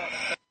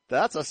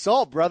 That's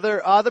assault,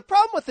 brother. The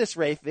problem with this,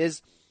 Rafe,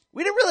 is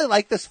we didn't really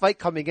like this fight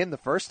coming in the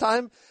first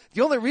time.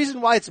 The only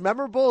reason why it's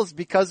memorable is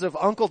because of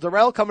Uncle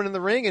Dirrell coming in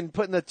the ring and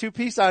putting the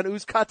two-piece on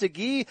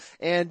Uzcategui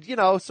and,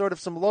 sort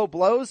of some low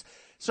blows.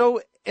 So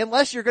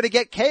unless you're going to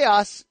get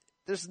chaos,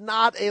 there's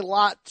not a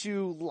lot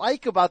to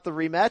like about the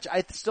rematch.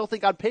 I still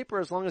think on paper,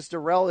 as long as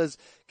Dirrell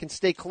can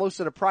stay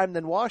closer to Prime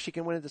than Wash, he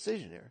can win a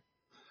decision here.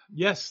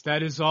 Yes,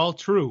 that is all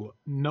true.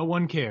 No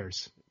one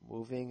cares.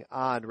 Moving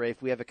on,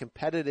 Rafe, we have a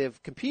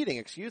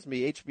competing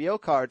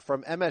HBO card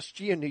from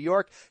MSG in New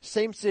York.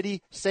 Same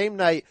city, same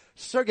night.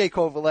 Sergey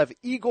Kovalev,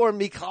 Igor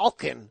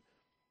Mikhalkin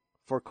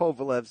for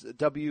Kovalev's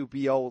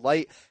WBO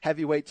light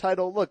heavyweight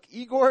title. Look,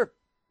 Igor,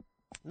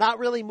 not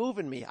really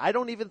moving me. I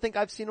don't even think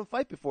I've seen him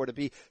fight before, to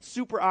be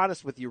super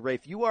honest with you,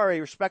 Rafe. You are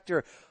a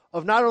respecter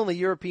of not only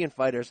European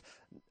fighters,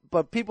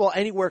 but people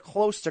anywhere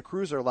close to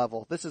cruiser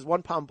level. This is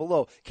 1 pound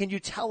below. Can you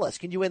tell us,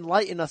 can you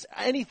enlighten us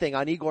anything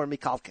on Igor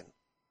Mikhalkin?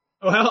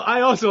 Well, I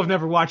also have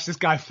never watched this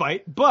guy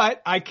fight,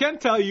 but I can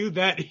tell you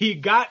that he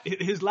got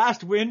his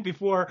last win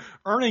before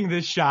earning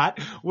this shot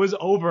was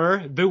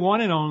over the one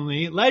and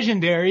only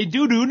legendary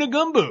Dudu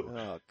Ngumbu.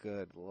 Oh,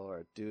 good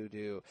Lord,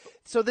 Dudu.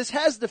 So this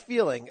has the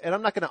feeling, and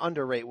I'm not going to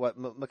underrate what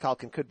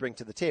Mikhalkin could bring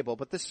to the table,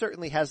 but this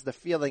certainly has the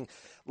feeling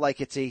like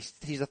he's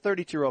a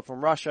 32-year-old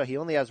from Russia. He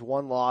only has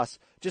 1 loss,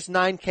 just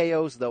 9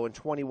 KOs though, and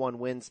 21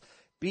 wins.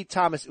 Beat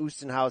Thomas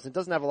Ustenhausen.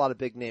 Doesn't have a lot of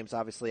big names,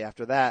 obviously,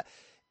 after that.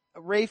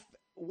 Rafe,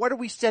 what are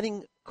we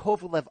setting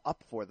Kovalev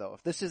up for, though?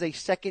 If this is a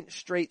second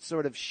straight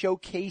sort of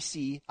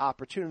showcasey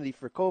opportunity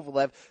for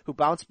Kovalev, who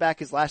bounced back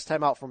his last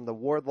time out from the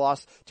Ward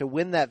loss to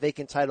win that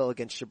vacant title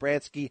against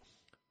Shabransky,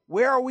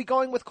 where are we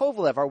going with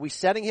Kovalev? Are we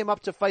setting him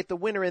up to fight the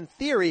winner, in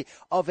theory,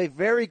 of a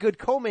very good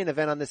co-main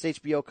event on this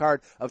HBO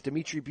card of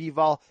Dimitri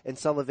Bivol and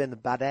Sullivan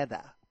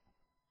Barrera?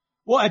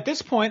 Well, at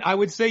this point, I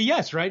would say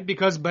yes, right?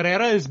 Because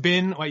Barrera has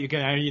been, now you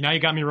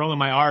got me rolling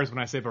my R's when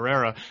I say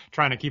Barrera,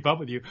 trying to keep up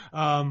with you.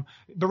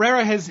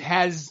 Barrera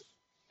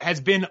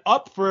has been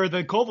up for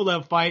the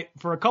Kovalev fight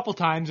for a couple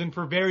times, and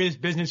for various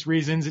business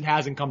reasons, it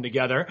hasn't come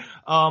together.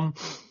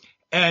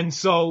 And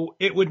so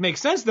it would make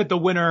sense that the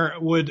winner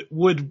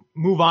would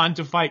move on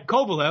to fight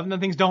Kovalev, and then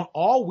things don't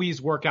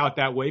always work out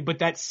that way, but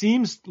that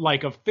seems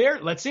like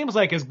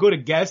as good a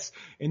guess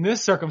in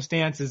this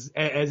circumstance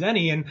as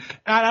any, and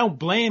I don't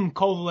blame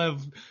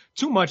Kovalev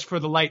too much for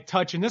the light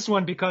touch in this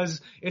one,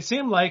 because it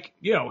seemed like,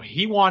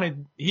 he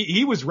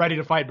was ready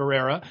to fight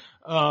Barrera,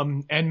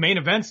 and Main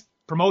Events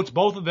promotes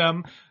both of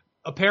them.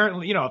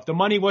 Apparently, if the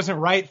money wasn't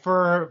right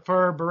for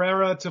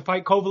Barrera to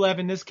fight Kovalev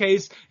in this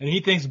case, and he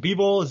thinks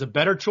Bivol is a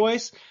better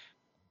choice,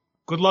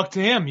 good luck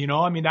to him.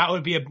 That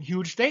would be a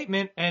huge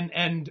statement.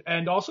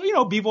 And also,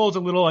 Bivol is a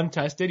little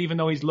untested, even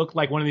though he's looked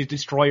like one of these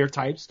destroyer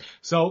types.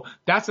 So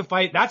that's a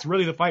fight. That's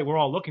really the fight we're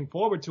all looking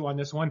forward to on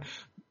this one.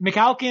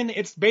 Mikhalkin,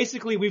 it's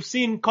basically, we've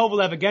seen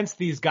Kovalev against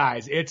these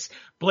guys. It's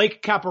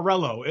Blake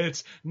Caparello.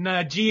 It's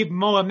Najib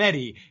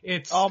Mohammedi.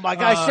 It's, oh my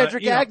gosh,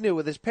 Cedric Agnew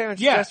with his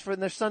parents dressed for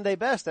their Sunday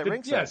best at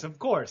ringside. Yes, of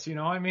course. We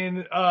know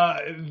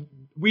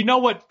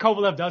what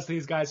Kovalev does to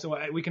these guys, so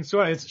we can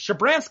it's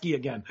Shabransky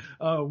again.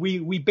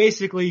 We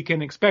basically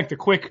can expect a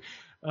quick,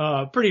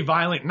 pretty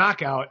violent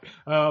knockout.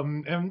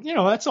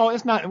 That's all.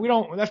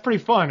 That's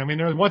pretty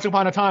fun. Once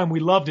upon a time we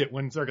loved it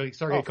when Sergey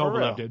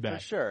Kovalev did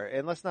that. For sure.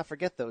 And let's not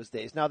forget those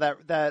days. Now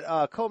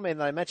that co-main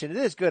that I mentioned,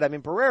 it is good.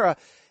 Barrera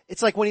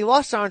it's like when he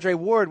lost to Andre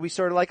Ward, we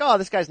sort of like, oh,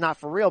 this guy's not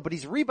for real, but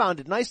he's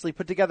rebounded nicely,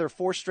 put together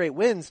 4 straight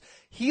wins.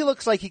 He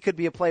looks like he could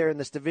be a player in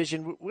this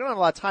division. We don't have a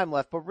lot of time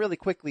left, but really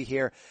quickly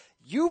here,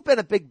 you've been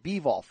a big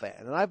Bivol fan,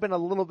 and I've been a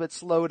little bit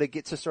slow to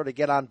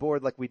get on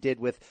board like we did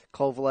with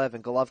Kovalev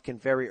and Golovkin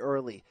very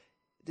early.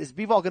 Is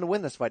Bivol going to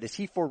win this fight? Is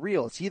he for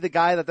real? Is he the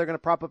guy that they're going to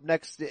prop up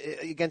next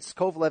against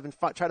Kovalev and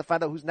try to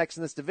find out who's next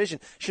in this division?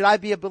 Should I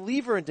be a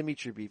believer in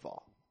Dmitry Bivol?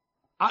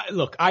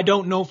 Look, I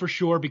don't know for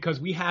sure because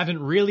we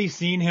haven't really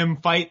seen him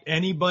fight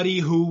anybody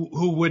who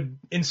would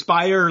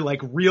inspire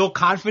like real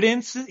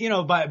confidence,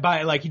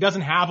 by like he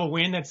doesn't have a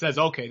win that says,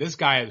 okay, this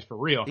guy is for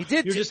real. He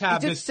did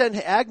send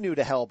Agnew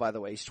to hell, by the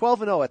way. He's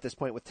 12-0 at this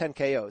point with 10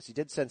 KOs. He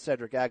did send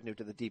Cedric Agnew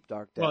to the deep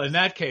dark depths. Well, in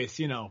that case,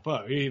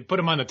 but he put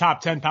him on the top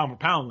 10 pound for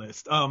pound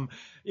list.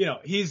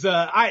 He's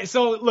I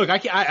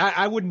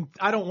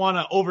don't want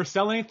to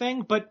oversell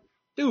anything, but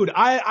dude,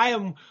 I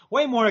am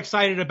way more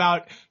excited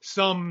about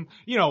some,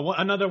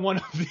 another one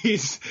of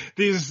these,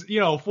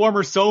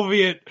 former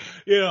Soviet,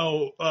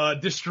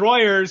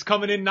 destroyers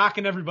coming in,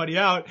 knocking everybody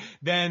out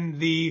than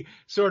the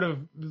sort of,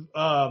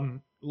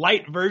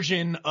 light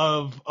version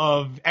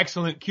of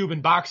excellent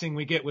Cuban boxing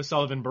we get with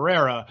Sullivan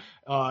Barrera.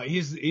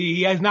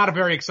 He is not a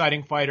very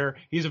exciting fighter.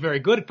 He's a very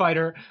good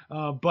fighter.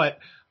 But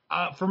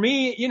for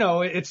me,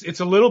 it's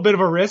a little bit of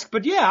a risk,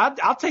 but yeah,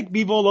 I'll take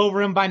Bivol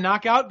over him by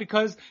knockout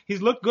because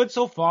he's looked good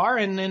so far,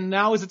 and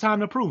now is the time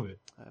to prove it.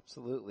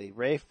 Absolutely.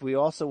 Rafe, we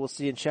also will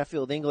see in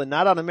Sheffield, England,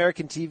 not on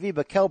American TV,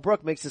 but Kell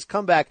Brook makes his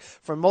comeback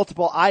from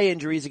multiple eye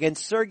injuries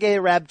against Sergey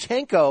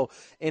Rabchenko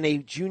in a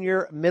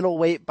junior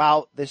middleweight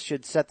bout. This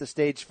should set the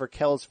stage for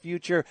Kell's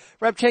future.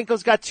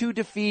 Rabchenko's got 2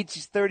 defeats.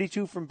 He's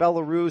 32 from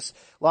Belarus.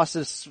 Lost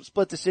a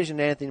split decision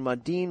to Anthony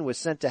Mundine, was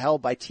sent to hell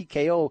by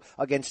TKO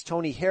against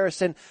Tony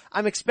Harrison.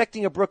 I'm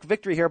expecting a Brook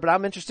victory here, but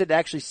I'm interested to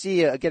actually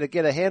see,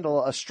 get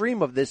a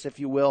stream of this, if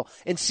you will,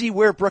 and see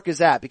where Brook is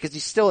at, because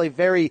he's still a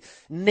very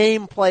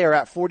named player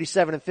at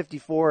 47 and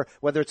 54,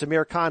 whether it's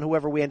Amir Khan,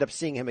 whoever we end up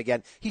seeing him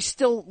again. He's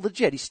still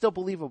legit. He's still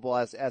believable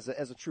as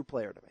a true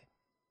player to me.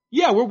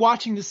 Yeah, we're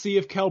watching to see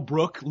if Kell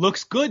Brook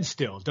looks good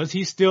still. Does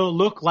he still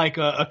look like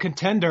a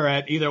contender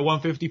at either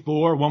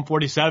 154,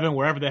 147,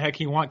 wherever the heck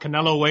he wants,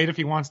 Canelo weight if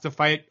he wants to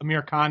fight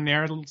Amir Khan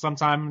there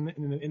sometime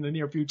in the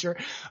near future?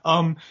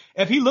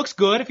 If he looks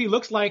good, if he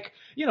looks like,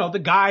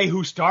 the guy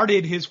who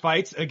started his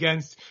fights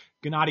against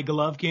Gennady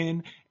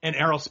Golovkin and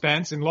Errol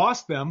Spence and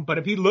lost them, but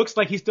if he looks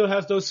like he still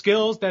has those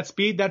skills, that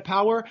speed, that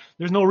power,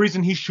 there's no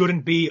reason he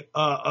shouldn't be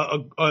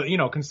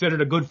considered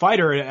a good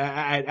fighter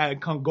at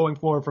going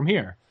forward from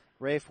here.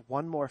 Rafe,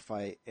 one more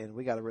fight, and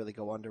we got to really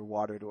go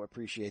underwater to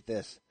appreciate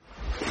this.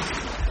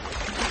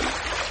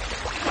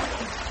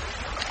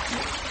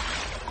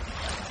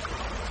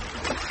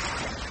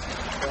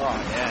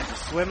 Oh yeah,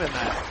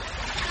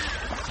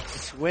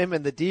 swim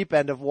in the deep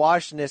end of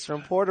washness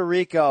from Puerto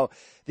Rico.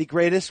 The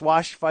greatest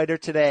wash fighter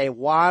today,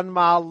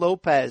 Juanma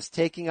Lopez,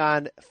 taking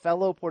on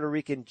fellow Puerto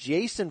Rican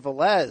Jason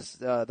Velez,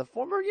 the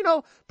former,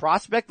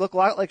 prospect, looked a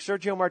lot like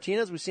Sergio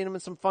Martinez. We've seen him in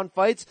some fun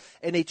fights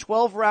in a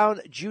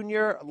 12-round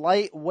junior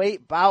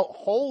lightweight bout.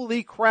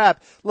 Holy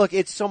crap. Look,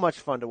 it's so much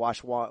fun to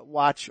watch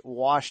washed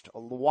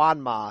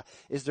Juanma.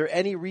 Is there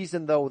any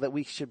reason, though, that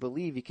we should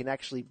believe he can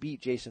actually beat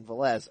Jason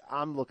Velez?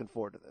 I'm looking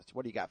forward to this.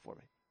 What do you got for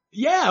me?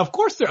 Yeah, of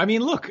course look,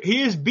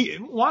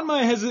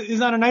 Juanma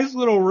is on a nice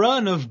little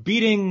run of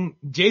beating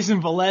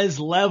Jason Velez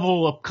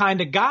level of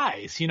kind of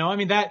guys,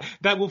 that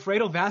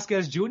Wilfredo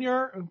Vasquez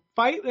Jr.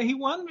 fight that he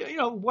won,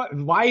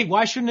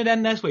 why shouldn't it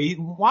end this way?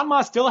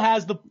 Juanma still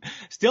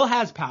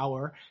has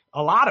power,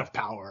 a lot of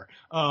power.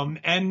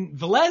 And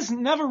Velez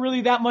never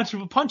really that much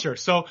of a puncher.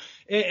 So,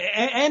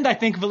 and I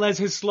think Velez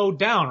has slowed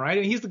down, right?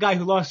 And he's the guy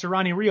who lost to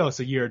Ronnie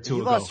Rios a year or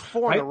two ago. He lost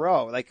 4 in a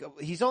row. Like,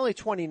 he's only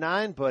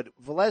 29, but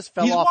Velez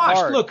fell he's off washed.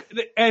 hard. Look,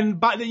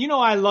 and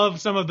I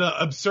love some of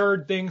the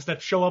absurd things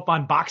that show up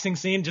on Boxing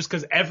Scene just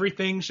because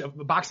everything,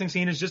 Boxing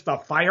Scene is just a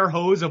fire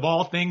hose of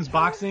all things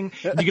boxing.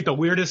 You get the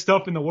weirdest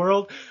stuff in the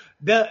world.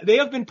 They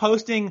have been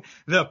posting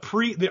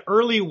the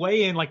early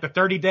weigh-in, like the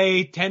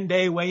 30-day,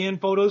 10-day weigh-in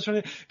photos from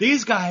it.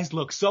 These guys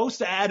look so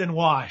sad and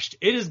washed.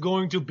 It is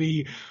going to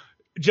be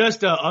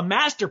just a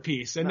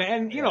masterpiece.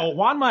 And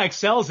Juanma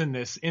excels in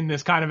this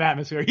kind of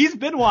atmosphere. He's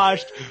been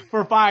washed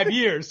for 5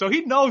 years, so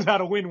he knows how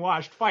to win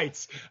washed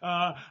fights.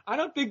 I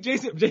don't think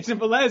Jason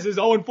Velez is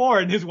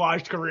 0-4 in his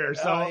washed career,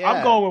 so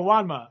I'm going with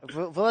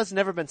Juanma. Velez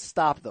never been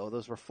stopped, though.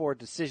 Those were 4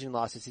 decision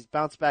losses. He's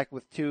bounced back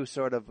with 2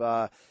 sort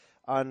of,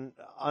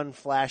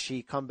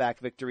 unflashy comeback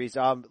victories.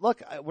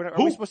 Look, are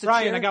we supposed to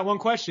Ryan, cheer? I got one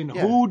question.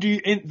 Yeah. Who do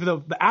you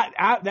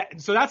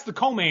so that's the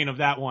co-main of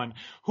that one.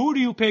 Who do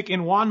you pick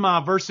in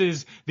Juanma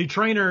versus the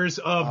trainers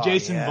of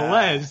Jason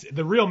Velez,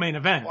 the real main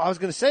event? Well, I was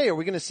going to say, are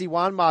we going to see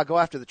Juanma go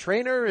after the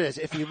trainer?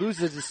 If he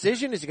loses the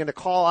decision, is he going to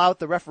call out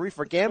the referee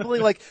for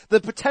gambling? Like,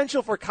 the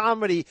potential for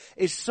comedy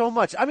is so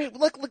much. I mean,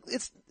 look,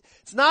 it's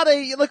not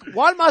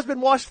Juanma's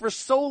been washed for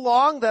so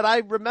long that I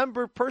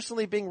remember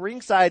personally being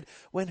ringside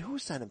when who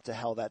sent him to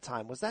hell that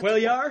time? Was that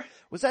Cuellar?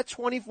 Was that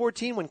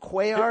 2014 when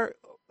Cuellar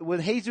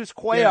with Jesus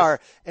Cuellar,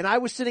 and I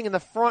was sitting in the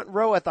front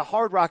row at the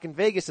Hard Rock in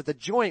Vegas at the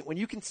Joint, when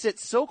you can sit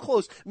so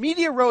close.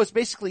 Media row is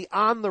basically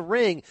on the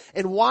ring,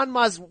 and Juan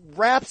Ma's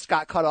wraps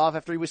got cut off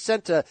after he was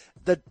sent to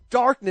the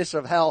darkness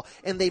of hell,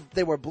 and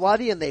they were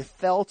bloody and they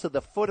fell to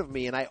the foot of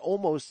me, and I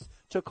almost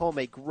took home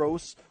a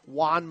gross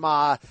Juan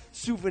Ma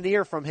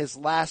souvenir from his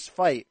last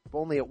fight.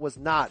 Only it was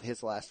not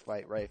his last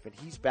fight, right? And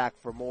he's back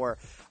for more.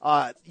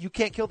 You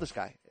can't kill this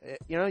guy.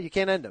 You know, you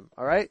can't end him,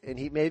 all right?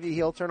 And maybe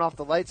he'll turn off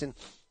the lights, and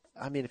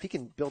I mean, if he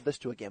can build this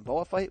to a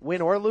Gamboa fight,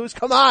 win or lose,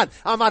 come on.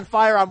 I'm on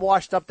fire. I'm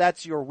washed up.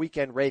 That's your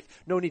weekend, Rafe.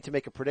 No need to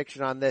make a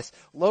prediction on this.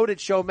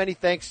 Loaded show. Many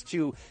thanks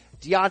to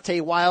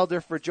Deontay Wilder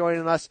for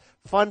joining us.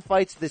 Fun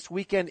fights this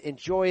weekend.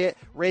 Enjoy it.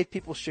 Rafe,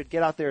 people should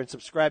get out there and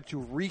subscribe to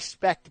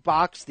Respect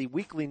Box, the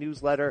weekly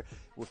newsletter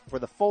for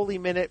the Foley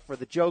Minute, for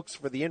the jokes,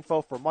 for the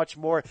info, for much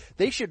more.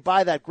 They should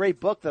buy that great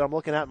book that I'm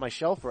looking at on my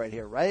shelf right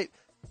here, right?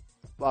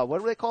 What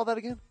do they call that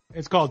again?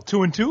 It's called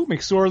 2 and 2.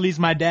 McSorley's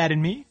My Dad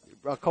and Me.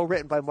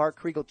 Co-written by Mark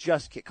Kriegel.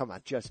 Just kidding. Come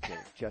on, just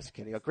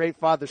kidding. A great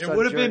father-son It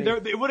would have journey.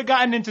 been. It would have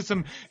gotten into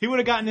some. He would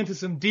have gotten into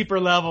some deeper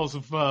levels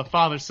of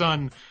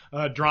father-son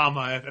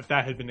drama if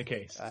that had been the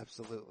case.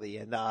 Absolutely.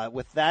 And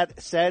with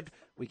that said,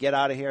 we get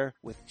out of here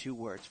with 2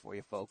 words for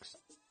you folks.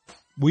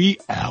 We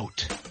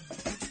out.